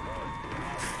xQcl.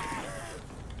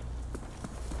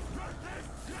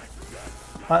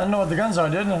 I don't know what the guns are,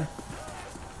 didn't I?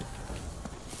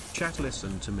 Chat,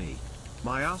 listen to me.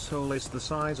 My asshole is the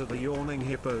size of a yawning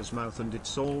hippo's mouth, and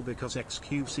it's all because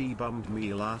xQc bummed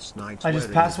me last night I just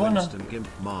wearing passed a one. Winston Gimp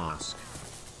mask.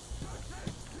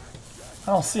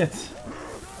 I don't see it.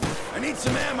 I need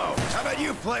some ammo. How about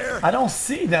you, player? I don't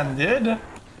see them, dude.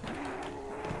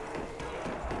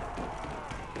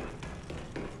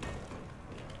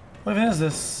 What even is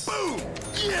this? Boom!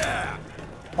 Yeah!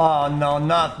 Oh no,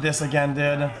 not this again,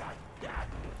 dude.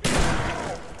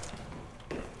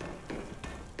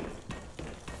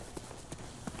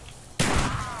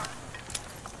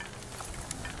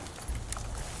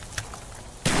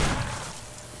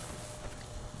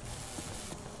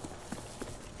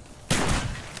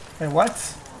 Wait,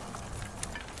 what?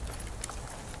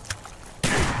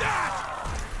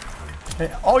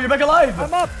 Hey, oh, you're back alive!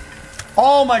 I'm up!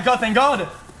 Oh my god, thank god!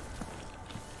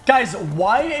 Guys,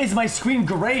 why is my screen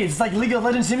gray? It's like League of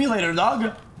Legends Simulator,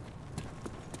 dog.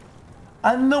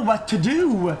 I don't know what to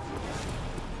do. I'm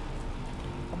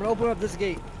gonna open up this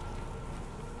gate.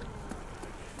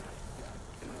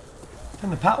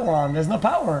 Turn the power on. There's no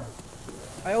power.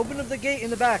 I opened up the gate in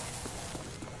the back.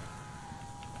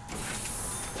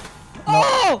 No,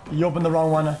 oh! You opened the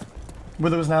wrong one.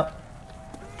 Wither was now.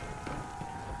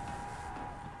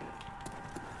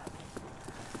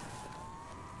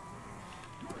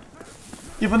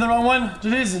 You opened the wrong one.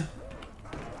 GG's.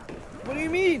 What do you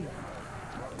mean?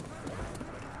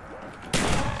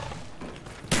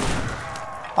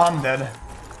 I'm dead.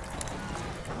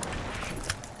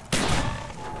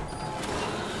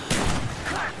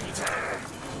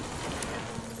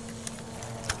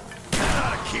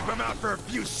 Keep him out for a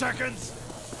few seconds.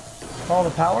 Oh, the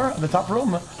power? The top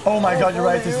room? Oh my god, you're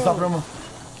right. It's the top room.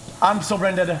 I'm so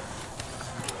brain dead.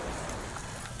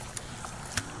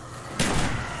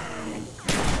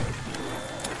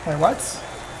 Wait, what?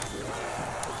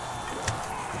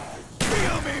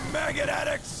 Feel me, maggot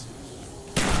addicts!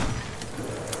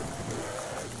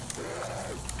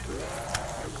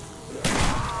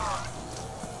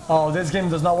 Oh, this game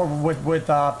does not work with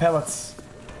pellets.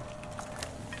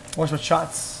 Works with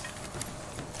shots.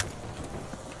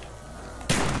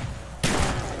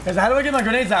 Guys, how do I get my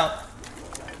grenades out?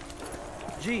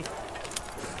 G.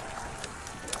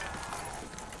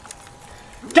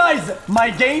 Guys, my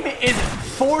game is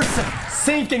force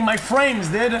syncing my frames,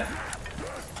 dude.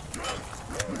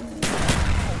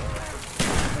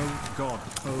 Oh god,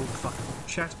 oh fuck.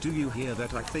 Chat, do you hear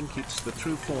that? I think it's the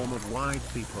true form of white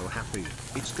people happy.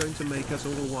 It's going to make us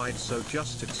all white, so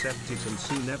just accept it and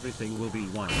soon everything will be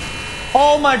white.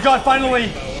 Oh my god, finally!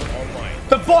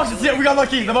 The box is here, we got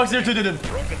lucky. The box is here too, dude.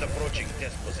 Rocket approaching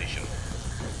test position.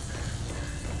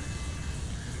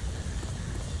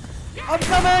 I'm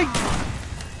coming!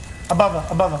 Above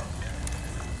her, above her.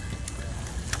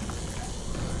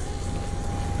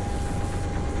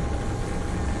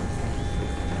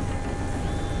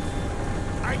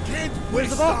 I can't Where's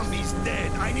the waste box? zombies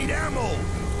dead. I need ammo.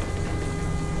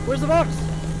 Where's the box?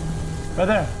 Right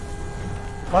there.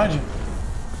 Behind you.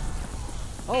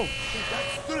 Oh.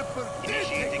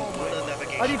 Initiating tunnel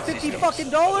navigation I need $50 systems. fucking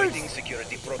dollars. Awaiting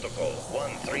security protocol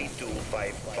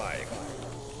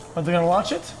 13255. Are they gonna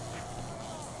launch it?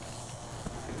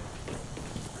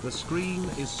 The screen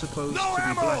is supposed No to be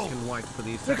ammo! black and white for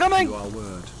the They're effect coming! you are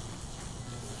word.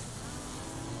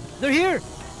 They're here!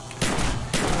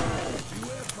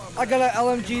 I got an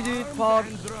LMG, dude. Pog.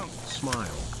 Smile.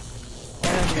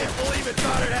 Can't believe it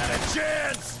thought it had a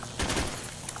chance.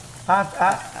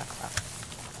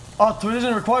 Oh,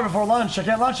 collision required before launch. I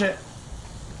can't launch it.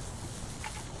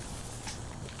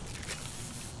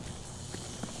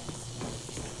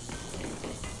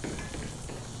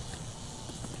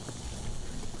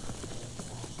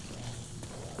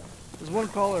 There's one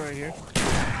caller right here.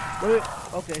 Wait,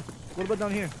 okay. What about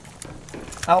down here?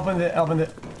 I opened it. I opened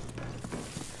it.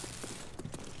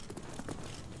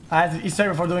 I had to Easter egg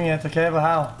before doing it, okay? But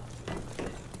how?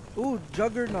 Ooh,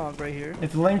 Juggernog right here.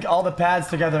 It's link all the pads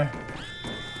together.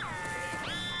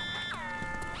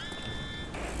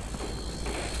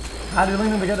 How do you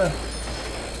link them together?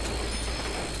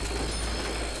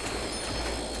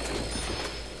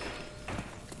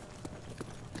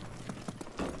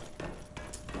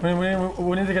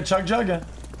 We need to get Chug Jug.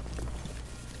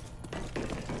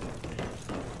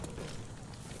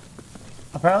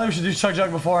 Apparently we should do Chug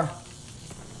Jug before.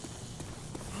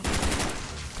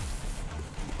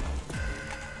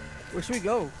 Where should we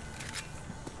go?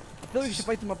 I feel like we should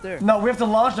fight them up there. No, we have to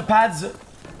launch the pads.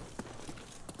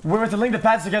 We have to link the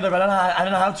pads together, but I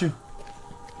don't know how to.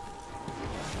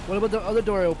 What about the other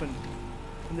door I opened?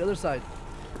 On the other side.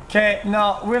 Okay,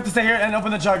 no, we have to stay here and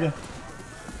open the jug.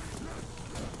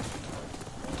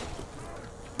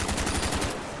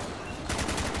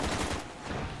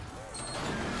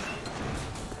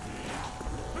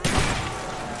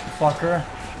 Fucker.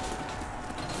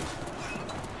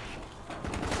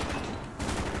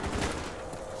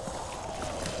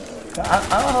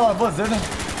 I don't know how that was, dude.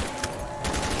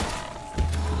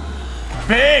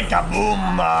 Big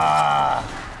kaboom!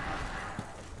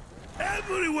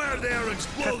 Everywhere they are Pepe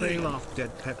exploding. laugh,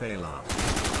 dead Pepe laugh.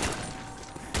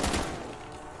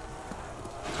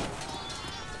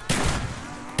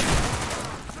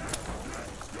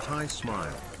 Hi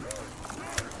smile.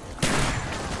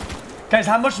 Guys,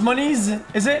 how much money is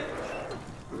it?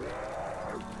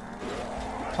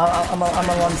 I'm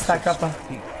gonna one stack up.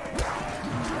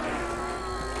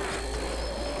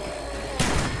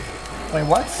 Wait,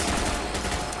 what?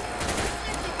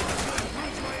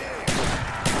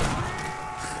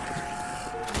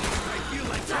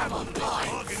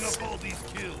 Hogging up all these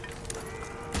kills.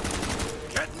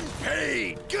 Getting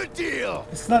paid. Good deal.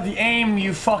 It's not the aim,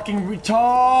 you fucking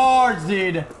retards,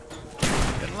 dude.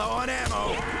 Getting low on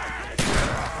ammo. Get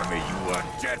off of me, you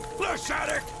undead flesh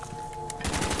addict.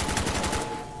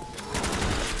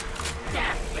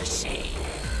 Death machine.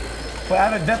 Wait, I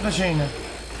have a death machine.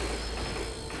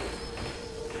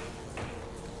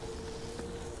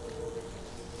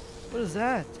 What is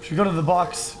that? Should go to the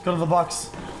box. Go to the box.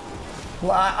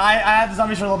 Well, I have the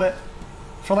zombies for a little bit.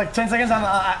 For like 10 seconds,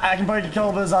 I can probably kill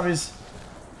a bit of zombies.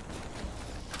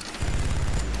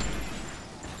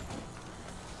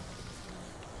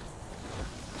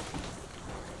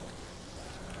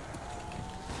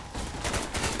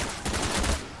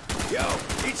 Yo,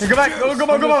 Hey, go back.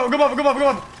 Go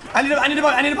up. I need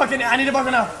a buck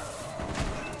now.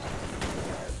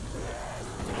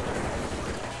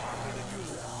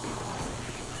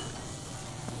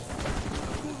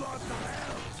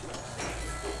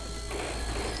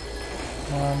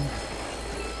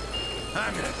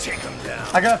 Take him down.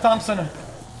 I got a Thompson.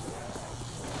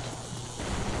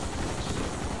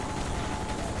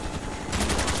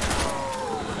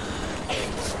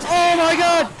 Oh my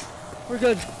god! We're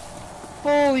good.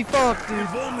 Holy fuck, dude.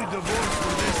 If only divorce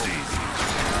were this easy.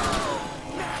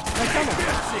 Hey, come on.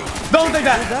 Don't take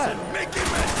that. What is that? Make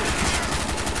it messy.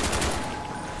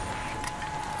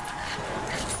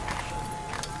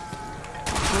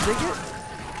 Will take it?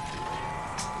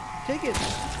 Take it.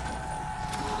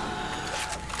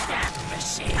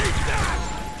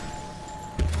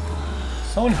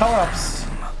 So many power-ups.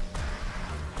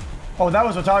 Oh, that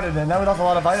was retarded then. That was a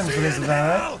lot of items for this design,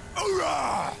 right?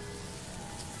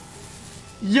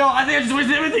 Yo, I think I just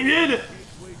wasted everything, dude.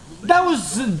 That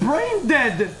was brain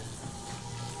dead.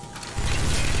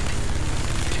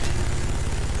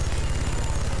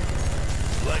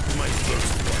 Like my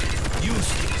first one.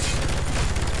 Useless.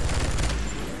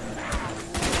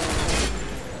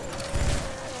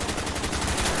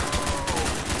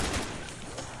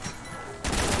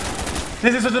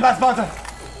 This is such a bad sponsor.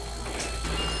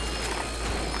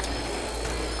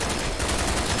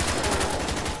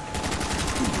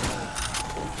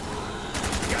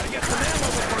 Gotta get some ammo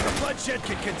before the bloodshed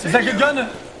can continue. Is that good gun?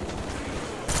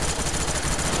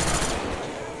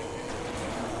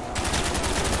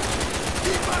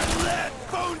 Keep on lit,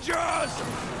 bone jaws.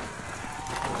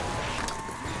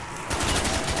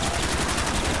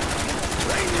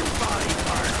 Raining body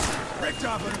parts.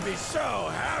 Richtoff would be so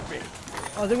happy.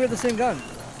 Oh, I think we have the same gun.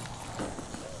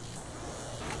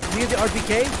 Did you get the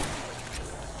RPK?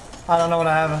 I don't know what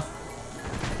I have.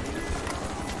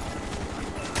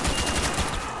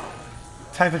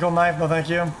 Tactical knife, no thank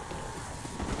you.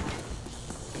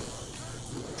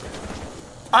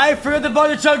 I forgot to buy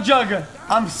the chug jug.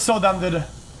 I'm so dumb, dude.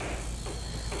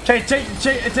 Okay, take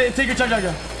your chug jug.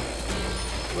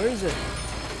 Where is it?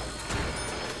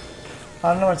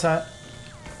 I don't know where it's at.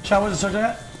 Sean, where's the chug jug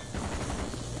at?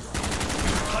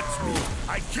 Touch me,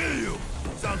 I kill you.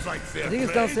 Sounds like fair I think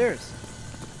it's play. downstairs.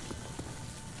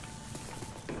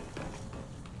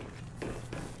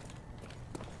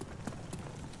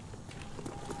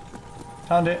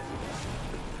 Found it.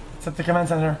 It's at the command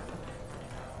center.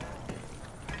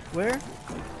 Where?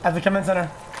 At the command center.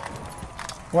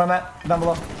 Where I'm at. Down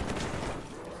below.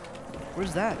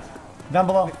 Where's that? Down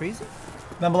below. Am I crazy?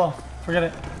 Down below. Forget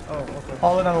it. Oh, okay.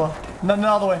 All the way down below. No, not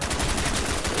all the way.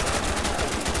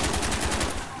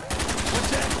 What's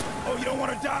that? Oh, you don't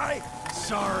want to die?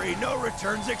 Sorry, no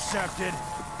returns accepted.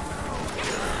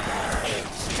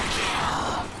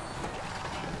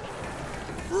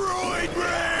 Roid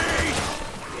rage!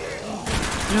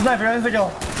 Use a knife, you're in the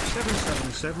kill.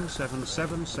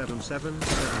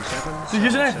 777777777. Dude,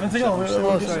 use a knife, let's go.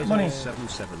 Oh, sorry, Money.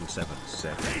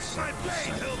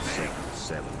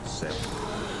 777777777.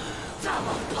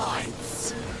 Double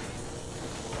points.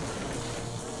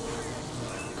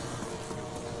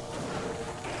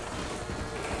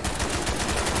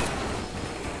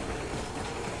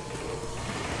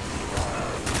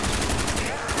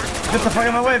 Get the fuck out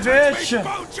of my way, bitch!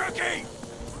 Bone jerky!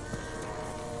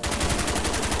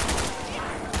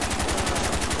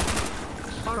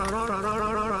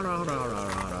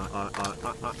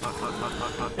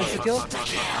 What's the kill?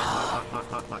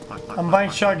 I'm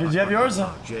buying chug. Did you have yours?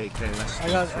 I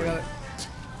got it.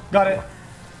 Got it.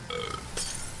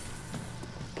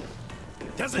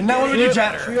 And now what do we do,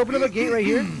 chat? Should we open up a gate right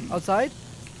here? Outside?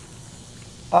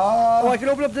 Oh, I can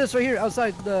open up this right here,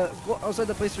 outside the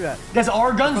place you're at. Guys,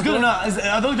 are guns good or not?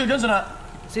 Are those good guns or not?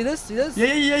 See this? See this?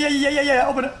 Yeah.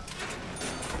 Open it.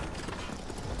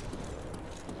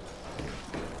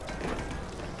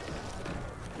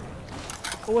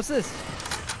 Oh, what's this?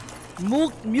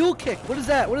 Mule kick. What is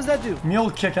that? What does that do?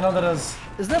 Mule kick, I know that is.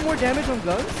 Isn't that more damage on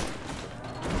guns?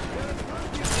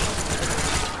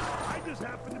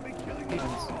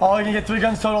 Oh, you can get 3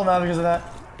 guns total now because of that.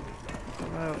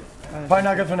 Probably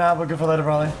not good for now, but good for later,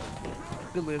 probably.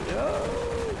 Good loot.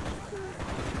 Oh.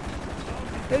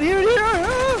 And here!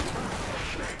 Oh.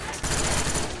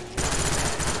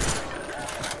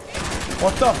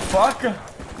 What the fuck?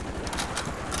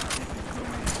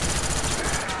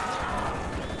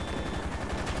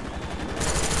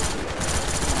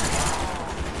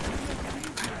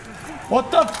 What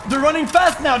the f— they're running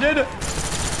fast now, dude!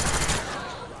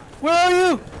 Where are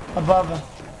you? Above.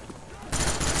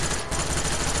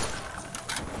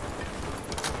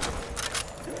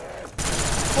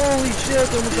 Holy shit,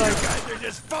 oh my god. Guys are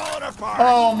just falling apart.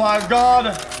 Oh my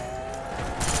god!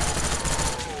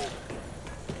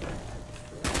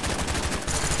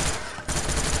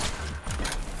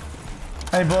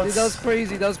 Hey, bullets. Dude, that was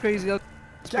crazy, that was crazy.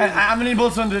 How many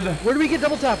bullets on, dude? Where do we get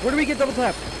double tap? Where do we get double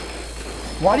tap?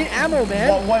 I need ammo,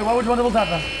 man. Why would you want to double tap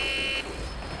that?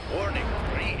 Warning,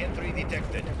 re-entry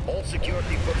detected. All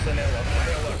security personnel on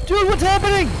high alert. Dude, what's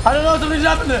happening? I don't know, something's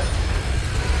happening.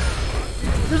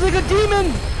 There's like a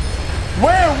demon.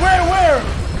 Where?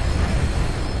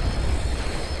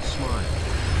 Smile.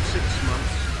 6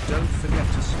 months. Don't forget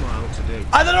to smile today.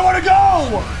 I don't know where to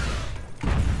go!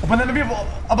 Open the people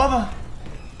above her.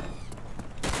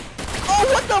 Oh,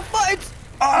 what the fuck? It's...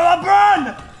 Oh,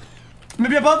 burn!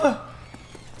 Maybe above her.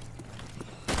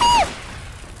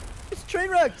 It's train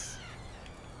wrecks.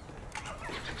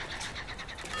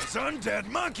 Those undead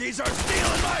monkeys are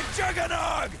stealing my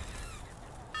juggernog!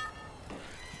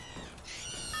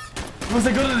 We have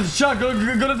to go to the jug. Go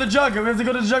to the jug. We have to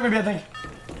go to the jug, maybe, I think.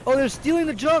 Oh, they're stealing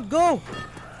the jug. Go.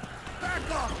 Back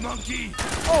off, monkey!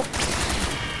 Oh.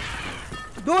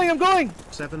 I'm going.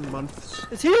 7 months.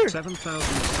 It's here.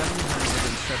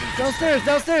 7,770.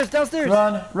 Downstairs.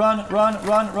 Run.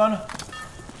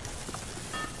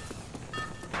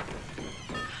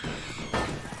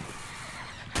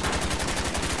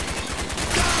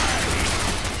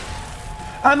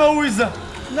 I'm always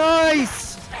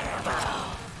nice.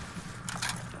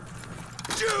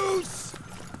 Juice.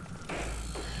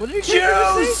 What did your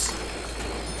character say?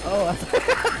 Oh, I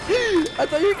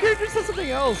thought your character said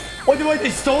something else. Oh, wait, they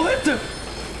stole it?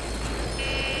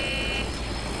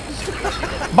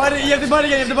 Bite it, you have to bite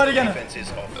again, Defense is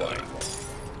offline.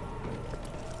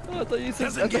 Oh, I thought you said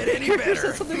Doesn't get any character better.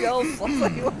 said something else. I was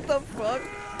like, what the fuck?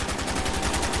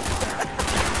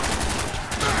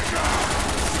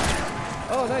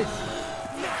 Oh, nice.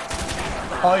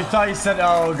 Oh, you thought you said,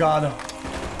 oh god.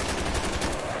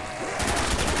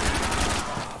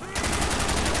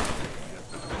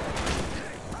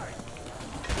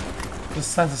 This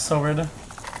sense is so weird. Move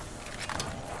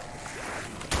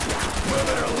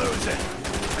it or lose it.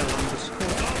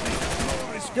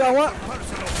 Yeah, I want.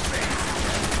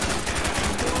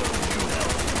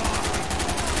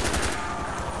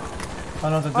 I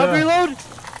don't know what to do. I'll reload.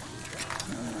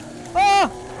 Ah!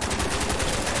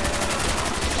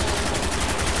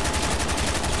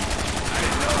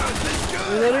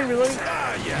 Reloading.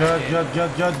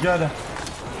 Good.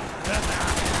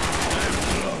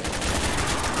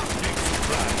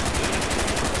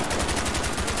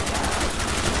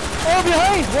 Oh,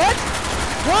 behind! What?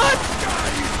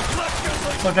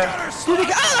 Okay.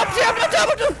 Dude, I'm down!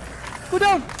 Go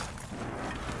down!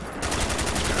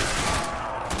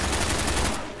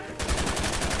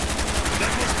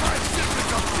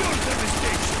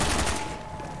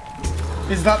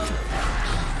 Is that...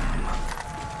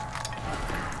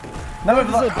 No,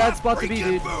 This is a bad spot to be,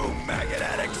 dude.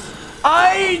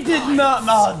 I did not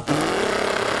know.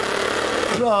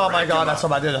 Oh my god, that's so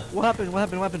bad, dude. What happened?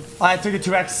 I took it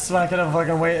 2x when I could have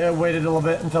fucking waited a little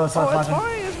bit until it started It's flashing.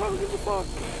 fine. Who gives a fuck?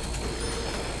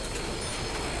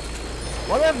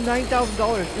 Why do I have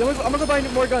 $9,000? I'm gonna go buy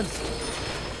more guns.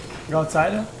 Go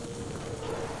outside?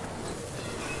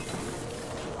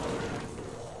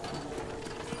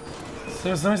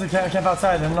 Seriously, I can't camp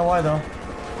outside. I don't know why though.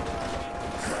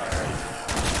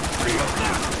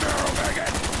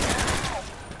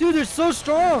 Dude, they're so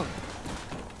strong.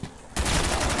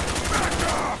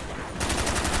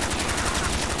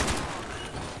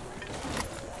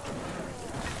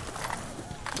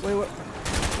 Wait, what?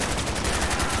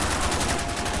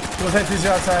 We'll take these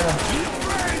outside.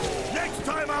 Next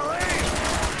time I'll aim.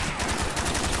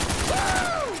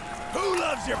 Woo! Who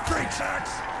loves your freak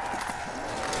sacks?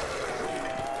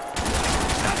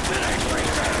 Nothing ain't freak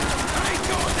sacks. I ain't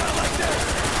going down like this.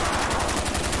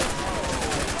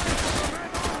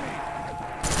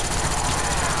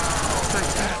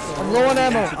 I'm low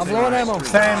on ammo.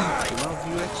 Same.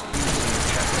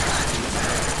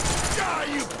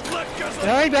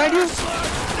 Behind you.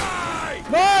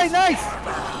 Nice.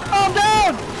 Oh, I'm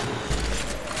down.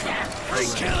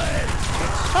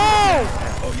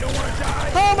 Oh! Oh, you don't want to die?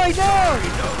 How am I down?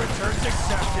 No returns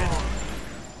accepted.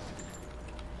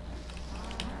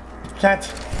 Can't.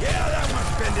 Yeah, that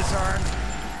one's been disarmed.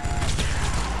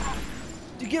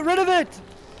 You get rid of it.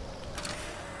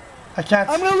 I can't.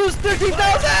 I'm gonna lose 13,000.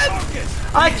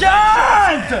 I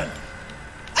can't!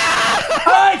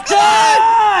 I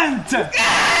can't!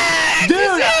 Dude,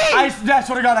 I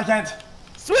swear to God, I can't.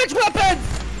 Switch weapons!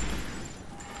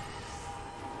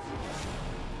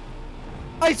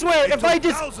 I swear, if I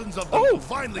just... Thousands of them will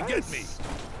finally get me.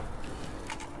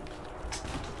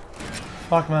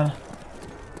 Fuck, man.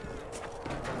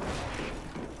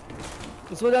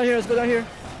 Let's go down here.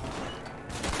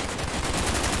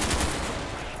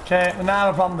 Okay, now I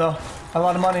have a problem though. A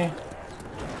lot of money.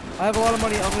 I have a lot of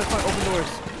money. I'm gonna find open doors.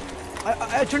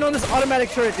 I turned on this automatic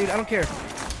turret, dude. I don't care.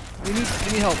 We need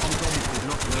help.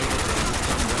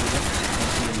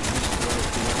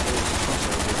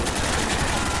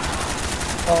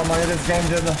 Oh my god, this game,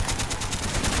 dude.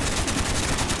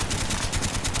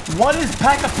 What is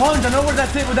Pack-a-Punch? I know what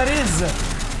that is.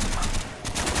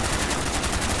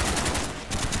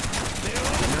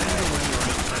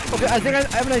 Okay, I think I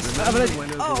have an idea.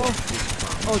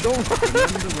 Oh, don't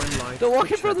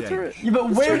walk in front of the turret. Yeah,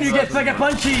 but where do you get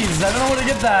Pack-a-Punchies? I don't know where to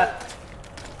get that.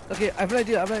 Okay, I have an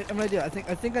idea. I have an idea. I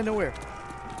think I know where.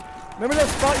 Remember that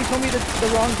spot you told me the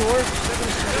wrong door? The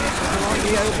wrong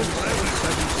gate I opened?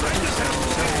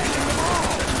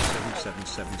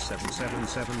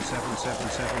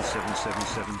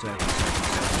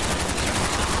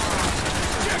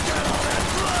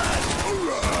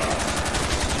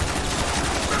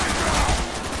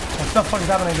 What the fuck is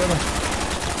happening, dude?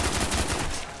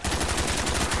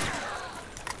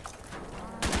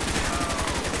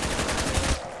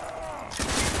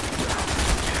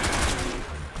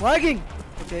 Lagging!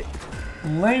 Okay.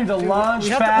 Link the launch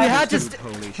pads. We had to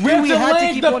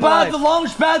link the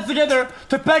launch pads together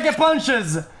to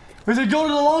Pack-a-Punches. We should go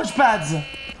to the launch pads.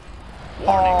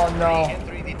 Oh no.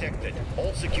 Entry detected.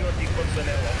 All security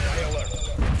personnel on high alert.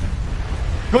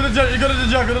 Go to the jug, go to the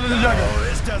jug, go to the jug. Oh,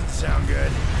 this doesn't sound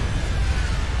good.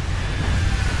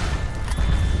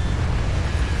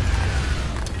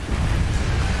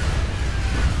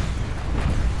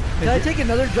 Can I take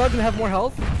another jug and have more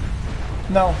health?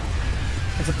 No.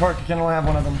 It's a perk, you can only have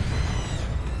one of them.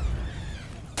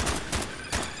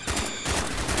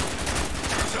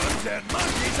 Some dead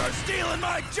monkeys are stealing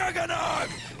my juggernaut!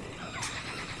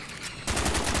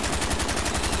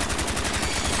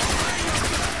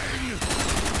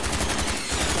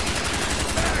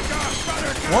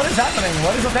 What is happening?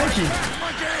 What is Otenki?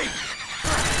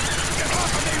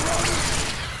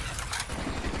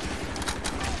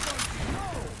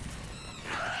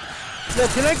 Yo,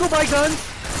 can I go buy guns?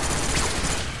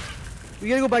 We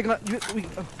gotta go buy guns. We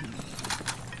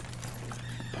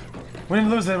didn't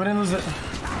lose it, we didn't lose it.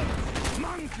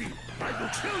 Monkey! I will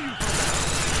kill you for that!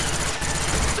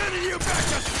 I'm sending you back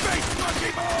to space,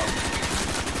 monkey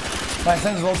mode! My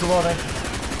sense is also low, right?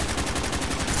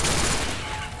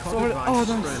 Oh,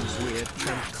 friends, weird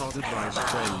champ, COD advice,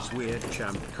 friends, weird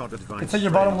champ, COD advice. It's at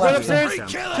your bottom left.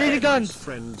 Change the guns.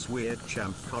 Friends, weird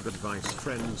champ, COD advice,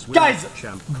 friends, weird guys,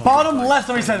 champ, bottom left,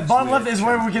 what we said. Bottom left is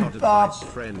where we can launch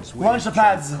the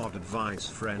pads.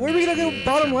 Where are we gonna go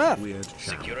bottom left?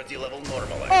 Security level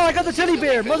normalized. Oh, I got the teddy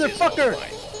bear, motherfucker!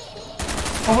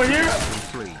 Over here?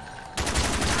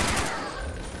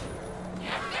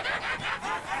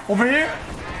 Over here?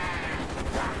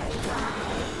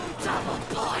 Double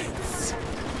points!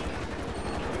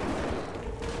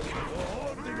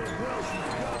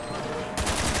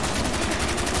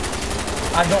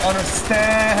 I don't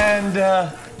understand. Yo,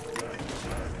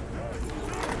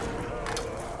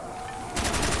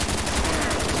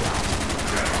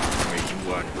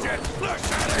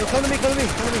 come to me, come to me,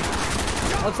 come to me.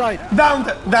 Outside. Downed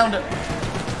it, downed it.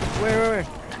 Where?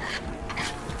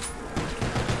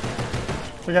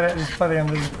 Forget it, just play the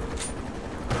end.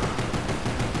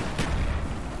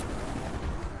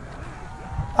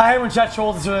 I hate when chat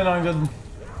trolls, it's really not good.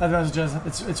 That's just,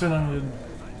 it's really not good.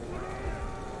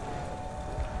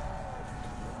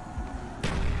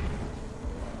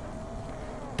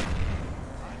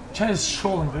 Chat is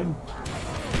trolling, dude.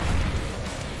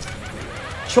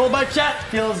 Troll by chat,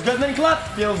 feels good man clap,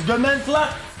 feels good man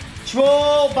clap.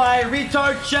 Troll by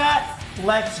retard chat,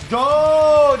 let's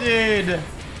go, dude.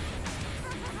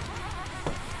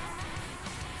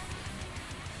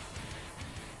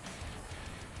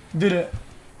 Dude,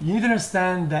 you need to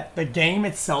understand that the game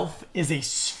itself is a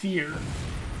sphere.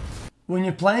 When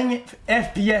you're playing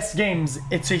FPS games,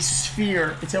 it's a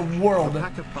sphere, it's a world.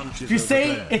 If you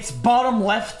say it's bottom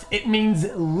left, it means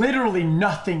literally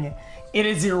nothing. It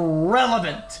is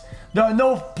irrelevant. There are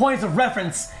no points of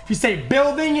reference. If you say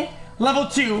building, level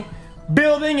 2,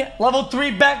 building, level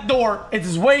 3, back door,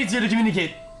 it's way easier to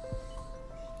communicate.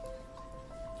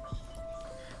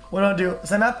 What do I do?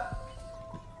 Same map?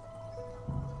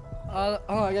 Hold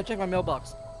on, I gotta check my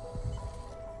mailbox.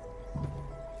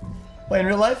 Wait, in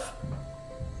real life?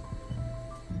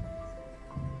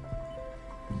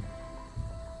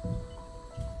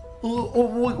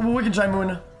 We can try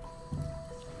Moon.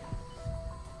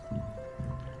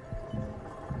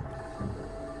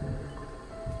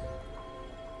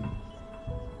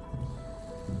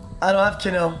 I don't have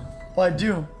Kino. Oh, I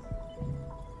do.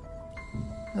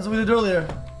 That's what we did earlier.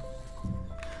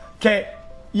 Okay.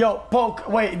 Yo, Poke,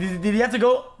 wait, did he have to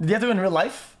go? Did he have to go in real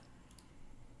life?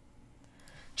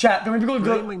 Chat, can we go?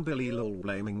 Blaming Billy lol,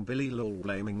 blaming Billy lol,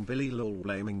 blaming Billy lol,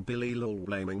 blaming Billy lol,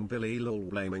 blaming Billy lol,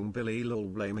 blaming Billy lol,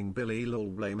 blaming Billy lol,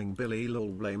 blaming Billy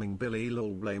lol, blaming Billy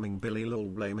lol, blaming Billy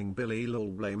lol, blaming Billy lol,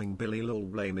 blaming Billy lol,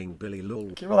 blaming Billy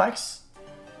lol. Okay, relax.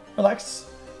 Relax.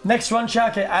 Next run,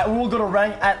 chat. Okay, we will go to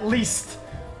rank at least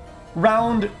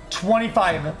round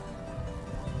 25.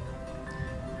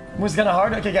 Was kind of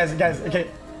hard. Okay, guys. Okay,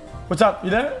 what's up? You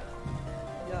there?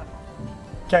 Yeah.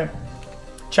 Okay.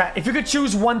 Chat, if you could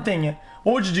choose one thing,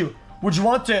 what would you do? Would you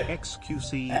want to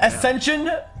xQc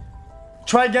Ascension,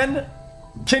 try again,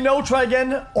 Kino, try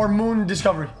again, or Moon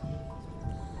Discovery?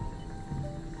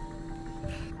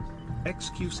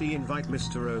 xQc invite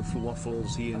Mr. O for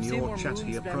waffles he in your chat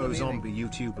here pro zombie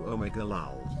YouTube Omega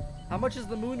lol. How much is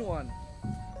the moon one?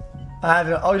 I have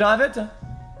it. Oh, you don't have it?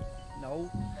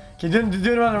 No. Okay, do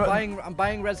it around. I'm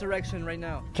buying Resurrection right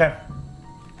now. Okay.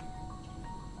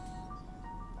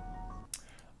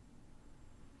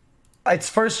 It's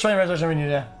first try Resurrection we need,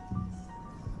 yeah.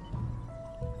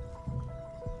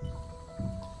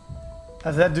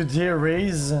 As that dude here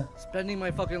raise. Spending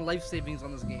my fucking life savings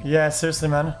on this game. Yeah, seriously,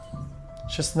 man.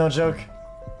 It's just no joke.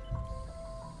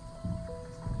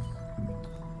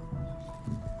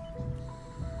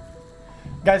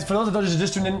 Guys, for those that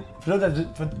just tuned in, for those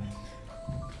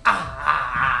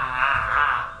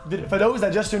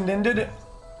that just tuned in, dude,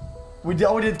 we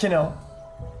already did Kino.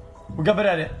 We got better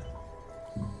at it.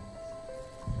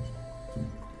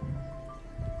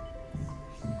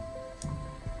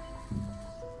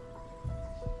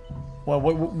 Well,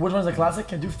 which one's the classic?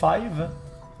 Can I do 5?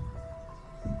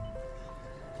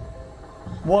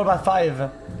 What about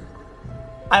 5?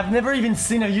 I've never even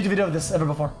seen a YouTube video of this ever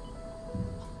before.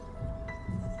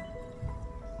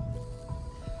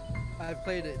 I've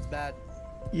played it, it's bad.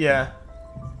 Yeah.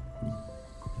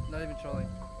 Not even trolling.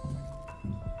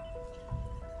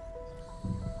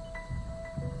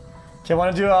 Okay,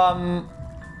 wanna do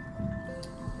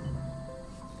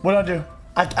what do I do?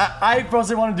 I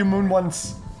personally wanna do Moon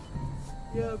once.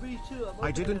 Yeah, me too. I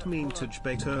didn't mean to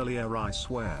debate earlier, I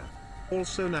swear.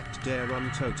 Also, Nacht der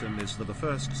Untoten is the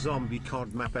first zombie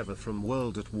COD map ever from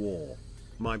World at War.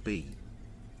 My B.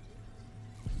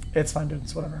 It's fine, dude.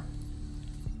 It's whatever.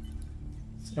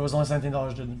 It was only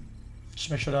 $17, dude.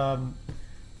 Just make sure to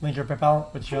link your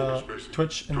PayPal with your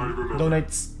Twitch and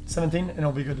donate 17 and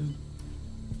it'll be good, dude.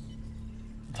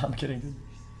 I'm kidding, dude.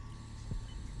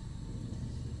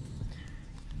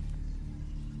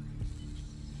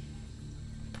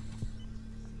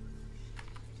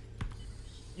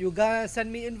 You gonna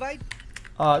send me invite?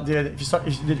 Dude, if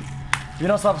you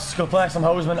don't stop playing some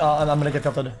hose, man, I'm gonna get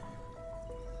tilted.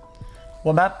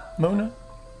 What map? Moon?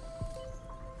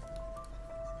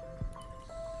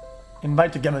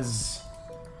 Invite to Gemmas.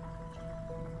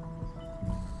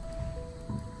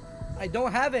 I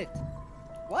don't have it.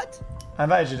 What? I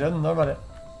invited you, dude. Don't worry about it.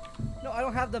 No, I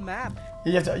don't have the map.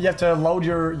 You have to load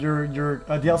your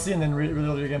DLC and then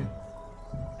reload your game.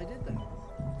 I did that.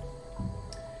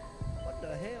 What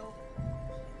the hell?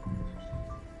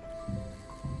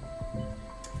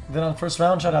 Then on first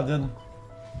round, shut up, dude.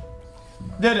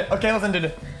 Dude, okay, listen,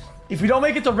 dude. If we don't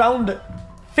make it to round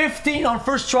 15 on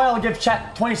first try, I'll give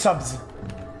chat 20 subs.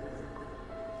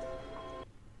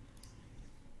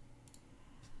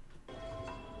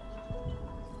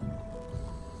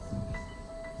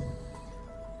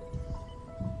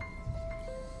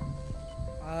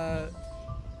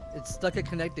 It's stuck at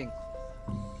connecting.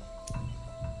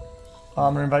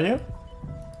 I'm gonna invite you.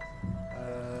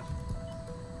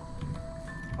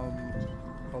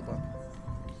 Hold on.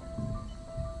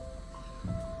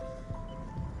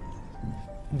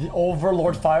 The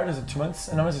Overlord fired is it 2 months?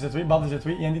 Anonymous is it 3. Bob is it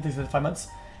 3. Andy is it 5 months.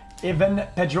 Evan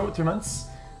Pedro 3 months.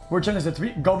 Wordchen is it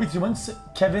 3. Gobi 3 months.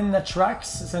 Kevin Trax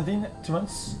 17 2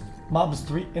 months. Mobs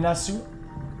 3. Inasu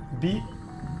B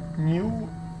New.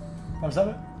 What was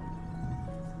that?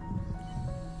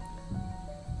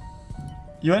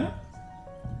 You in?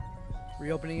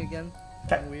 Reopening again.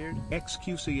 Okay. Weird.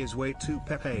 xQc is way too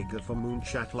pepega for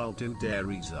Moonchat lol do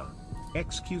deriza.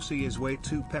 xQc is way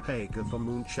too pepega for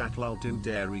Moonchat lol do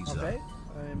deriza. Okay.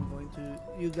 I'm going to.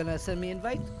 You gonna send me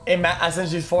invite? I sent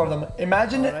you 4 of them.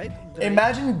 Imagine,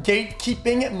 imagine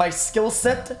gatekeeping my skill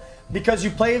set because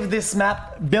you played this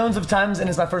map billions of times and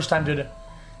it's my first time, dude.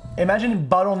 Imagine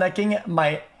bottlenecking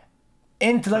my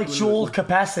intellectual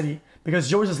capacity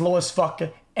because yours is low as fuck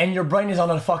and your brain is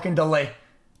on a fucking delay.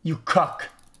 You cuck.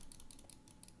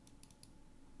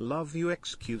 Love you,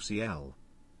 xQcl.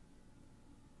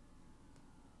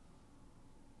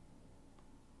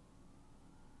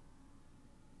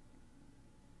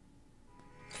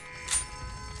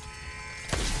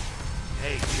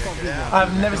 Hey, check it out.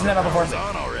 I've never seen that map before.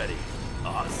 On already.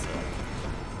 Awesome.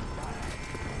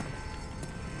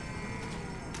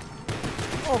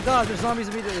 Oh god, there's zombies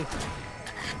immediately.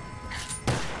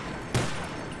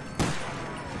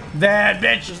 Dead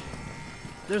bitches.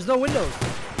 There's no windows.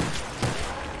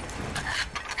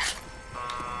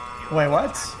 Wait,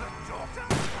 what?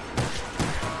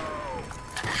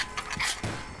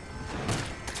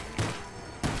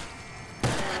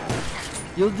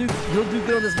 You'll do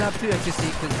good on this map too, xQc,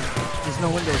 because there's no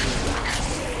windows here.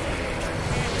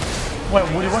 Wait,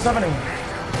 Woody, what's happening?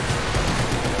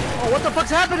 Oh, what the fuck's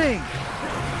happening?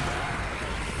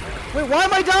 Wait, why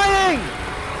am I dying?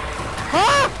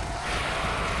 Huh?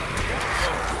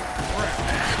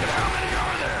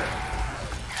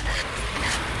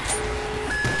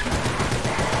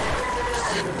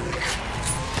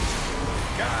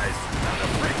 Guys, not a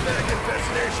freak bag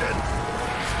infestation.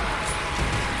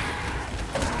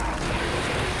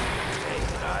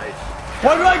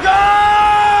 Where do I go?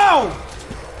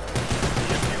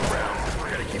 We're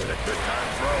gonna keep the good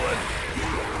times rolling.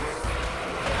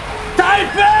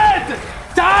 Type it!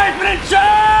 Type it in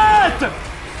chat!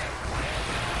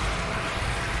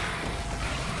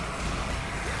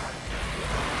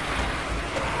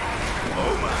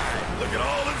 Oh my, look at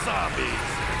all the zombies.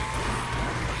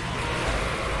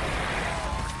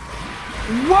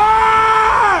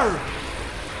 Where?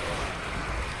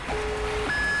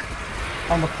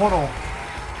 On the portal.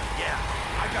 Yeah,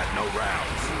 I got no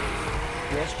rounds.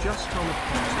 Was just on a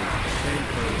party, came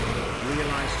home,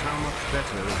 realized how much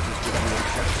better it is with your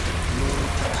chat. Normal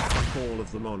text fuck all of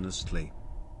them honestly.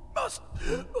 Must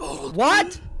hold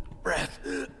what? Breath.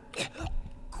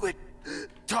 Quit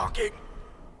talking.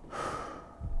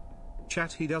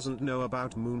 Chat, he doesn't know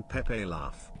about Moon Pepe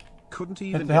laugh. Couldn't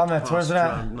even the get helmet, where's past it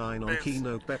at? round 9 on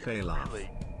Kino Pepe laugh.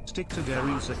 Stick to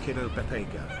Derisa Kiddo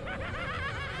Pepega.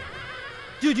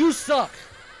 Dude, you suck.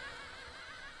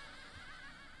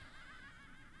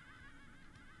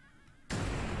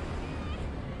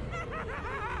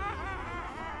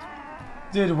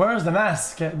 Dude, where's the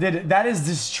mask? Dude, that is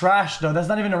just trash though. That's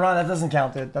not even a run. That doesn't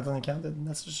count it. That doesn't count it.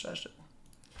 That's just trash.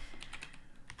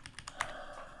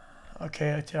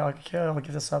 Okay, I'll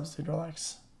give the subs, dude.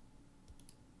 Relax.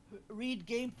 Read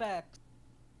game facts.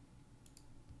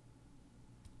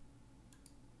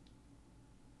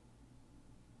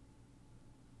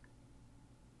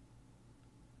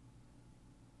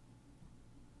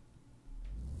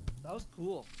 That was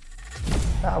cool.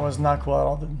 That was not cool at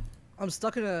all, dude. I'm just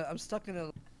stuck. I'm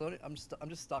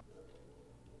just stuck.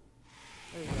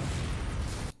 There we go.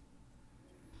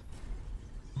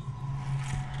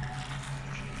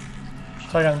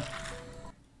 Try again.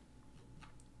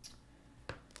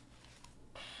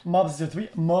 Mobs is 3.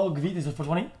 Mogvid is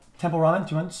 420. Temple Ramen,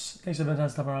 2 months. Thanks for the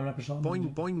Temple Ramen episode.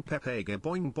 Boing boing pepega,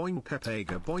 boing boing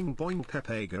pepega, boing boing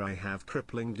pepega. I have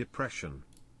crippling depression.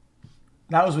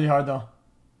 That was really hard though.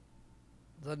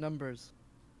 The numbers.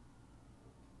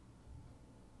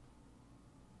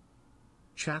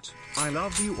 Chat, I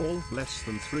love you all. Less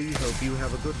than 3. Hope you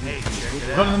have a good week.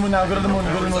 Go to the moon now. Go to the moon.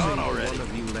 Go to the moon. One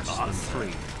of you less than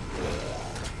 3.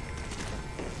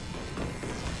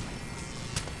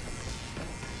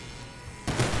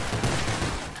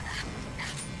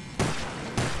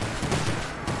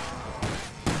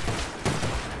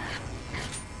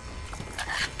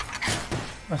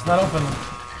 It's not open.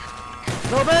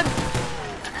 It's open!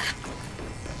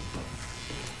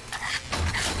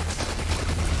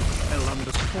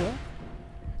 L_4?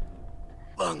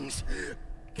 Lungs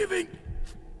giving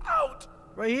out.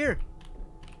 Right here.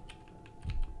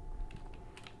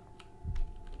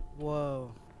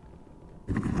 Whoa.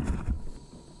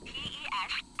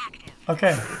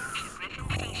 Okay.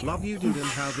 Love you, dude, and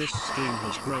how this stream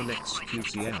has grown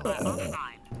xQcl.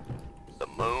 The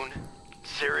moon?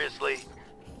 Seriously?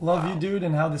 Love you, dude,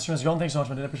 and how this stream has gone. Thanks so much,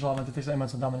 man. I appreciate all of it. Takes 8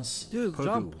 months of dominance. Dude,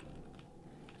 jump.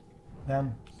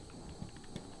 Damn.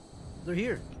 They're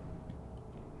here.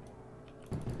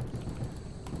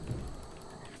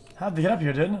 How'd they get up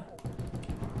here, dude?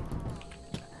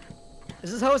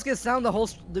 Is this how it's gonna sound the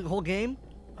whole game?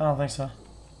 I don't think so.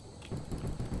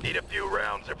 Need a few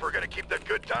rounds if we're gonna keep the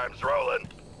good times rolling.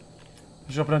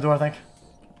 You should open the door, I think.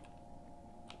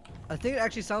 I think it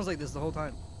actually sounds like this the whole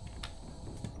time.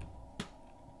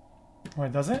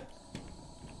 Wait, does it?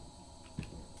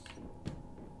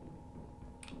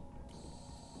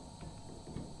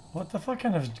 What the fuck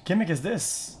kind of gimmick is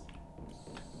this?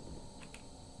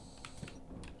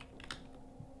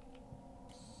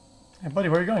 Hey buddy,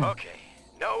 where are you going? Okay,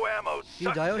 no ammo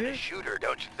sucks die out in here? a shooter,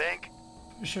 don't you think?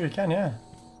 You sure you can, yeah.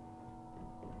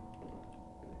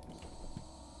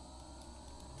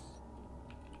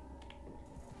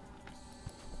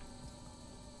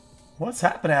 What's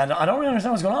happening? I don't really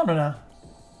understand what's going on right now.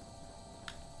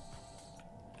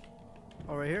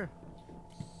 Oh, right here.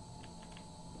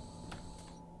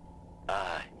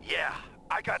 Yeah.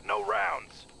 I got no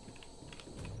rounds.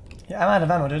 Yeah, I'm out of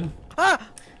ammo, dude. Ah!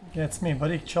 Yeah, it's me,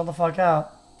 buddy. Chill the fuck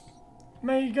out.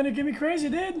 Man, you gonna get me crazy,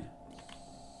 dude?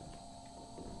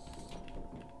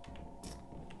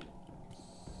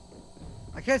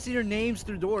 I can't see your names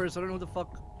through doors. I don't know what the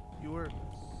fuck you were.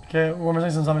 Okay, we're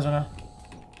missing some zombies right now.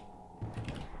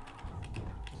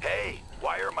 Hey,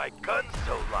 why are my guns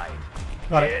so light?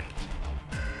 Got it.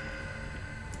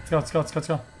 Let's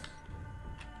go.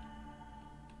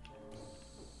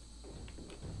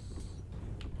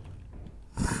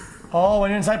 Oh, when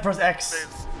you're inside, press X.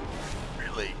 This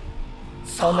really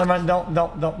sucks. Oh, never mind. Don't.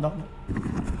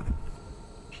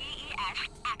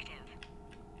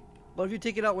 What if you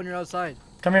take it out when you're outside?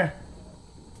 Come here.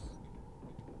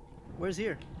 Where's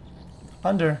here?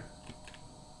 Under.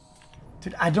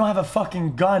 Dude, I don't have a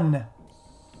fucking gun.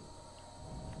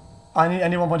 I need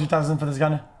 1.2 for this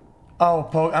gun. Oh,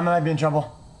 poke. I might be in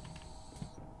trouble.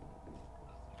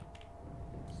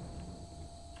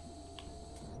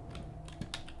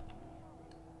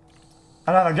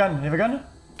 I don't have a gun. You have a gun?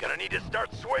 Gonna need to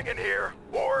start swinging here,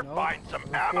 or find some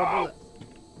ammo.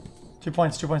 2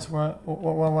 points. We're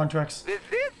on tracks. This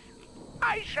is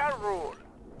I shall rule.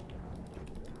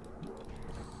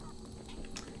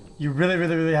 You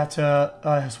really have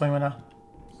to swing right now.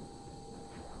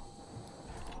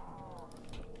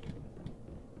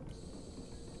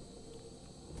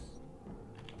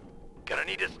 Gonna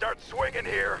need to start swinging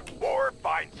here, or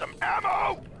find some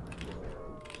ammo.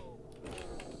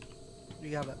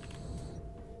 You have it.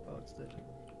 Oh, it's dead.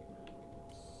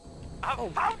 A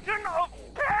fountain of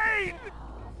pain.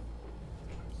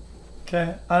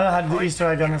 Okay, I don't know how to do Easter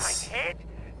egg on this.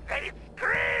 They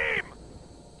scream.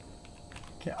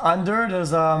 Okay, under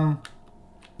there's a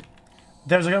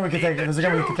gun we can take. There's a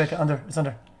gun we can take. Under, it's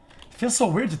under. It feels so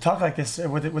weird to talk like this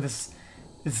with this.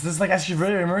 It's this like actually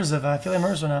really immersive. I feel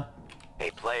immersed right now. Hey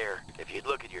player, if you'd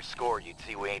look at your score, you'd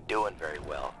see we ain't doing very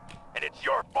well, and it's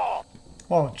your fault.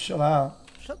 Whoa, chill out.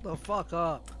 Shut the fuck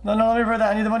up. No, let me read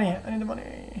that. I need the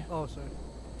money. Oh, sorry.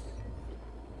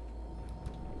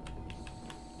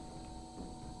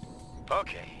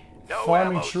 Okay. No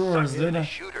Farming ammo chores, sucked in dude. the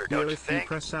shooter, don't you If you think?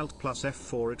 press Alt plus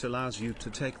F4, it allows you to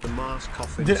take the mask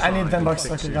off Dude, I need inside 10 and bucks.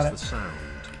 Okay, fixes got it. the sound.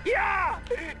 Yeah,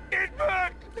 it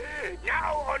worked.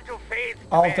 Now on to phase.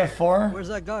 Alt F4. Where's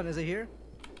that gun? Is it here?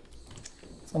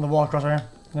 It's on the wall across right here.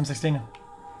 An M16.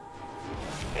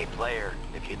 Hey player,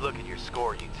 if you'd look at your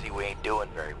score, you'd see we ain't doing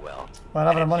very well. Well,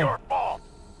 I don't have And money. it's your fault.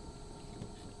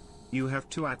 You have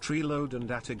to reload and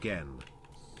at again.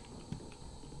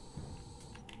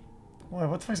 Wait,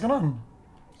 what the fuck's going on?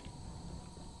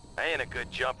 I ain't a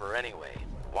good jumper anyway.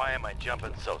 Why am I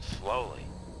jumping so slowly?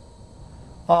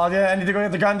 Oh yeah, I need to go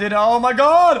get the gun, dude. Oh my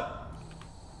god!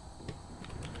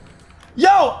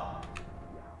 Yo!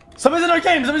 Somebody's in our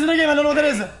game. I don't know what that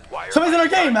is. Somebody's in our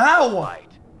game. How?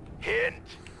 Hint.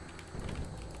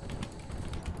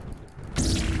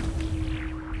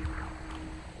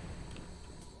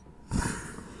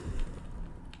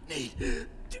 Need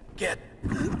to get.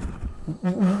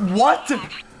 What?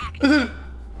 Who?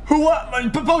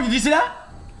 What? Poke, did you see that?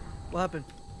 What happened?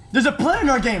 There's a player in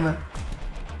our game.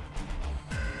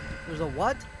 There's a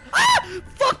what? Ah!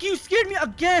 Fuck, you scared me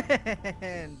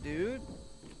again, dude.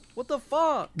 What the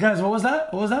fuck? Guys, what was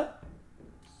that? What was that?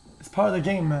 It's part of the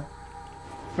game, man.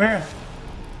 Where?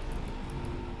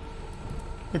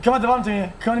 Hey, come at the bottom to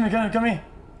me. Come to me.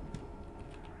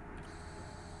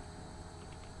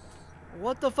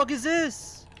 What the fuck is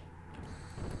this?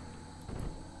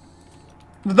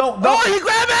 Don't. Oh, he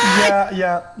grabbed me!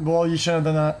 Yeah. Well, you shouldn't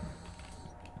have done that.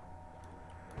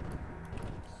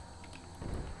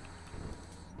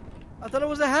 I thought it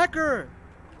was a hacker.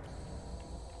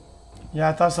 Yeah,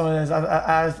 I thought someone is.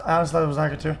 I honestly thought it was a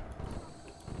hacker too.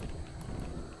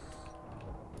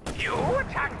 You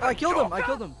attacked I killed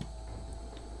him.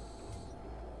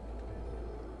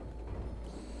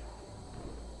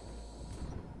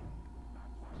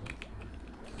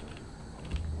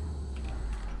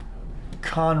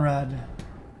 Conrad.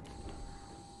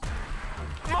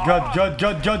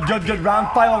 Good. Round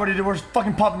 5 already, dude. We're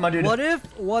fucking popping, my dude. What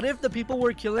if the people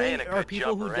we're killing are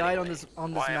people who died anyway. on this Why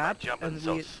am I map jumping and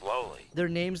so slowly? their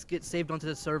names get saved onto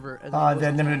the server? And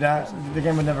They'd never do that. The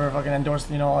game would never fucking endorse,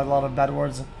 a lot of bad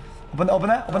words. Open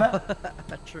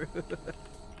that. True.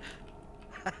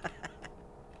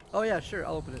 Oh yeah, sure.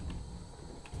 I'll open it.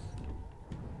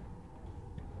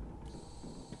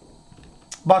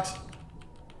 Box.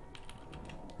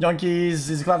 Yankees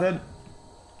is clapped.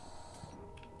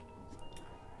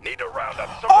 Need a round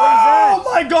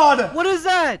Oh my god! What is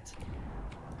that?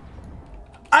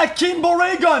 Akimbo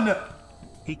ray gun!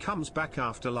 He comes back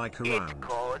after like a round.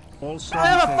 Also, I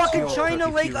have a he takes fucking your China cut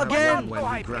if lake you have again! one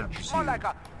when he grabs you.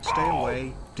 Stay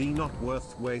away, D not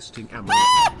worth wasting ammo.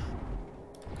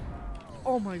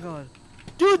 Oh my god.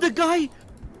 Dude, the guy!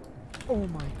 Oh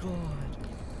my god.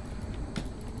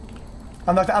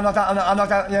 I'm knocked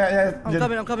out. Yeah.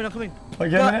 I'm coming. Wait,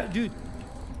 give me a minute. Dude,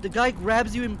 the guy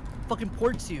grabs you and fucking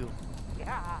ports you.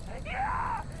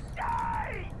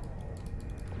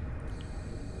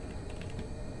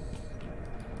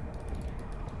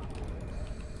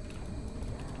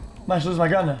 I should lose my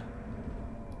gun.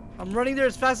 I'm running there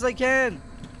as fast as I can.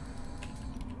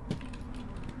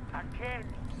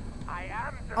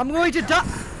 I'm going to die.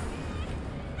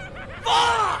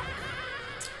 Fuck!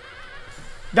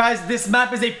 Guys, this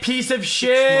map is a piece of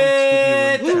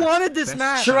shit. Who wanted this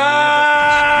map?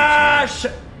 Trash.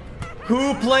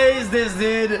 Who plays this,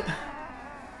 dude?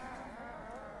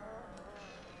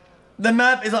 The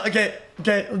map is okay,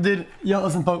 dude. Yo,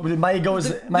 listen, Poke, dude, my ego is.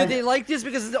 Did they like this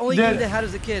because it's the only game they had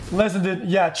as a kid? Listen, dude.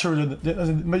 Yeah, true, dude.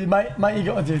 Listen, my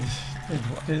ego, dude.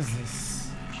 What is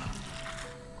this?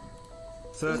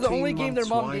 This is the only game their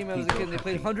mom gave me as a kid. And they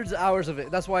played hundreds of hours of it.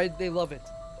 That's why they love it.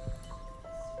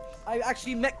 I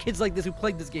actually met kids like this who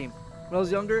played this game when I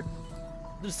was younger.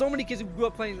 There's so many kids who grew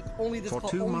up playing only this. For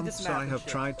 2 months, I have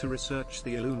tried to research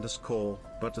the Elundus core,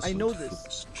 but I know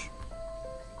this.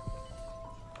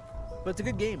 But it's a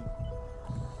good game.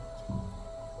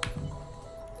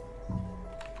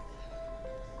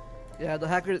 Yeah, the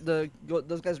hacker,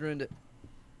 those guys ruined it.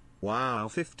 Wow,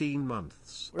 15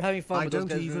 months. We're having fun. I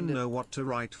don't even know what to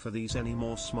write for these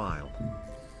anymore. Smile.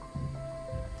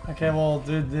 Okay, well,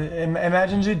 dude,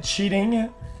 imagine you cheating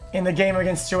in the game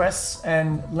against US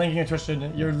and linking your Twitch,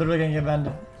 dude. You're literally gonna get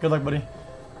banned. Good luck, buddy.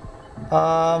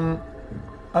 I'm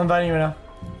inviting you now.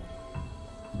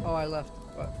 Oh, I left.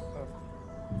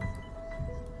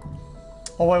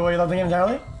 Oh, wait, you left the game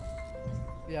entirely?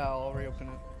 Yeah, I'll reopen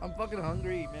it. I'm fucking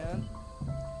hungry, man.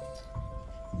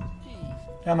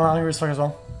 Yeah, I'm hungry as fuck as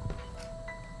well.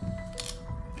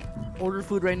 Order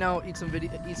food right now. Eat some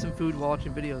food while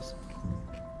watching videos.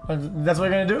 That's what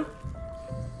you're gonna do?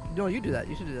 No, you do that.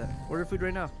 You should do that. Order food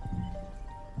right now.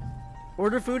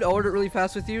 Order food. I'll order it really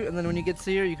fast with you, and then when you get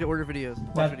to here, you can order videos.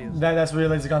 Watch videos. That's really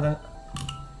lazy content.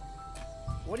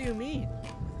 What do you mean?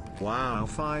 Wow,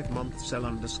 5 months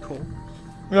L_.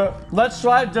 Yeah, let's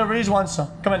try the Reese once.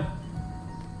 Come in.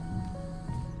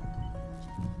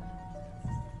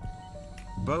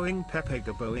 Boeing Pepega.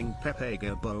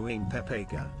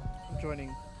 I'm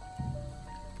joining.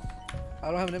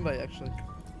 I don't have an invite actually.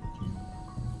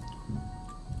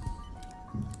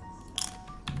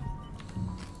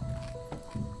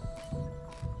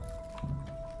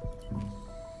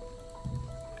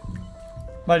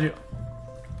 Mind you.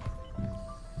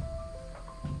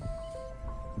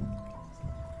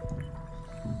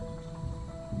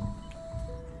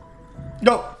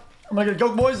 Go! I'm gonna get a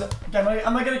Coke, boys. Okay,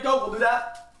 I'm gonna get a Coke. We'll do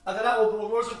that. After that, we'll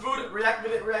order some food, react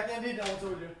indeed, then we'll see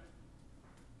what we do.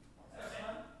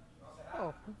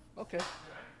 Oh, okay.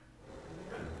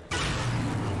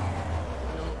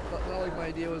 Not like my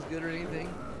idea was good or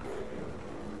anything.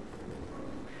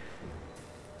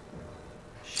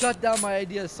 Shut down my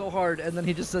idea so hard, and then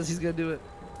he just says he's gonna do it.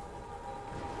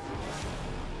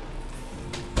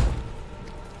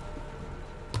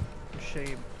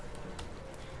 Shame.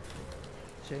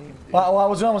 Shame. Dude. Wow,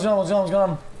 what's going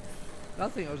on?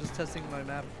 Nothing. I was just testing my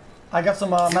map. I got some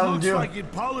Mountain Dew. I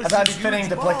thought it'd be fitting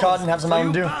to play COD and have some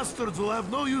Mountain Dew. You bastards will have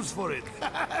no use for it,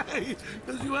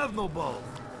 because you have no balls.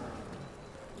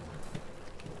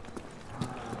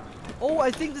 Oh,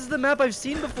 I think this is the map I've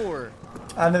seen before.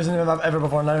 I've never seen the map ever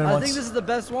before, not even once. I think this is the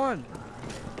best one.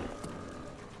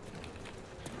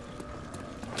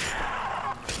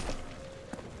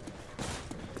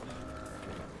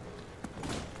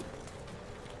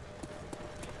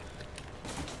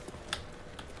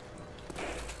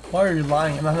 Why are you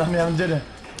lying? I didn't.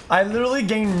 I literally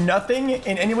gained nothing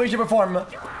in any way, shape, or form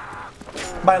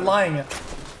by lying. I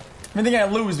think I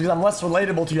lose because I'm less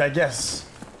relatable to you, I guess.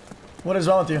 What is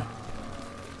wrong with you?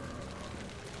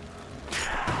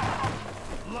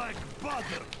 Like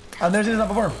butter. I've never seen this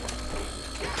before.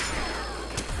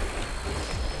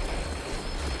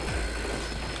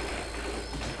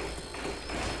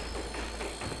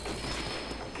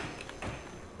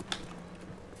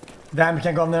 Damn, you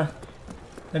can't go in there.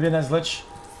 Maybe a nice glitch.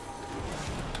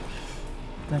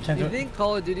 I can't Do do you it. think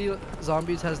Call of Duty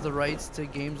Zombies has the rights to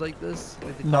games like this?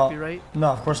 Like the No. copyright?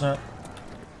 No, of course not.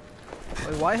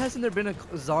 Like, why hasn't there been a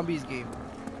Zombies game?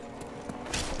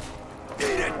 Eat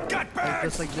it, Like,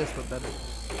 just like this, but better.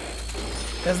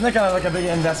 Isn't it kind of like a big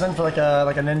investment for like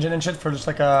an engine and shit for just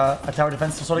like a tower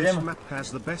defense sort of This game? map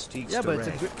has the best Easter Yeah, but it's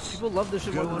eggs. people love this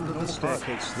shit Go more on than the this spot.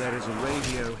 staircase, there is a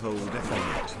radio hold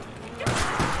effect.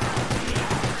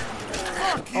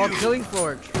 Oh, killing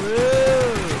floor. True.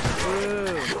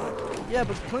 Yeah,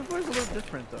 but killing floor is a little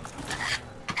different though.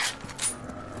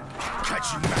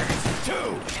 Catch you maggots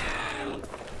too!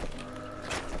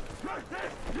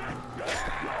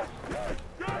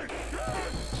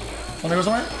 Wanna go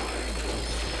somewhere?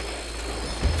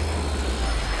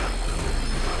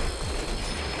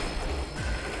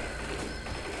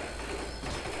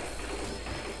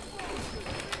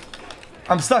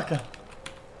 I'm stuck.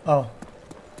 Oh.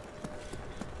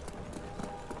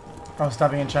 I was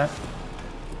tapping in chat.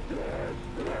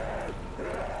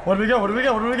 Where do we go? Where do we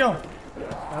go? Where do we go?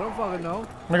 I don't fucking know.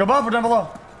 Wanna go above or down below?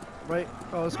 Right.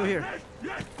 Oh, let's go here.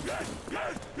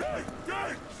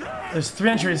 There's 3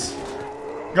 entries.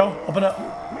 Go, open up.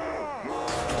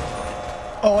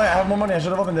 Oh wait, I have more money. I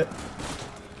should have opened it.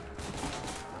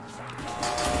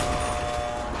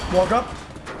 Walk up.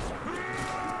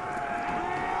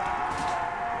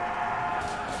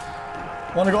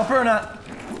 Wanna go up or not?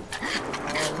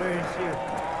 Where is here?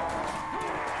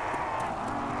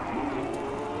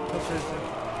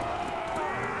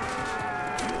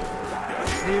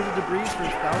 Clear the debris for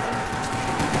 1,000?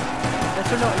 Yes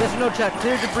or no? Yes or no, chat?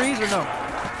 Clear debris or no?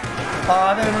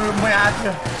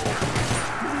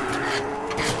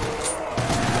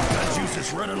 That juice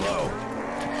is running low.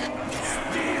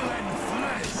 Steel and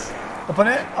flesh. Open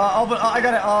it. Open. I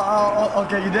got it.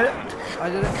 Okay, you did it. I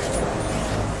did it.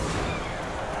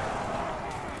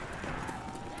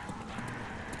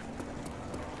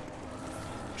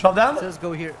 Drop down. It says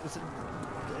go here.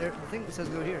 The thing says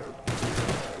go here.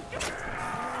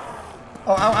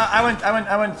 Oh, I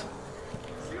went.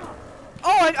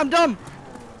 Oh, I'm dumb.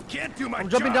 Can't do my I'm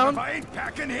jumping job down. if I ain't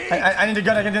packing heat. I need a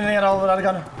gun. I can do anything at all without a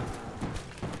gun.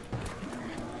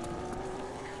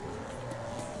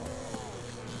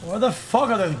 Where the fuck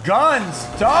are the guns,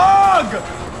 dog?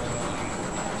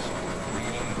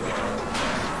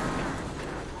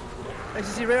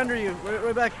 xQc right under you.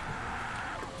 Right back.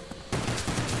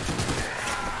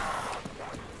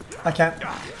 I can't.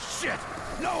 Ah, shit!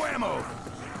 No ammo.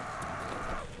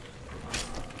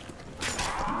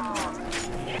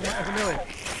 That's a melee.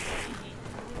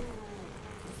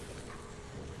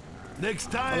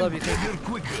 Next time, I love you, get here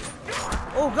quicker.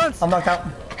 Oh, guns! I'm knocked out.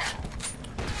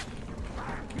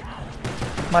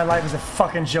 My life is a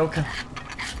fucking joke.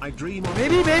 I dream of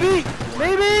Maybe.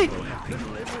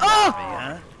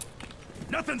 Oh!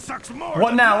 Nothing sucks more. What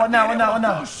than now? not What now? being What now? able What to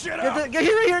now? blow shit up. Get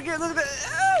here. Look at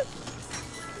that.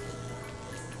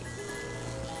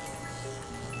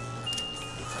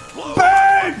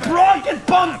 Burn, rocket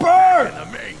bumper! In the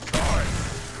main course.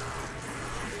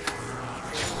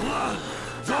 Blood,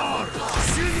 door,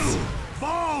 sinew,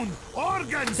 bone,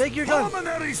 organs, Take your gun.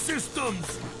 pulmonary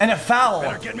systems. And a foul.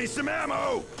 Better get me some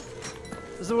ammo.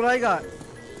 This is what I got.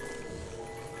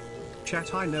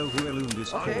 Chat, I know who Elund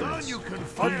is. Okay. Always. You can He's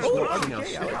find knocking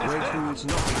okay, us. I like Wait, who's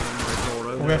knocking on my door?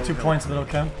 Oh, We have no, 2 no. points, but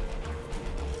okay.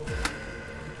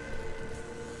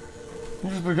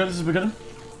 This is pretty good.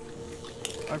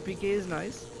 RPK is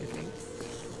nice, I think.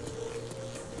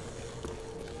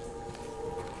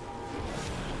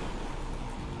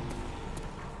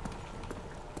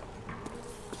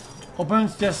 Open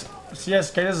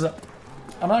CS cases.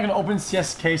 I'm not gonna open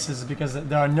CS cases because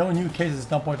there are no new cases.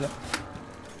 Don't point it.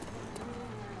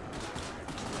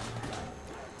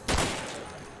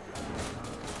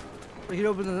 We can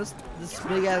open this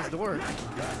big ass door.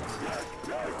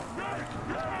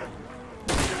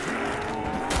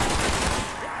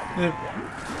 Dude.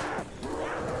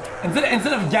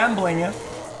 Instead of gambling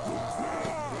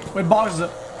with boxes,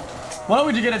 why don't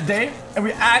we just get a day and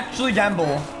we actually gamble?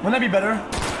 Wouldn't that be better?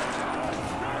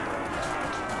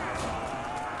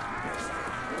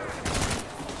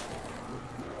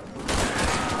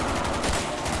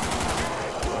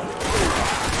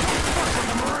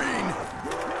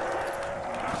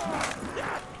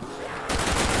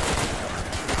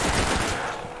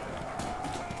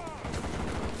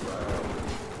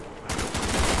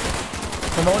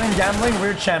 Promoting gambling,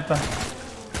 weird champ.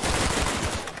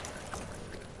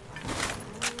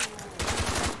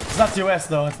 It's not US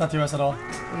though, it's not US at all.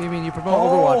 What do you mean? You promote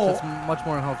Overwatch, that's much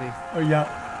more unhealthy. Oh yeah.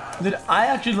 Dude, I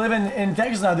actually live in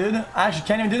Texas now, dude. I actually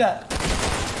can't even do that.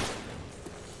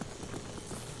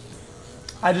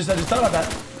 I just thought about that.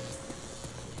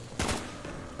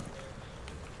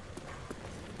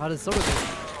 How does soda taste?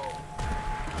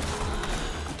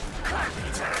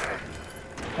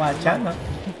 Well, I can't now.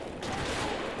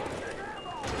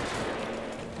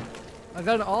 I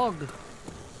got an AUG.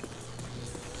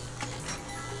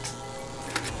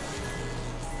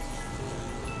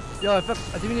 Yo, I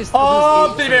think we need to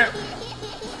Oh, baby!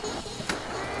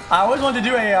 I always wanted to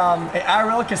do a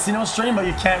IRL casino stream, but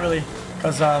you can't really,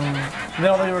 because they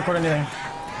don't let you record anything.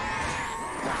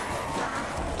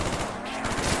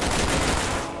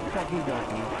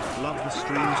 Love the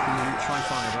streams. Can you try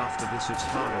 5 after this? It's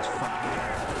hard as fuck.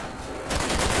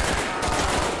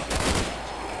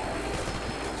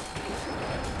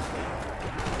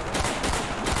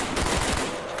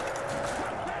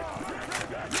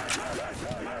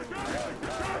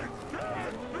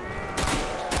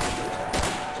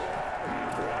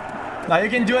 Now you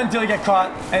can do it until you get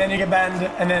caught, and then you get banned,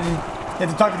 and then you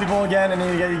have to talk to people again, and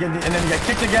then you get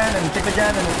kicked again, and kicked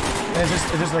again, and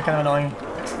it's just like kind of annoying.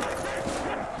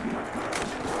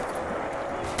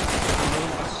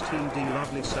 STD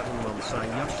lovely 7 months. I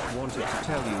just wanted to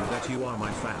tell you that you are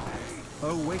my fan.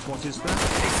 Oh wait, what is that?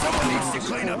 Someone needs to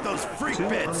clean up those freak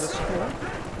bits.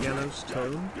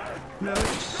 Yellowstone? No,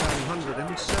 it's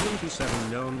 777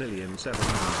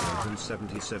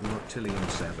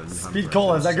 777 Speed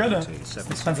cola, is that good? It's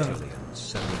expensive.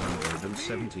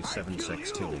 777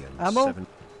 sextillion. Ammo?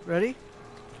 Ready?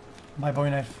 My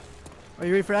bowie knife. Are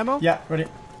you ready for ammo? Yeah, ready.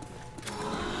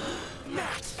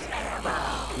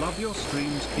 Love your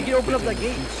streams. You can open up that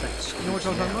gate. You know what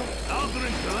I'm talking about?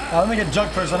 Let me get Jug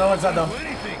first. I know what's that though.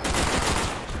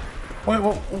 Wait,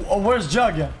 where's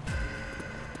Jug?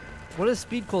 What does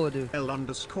speed cola do? L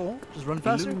underscore. Just run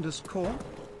faster? Underscore.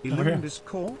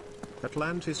 Underscore.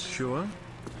 Atlantis sure.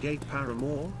 Gate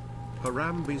Paramore.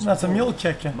 Harambe's. That's a mule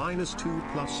kick. -2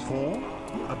 + 4.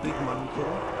 A big monkey.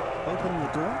 Open the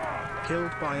door.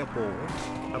 Killed by a ball.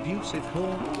 Abusive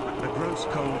whore. A gross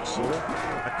cold sore.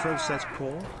 A crow's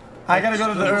paw. I gotta go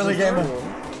to the early game.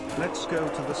 Let's go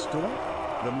to the store.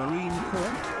 The Marine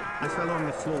Corps. I fell on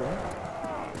the floor.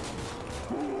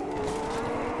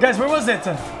 Guys, where was it?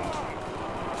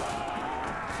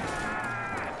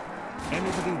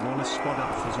 Anybody wanna spot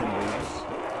up for zombies?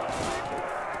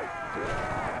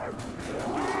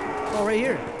 Oh, right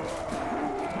here.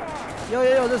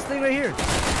 Yo, this thing right here.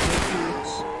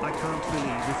 I can't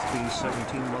believe it's been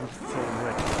 17 months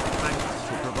already. Thanks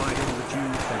for providing the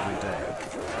juice every day.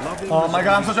 Oh my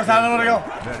god, I'm so stressed out. I don't know where to go.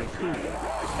 Very cool.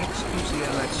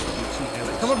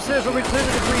 xQcl. Come upstairs when we clear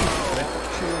the debris.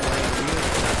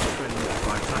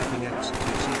 By typing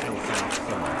xQcl first.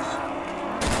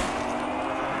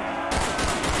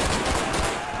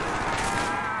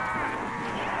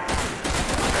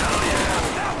 Hell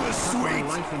yeah, that was sweet.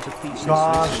 Life into pieces.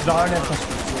 Gosh darn it.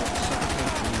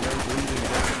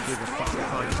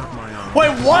 Wait,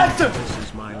 what? This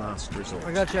is my last resort.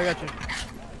 I got you.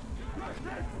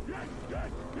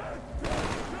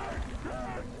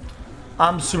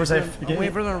 I'm super safe. I'm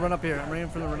waiting for them to run up here. I'm waiting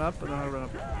for them to run up, and then I'll run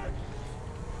up.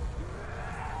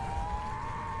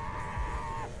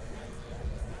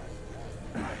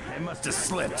 They must have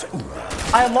slipped.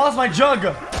 I lost my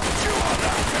Jug.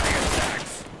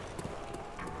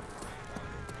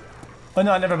 Oh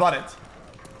no, I never bought it.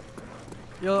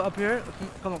 Yo, up here.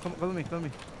 Come with me.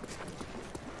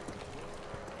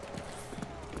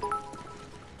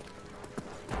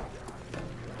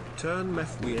 Turn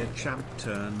meth weird champ,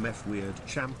 turn meth weird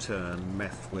champ, turn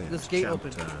meth weird this gate champ, open.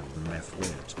 turn meth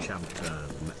weird champ,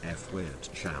 turn F weird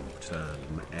champ,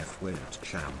 turn F weird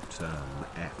champ, turn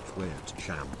F weird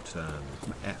champ, turn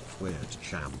F weird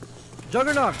champ.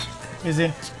 Juggernaut.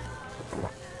 Easy.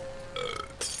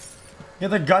 Get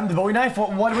the gun, the bowie knife.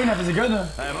 What bowie knife is it good?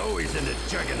 I'm always into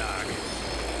Juggernaut.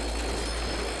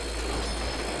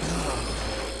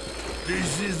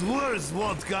 This is worst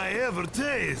vodka I ever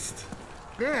taste.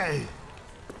 Hey.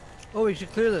 Oh, we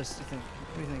should clear this. I think.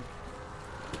 What do you think?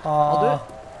 I'll do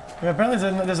it. Apparently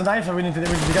there's a knife that we need to get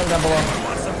it down below.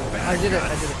 I did it.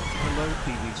 Hello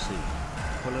PVC.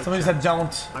 Hello, Somebody said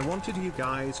don't. I wanted you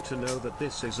guys to know that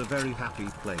this is a very happy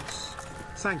place.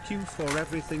 Thank you for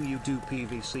everything you do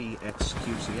PVC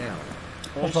xQcl.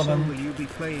 Also, will you be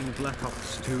playing Black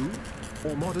Ops 2?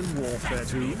 Or Modern Warfare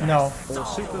 2? No. Or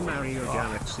Super Mario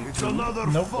Galaxy 2? It's another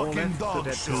nope. Or fucking Left 4 dog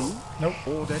Dead show. 2? Nope.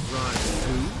 Or Dead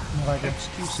Rising 2? Like it.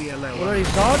 xQcl. What are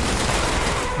these dogs?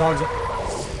 Dogs.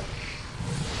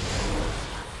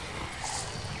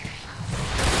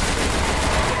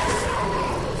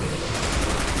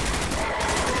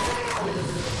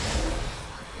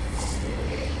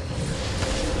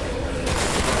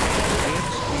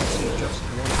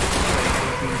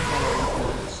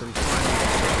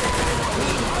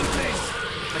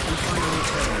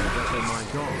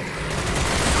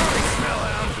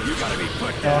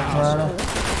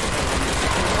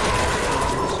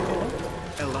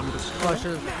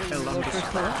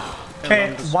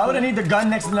 Okay, why would I need the gun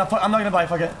next to the... I'm not gonna buy it,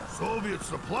 fuck it. Soviet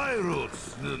supply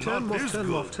routes. Turn off,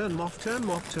 turn off, turn off, turn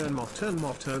off, turn off, turn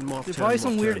off, turn off. There's probably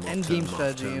some weird end game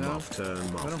strategy, you know?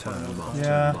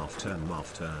 Yeah. I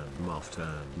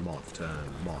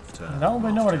don't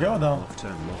really know where to go, though.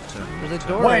 There's a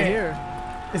door right here.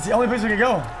 It's the only place we can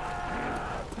go.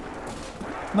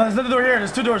 No, there's another door here.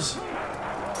 There's two doors.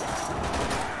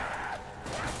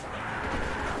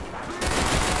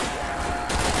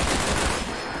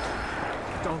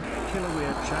 Dog, kill a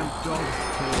weird champ, dog,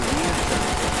 kill a weird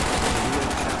champ,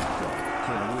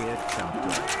 kill a weird champ,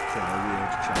 dog, kill a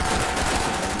weird champ,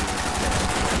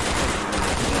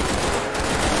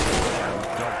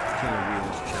 dog, kill a weird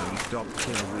champ, dog,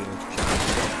 kill a weird champ,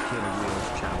 dog, kill a weird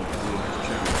champ, weird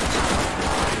champ.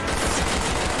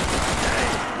 Hey,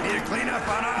 need to clean up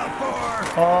on aisle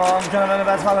 4. Oh, I'm kind of in a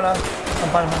bad spot now. I'm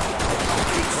fine now.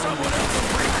 Someone else will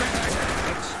bring back.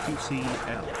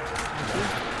 xQcl.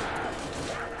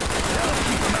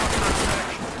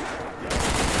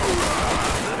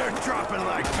 They're dropping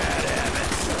like bad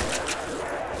habits.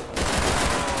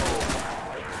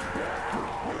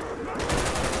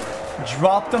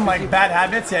 Drop them like bad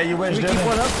habits? Yeah, you wish, Can we dude. keep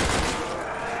one up?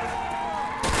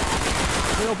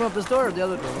 Can we open up this door or the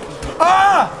other door?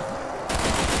 Ah!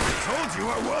 I told you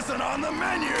I wasn't on the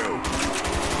menu.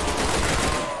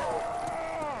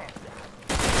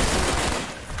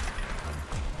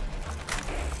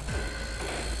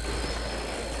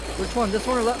 Which one? This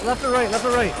one or left or right? Left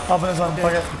or right? Open this one,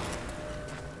 fuck it.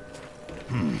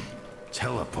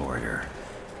 Teleporter.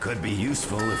 Could be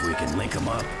useful if we can link them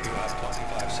up. You have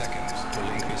 25 seconds to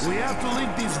link this. We have to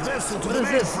link these vessels to What the is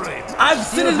this? mainframe. I've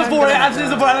seen this before. I've seen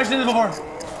this before. I've actually seen this before.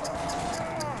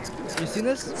 You seen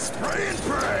this? Spray and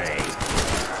pray.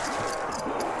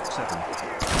 7.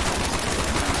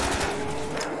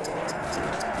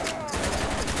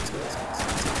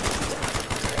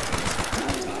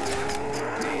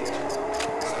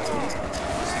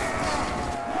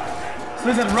 So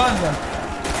this is run then.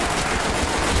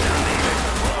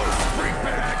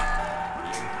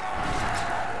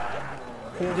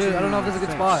 Dude, I don't know if this is a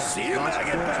good spot. See you back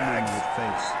at bags.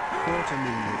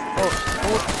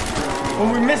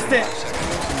 Oh, we missed it.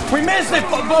 We missed it.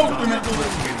 Boat.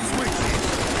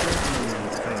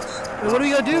 Wait, what do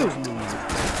we gotta do?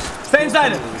 Stay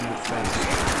inside it.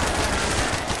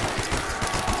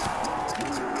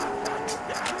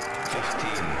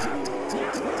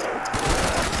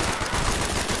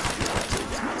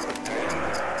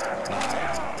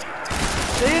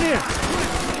 Stay in here.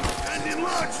 And in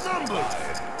large numbers.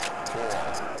 4,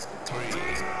 3,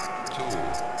 2.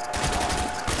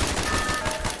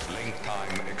 Link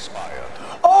time expired.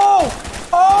 Oh!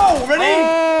 Oh! Ready?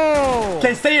 Oh!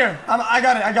 Okay, stay here. I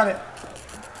got it. I got it.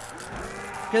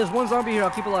 Okay, there's one zombie here. I'll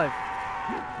keep alive.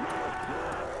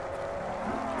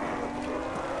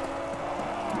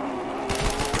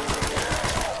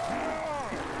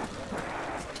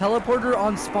 Teleporter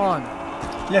on spawn.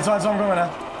 Yeah, so that's where I'm going now.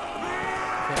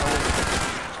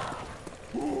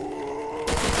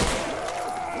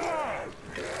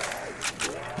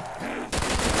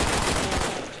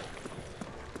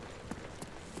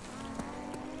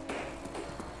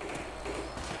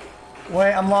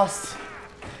 Wait, I'm lost.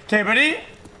 Okay, ready?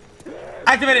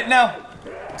 Activate it now.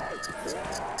 You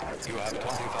have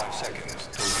 25 seconds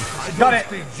to I Got don't it.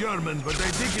 speak German, but I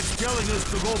think it's telling us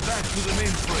to go back to the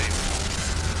mainframe.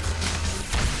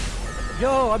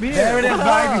 Yo, I'm here. There it is,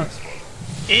 Wow.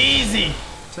 baby. Easy.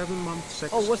 7 months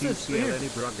Oh, what's this xQcl. here? Any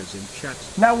bruggers in chat?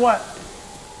 Now what?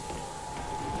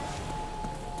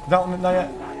 Don't, not yet.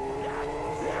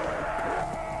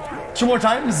 2 more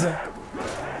times.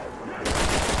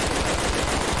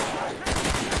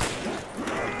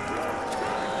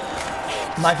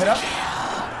 Knife it up.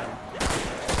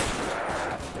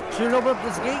 Should it open up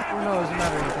this gate or no? Doesn't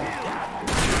matter anything.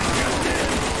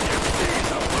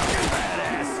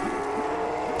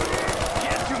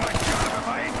 Can't do my job if I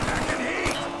ain't packing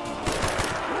heat.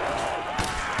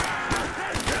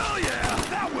 Hell yeah,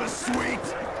 that was sweet.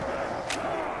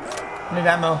 Need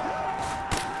ammo.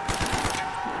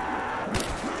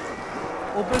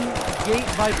 Open gate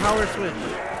by power switch.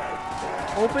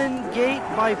 Open gate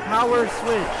by power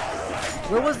switch.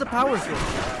 Where was the power switch?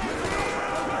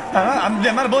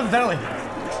 I'm out of bullets entirely.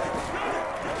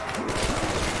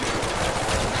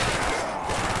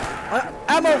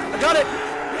 Ammo! I got it!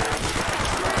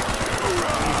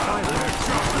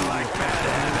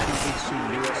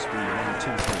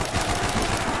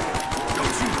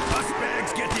 Don't you bus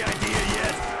bags get the idea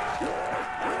yet?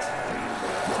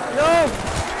 No!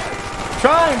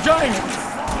 Trying.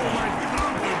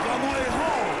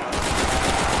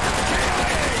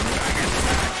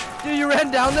 Dude, you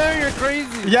ran down there? You're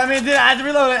crazy. Yeah, I mean, dude, I had to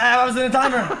reload. I was in a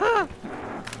timer.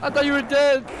 I thought you were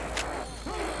dead.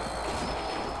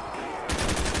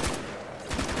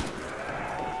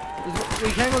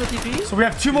 We can't go to TP? So we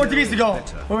have 2 more TPs to go.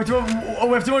 We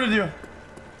have 2 more to do.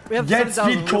 We have Get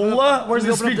speed cola? Where's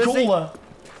the speed cola?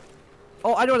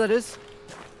 Oh, I know where that is.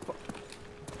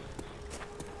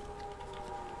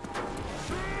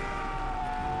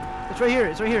 It's right here.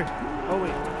 It's right here. Oh,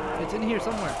 wait. It's in here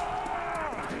somewhere.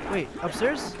 Wait,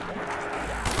 upstairs?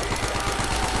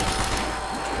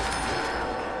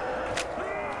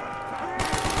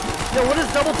 Yo, what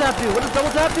does double tap do? What does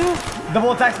double tap do?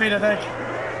 Double attack speed, I think.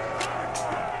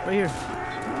 Right here.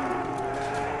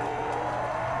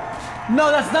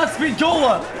 No, that's not speed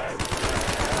cola.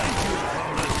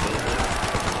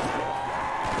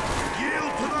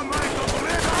 Yield to the might of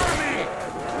Red Army!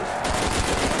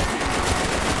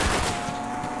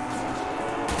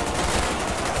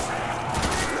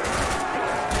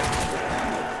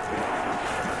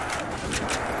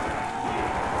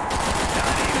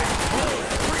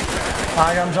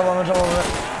 I got him, jump over it.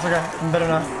 It's okay, I'm better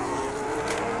now.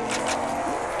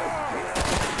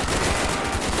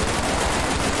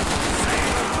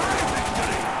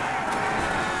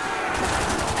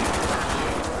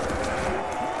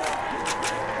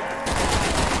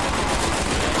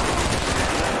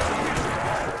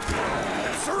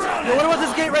 Yo, what about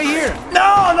this gate right here? No,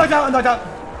 I'm knocked out, I'm knocked out.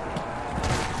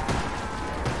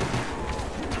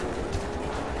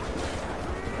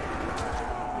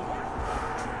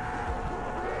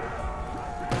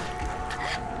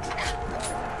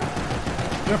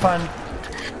 You're fine.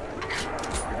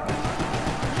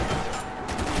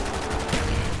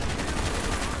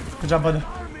 Good job, bud.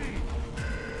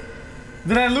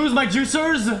 Did I lose my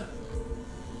juicers?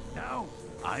 Now,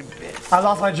 I'm pissed. I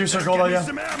lost my juicer cola, Give me yeah.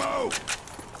 some ammo!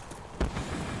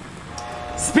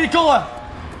 Speed cola!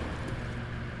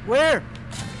 Where?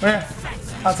 Where?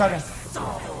 Outside.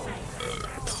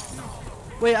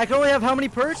 Wait, I can only have how many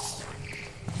perks?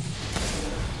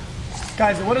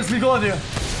 Guys, what does speed cola do?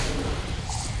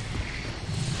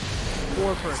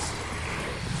 4 perks.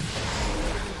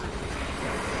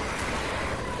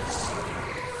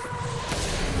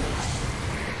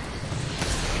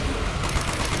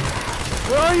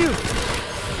 Where are you?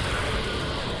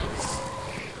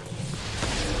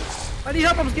 I need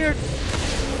help, I'm scared.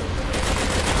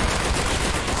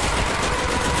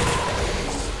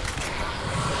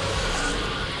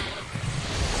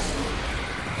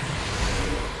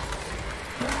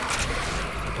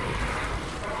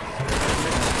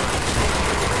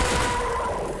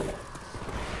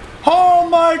 Oh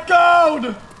my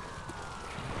god!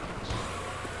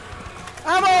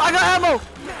 Ammo! I got ammo!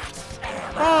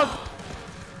 Oh.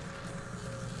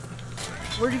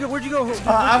 Where'd you go? Where'd you go?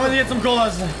 I'm gonna get some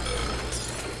colas.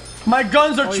 My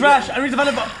guns are trash. I need to find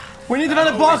a we need to find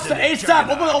a box to ASAP.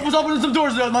 Open some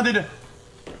doors, my dude.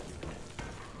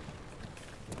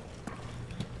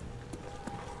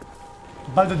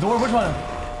 By the door? Which one?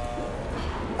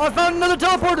 I found another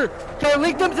teleporter. Can I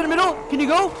link them to the middle? Can you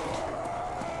go?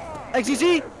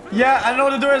 xQc? Yeah, I don't know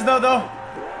what the door is though.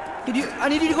 Can you? I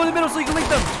need you to go in the middle so you can link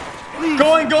them. Please.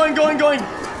 Going.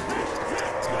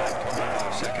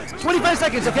 25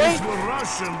 seconds, okay? If this were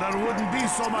Russian, there wouldn't be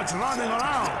so much running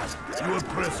around. You would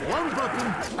press one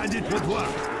button and it would work.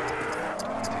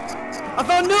 I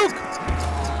found nuke!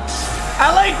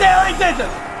 I liked it!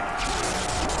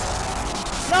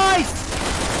 Nice!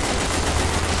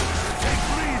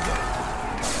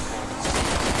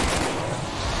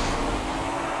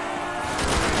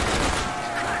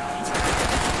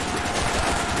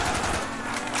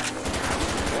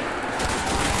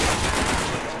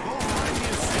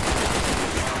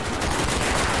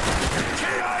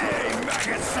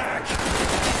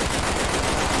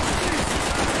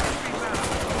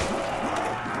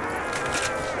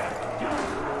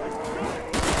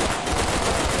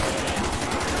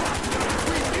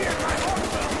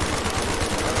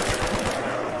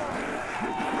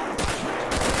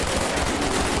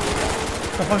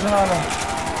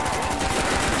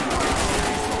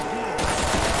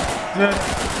 Dude, I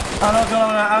don't know what's going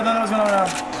on now. I don't know what's going on now.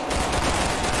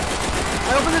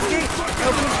 I opened this gate.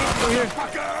 Over here.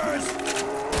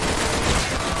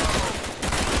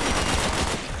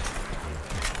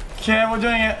 Okay, we're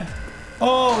doing it.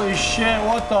 Holy shit,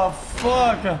 what the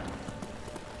fuck?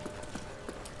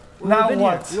 Now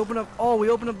what? We opened up. Oh, we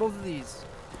opened up both of these.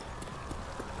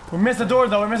 We missed the door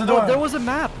though. We missed the door. Oh, there was a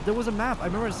map. I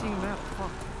remember seeing a map.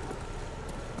 Fuck.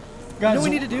 Guys, you know what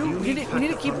we need to do? We need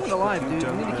to keep one alive, dude.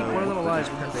 We need to keep one of them alive.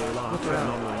 Look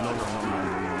around.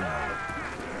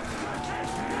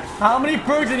 How many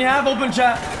perks do you have, open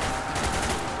chat?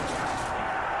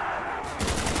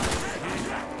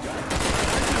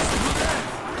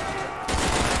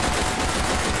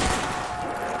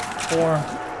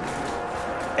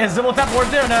 4. Is double tap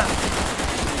worth there or not?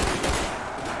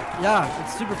 Yeah,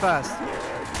 it's super fast.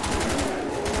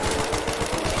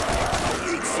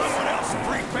 Eat someone else,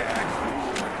 freak bag.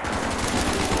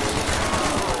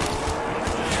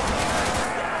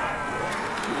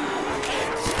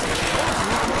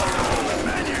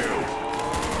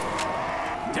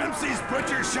 Dempsey's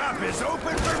Butcher Shop is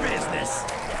open for business.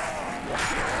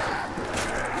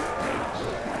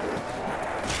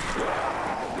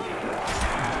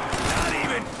 Not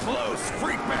even close,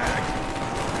 freak bag.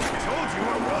 Told you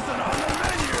it wasn't on the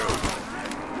menu.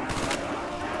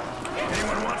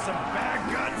 Anyone want some bag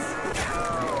guts?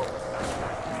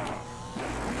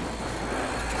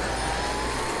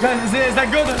 Guys, is that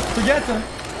good to get?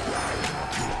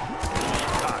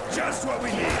 Just what we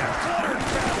need. A cluttered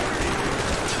battery.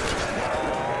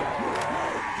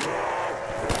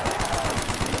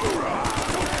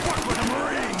 Don't fuck with a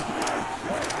Marine.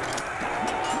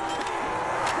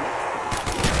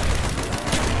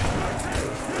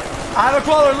 I have a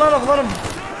crawler, let him.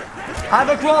 I have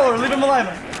a crawler, leave him alive.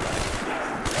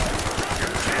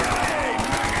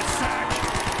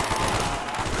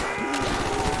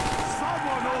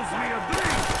 Someone owes me a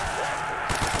drink.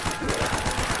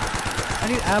 I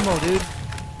need ammo, dude.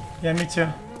 Yeah, me too.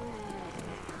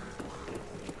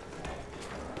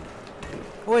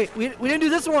 Wait, we didn't do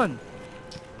this one.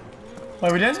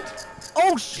 Wait, we didn't?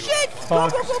 Oh shit! Go,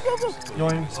 Fuck. go, go, go, go.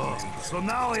 Going. So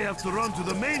now I have to run to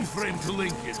the mainframe to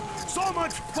link it. So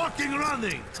much fucking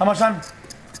running. How much time?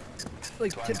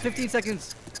 Like 15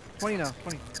 seconds. 20 now.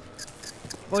 20.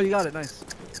 Oh, you got it. Nice.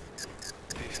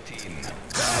 15.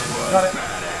 Got it.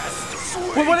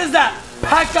 Wait, what is that?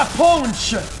 Pack a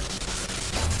punch!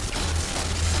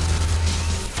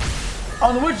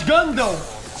 On which gun though?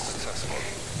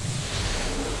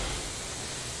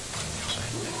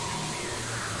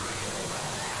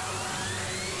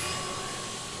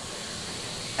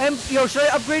 Yo, should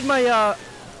I upgrade my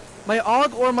my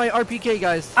AUG or my RPK,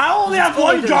 guys? I only have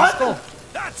one gun.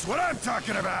 That's what I'm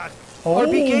talking about. Oh.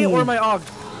 RPK or my AUG?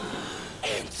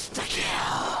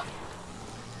 Insta-kill.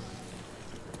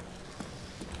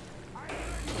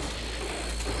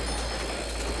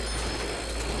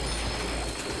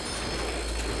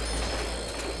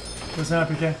 What's an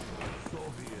RPK?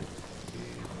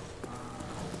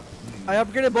 I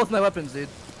upgraded both my weapons, dude.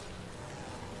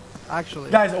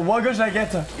 Actually. Guys, what gun should I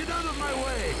get? Get out of my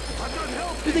way. I'm not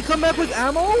helping. Did they come back with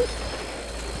ammo?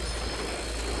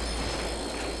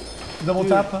 Double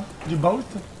Dude. tap? Huh? Do both?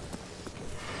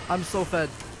 I'm so fed.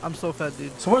 I'm so fed,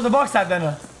 dude. So where's the box at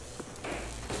then?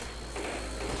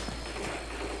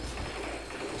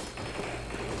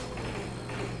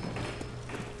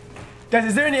 Guys,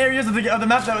 is there any areas of the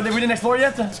map that we didn't explore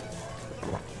yet?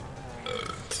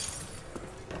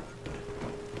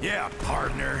 Yeah,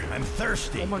 partner. I'm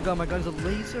thirsty. Oh my god, my gun's a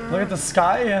laser. Look at the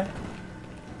sky. Yeah.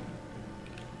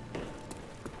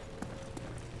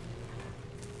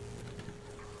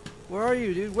 Where are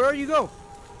you, dude? Where are you go?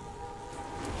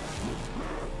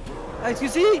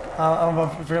 xQc? I don't know,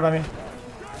 forget about me.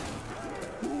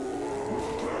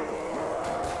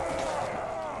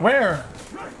 Where?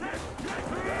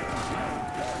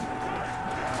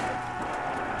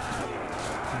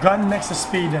 Gun next to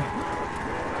speed.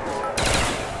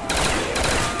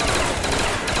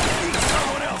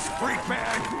 Someone else, freak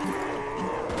bag.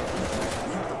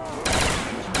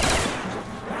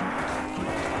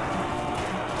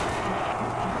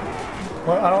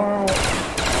 Well, I don't know.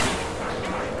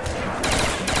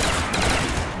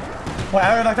 Wait,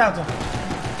 I knocked out.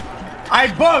 I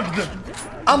bugged.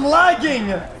 I'm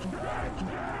lagging.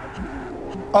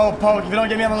 Oh, Poke, if you don't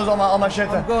get me, I'm gonna lose all my shit.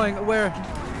 I'm going. Where?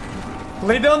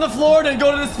 Lay down on the floor, then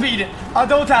go to the speed.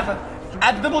 Double tap it.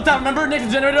 At the double tap, remember? Next to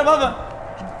the generator above it.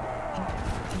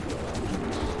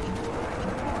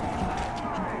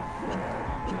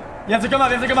 You have to come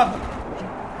up, you have to come up.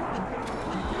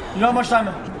 You don't have much time.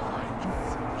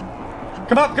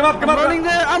 Come up, come up, come up. I'm running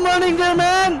there, I'm running there,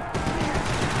 man!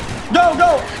 Go,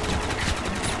 go!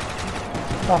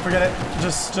 Oh, forget it.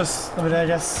 Just over there, I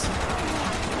guess.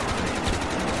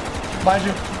 Behind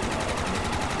you.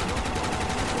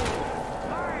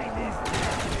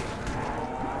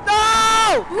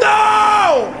 No!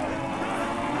 No!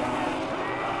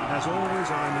 As always,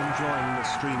 I'm enjoying the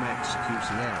stream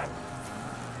xQcl.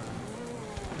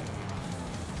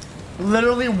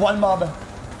 Literally one mob.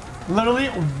 Literally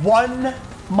one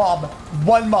mob.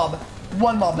 One mob.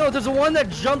 One mob. No, there's a one that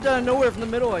jumped out of nowhere from the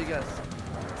middle, I guess.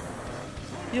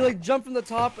 He like jumped from the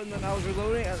top and then I was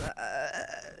reloading and,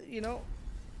 you know.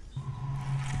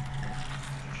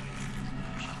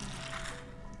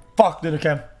 Fuck, dude,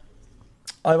 okay.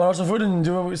 I want some food and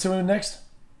see what we do next.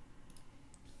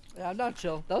 Yeah, I'm not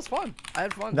chill. That was fun. I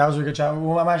had fun. That was a good chat. I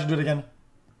might actually do it again.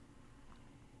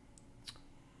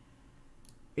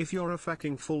 If you're a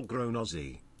fucking full-grown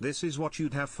Aussie, this is what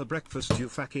you'd have for breakfast, you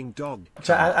fucking dog.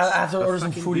 So I have to order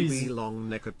some fucking foodies. long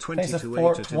neck at Thanks 20 to to 8 at in the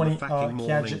 420. fucking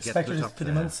morning, Kaji, get Spectre that is up 50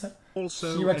 there. months.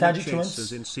 Also, Shira any Kaji, 2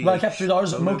 chasers months. in Well, I kept CH,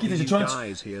 $3. don't Moki, know if there's you 2 months.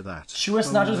 guys hear that. Shua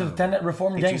Snatchers with 10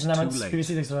 reformed It games is and 9 too months. late.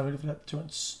 PVC takes forever for that 2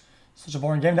 months. Such a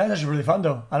boring game. That's actually really fun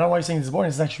though. I don't know why you're saying it's boring.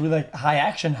 It's actually really like high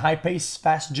action, high pace,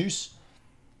 fast juice.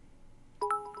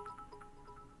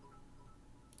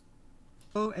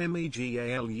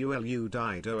 O-M-E-G-A-L-U-L-U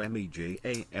died.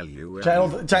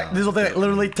 O-M-E-G-A-L-U-L-U. Jack, this will take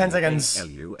literally 10 seconds.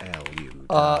 A-L-U-L-U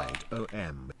died.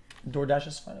 O-M. DoorDash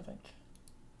is fine, I think.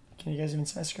 Can you guys even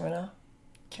see my screen right now?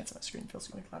 Can't see my screen.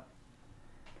 Feels like that.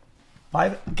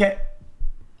 5. Okay.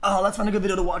 Oh, let's find a good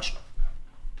video to watch.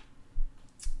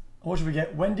 What should we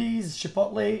get? Wendy's,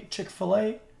 Chipotle, Chick-fil-A.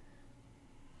 I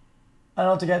don't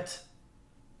know what to get.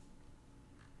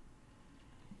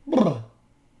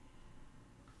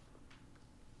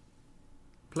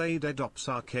 Play Dead Ops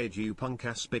Arcade, you punk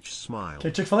ass bitch, smile. Okay,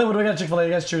 Chick-fil-A. What do we got at Chick-fil-A?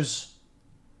 You guys choose.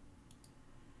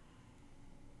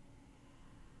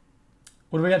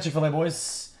 What do we got at Chick-fil-A,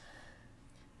 boys?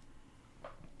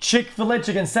 Chick-fil-A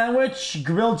chicken sandwich,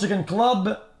 grilled chicken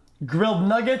club, grilled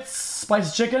nuggets,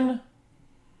 spicy chicken,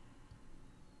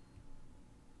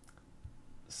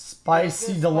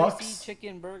 spicy deluxe. Spicy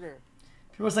chicken burger.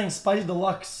 People are saying spicy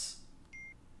deluxe.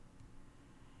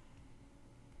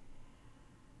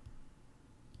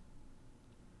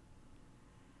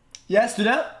 Yes, do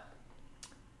that.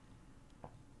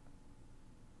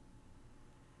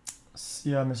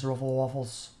 Yeah, Mr. Ruffle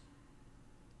Waffles.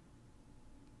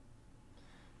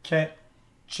 Okay,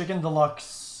 chicken deluxe,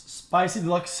 spicy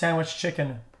deluxe sandwich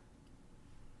chicken.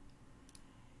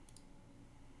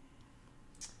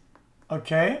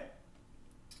 Okay.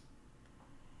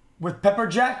 With pepper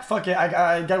jack? Fuck it,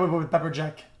 I gotta go with pepper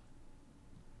jack.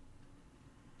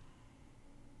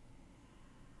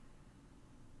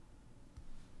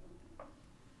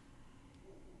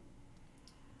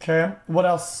 Okay, what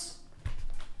else?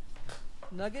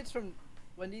 Nuggets from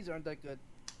Wendy's aren't that good.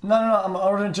 No, I'm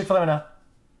ordering Chick-fil-A now.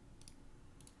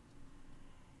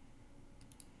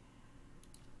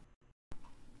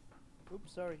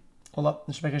 Oops, sorry. Hold up,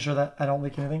 just making sure that I don't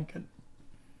leak anything. Good.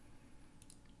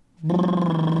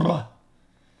 Brrr.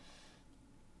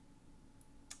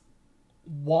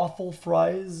 Waffle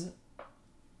fries.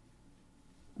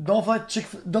 Don't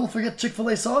forget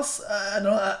Chick-fil-A sauce. I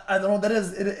don't know what that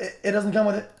is. It doesn't come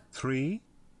with it. 3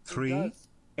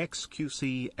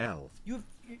 xQcL.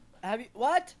 Have you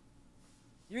what?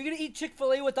 You're gonna eat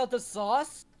Chick-fil-A without the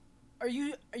sauce? Are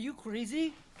you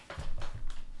crazy?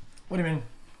 What do you mean?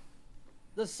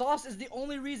 The sauce is the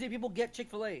only reason people get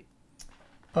Chick-fil-A.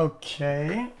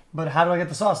 Okay, but how do I get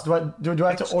the sauce? Do I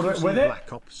have to order it with it?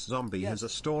 Black Ops Zombie has a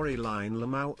storyline.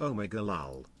 Lamau Omega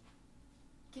Lal.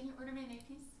 Can you order me an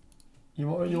 8-piece? You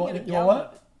want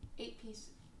what? 8-piece.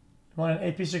 You want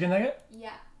an 8-piece chicken nugget?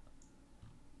 Yeah.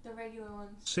 The regular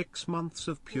ones. 6 months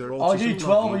of pure I'll give you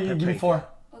 12 or you give me 4.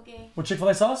 Okay. With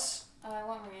Chick-fil-A sauce? I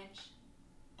want ranch.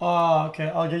 Oh, okay.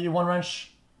 I'll get you 1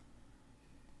 ranch.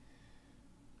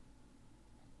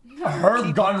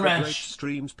 Herb Gun Ranch.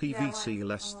 Streams PVC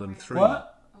less than 3.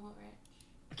 What? I want ranch.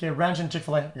 Okay, ranch and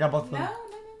Chick-fil-A. I got both of them.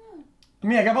 No. I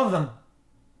mean, I got both of them.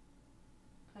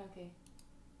 Okay.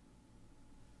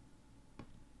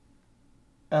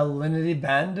 Alinity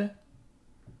Band.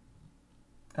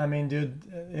 I mean, dude,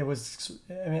 it was.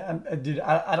 I mean, dude,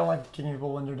 I don't like kicking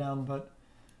people when they're down, but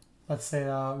let's say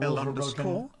rules were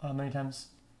broken many times.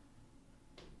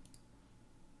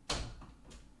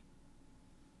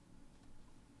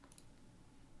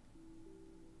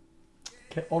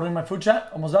 Okay, ordering my food, chat.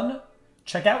 Almost done.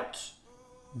 Check out.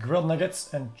 Grilled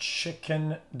nuggets and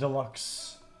chicken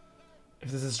deluxe.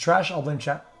 If this is trash, I'll blame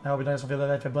chat. I hope you guys don't feel that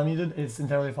if I blame you, dude. It's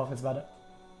entirely your fault. It's about it.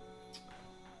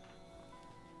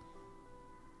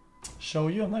 Show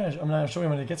you? I'm not gonna show you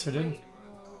when it gets here, dude.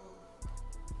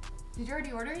 Did you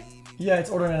already order it? Yeah, it's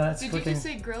ordering and it's Did clicking. you just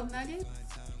say grilled nuggets?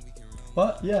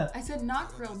 What? Yeah. I said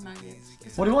not grilled nuggets.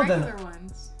 It's What do you want then? The regular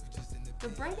ones. The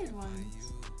breaded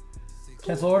ones.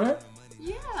 Cancel order?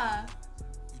 Yeah.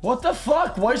 What the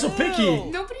fuck? Why are you so picky?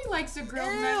 Nobody likes a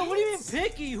grilled Ew, nugget. what do you mean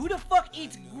picky? Who the fuck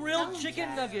eats grilled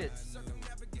chicken nuggets?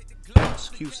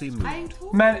 XQC mood.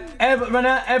 Man, right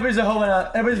now, everybody's a hoe right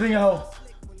now. Everybody's being a hoe.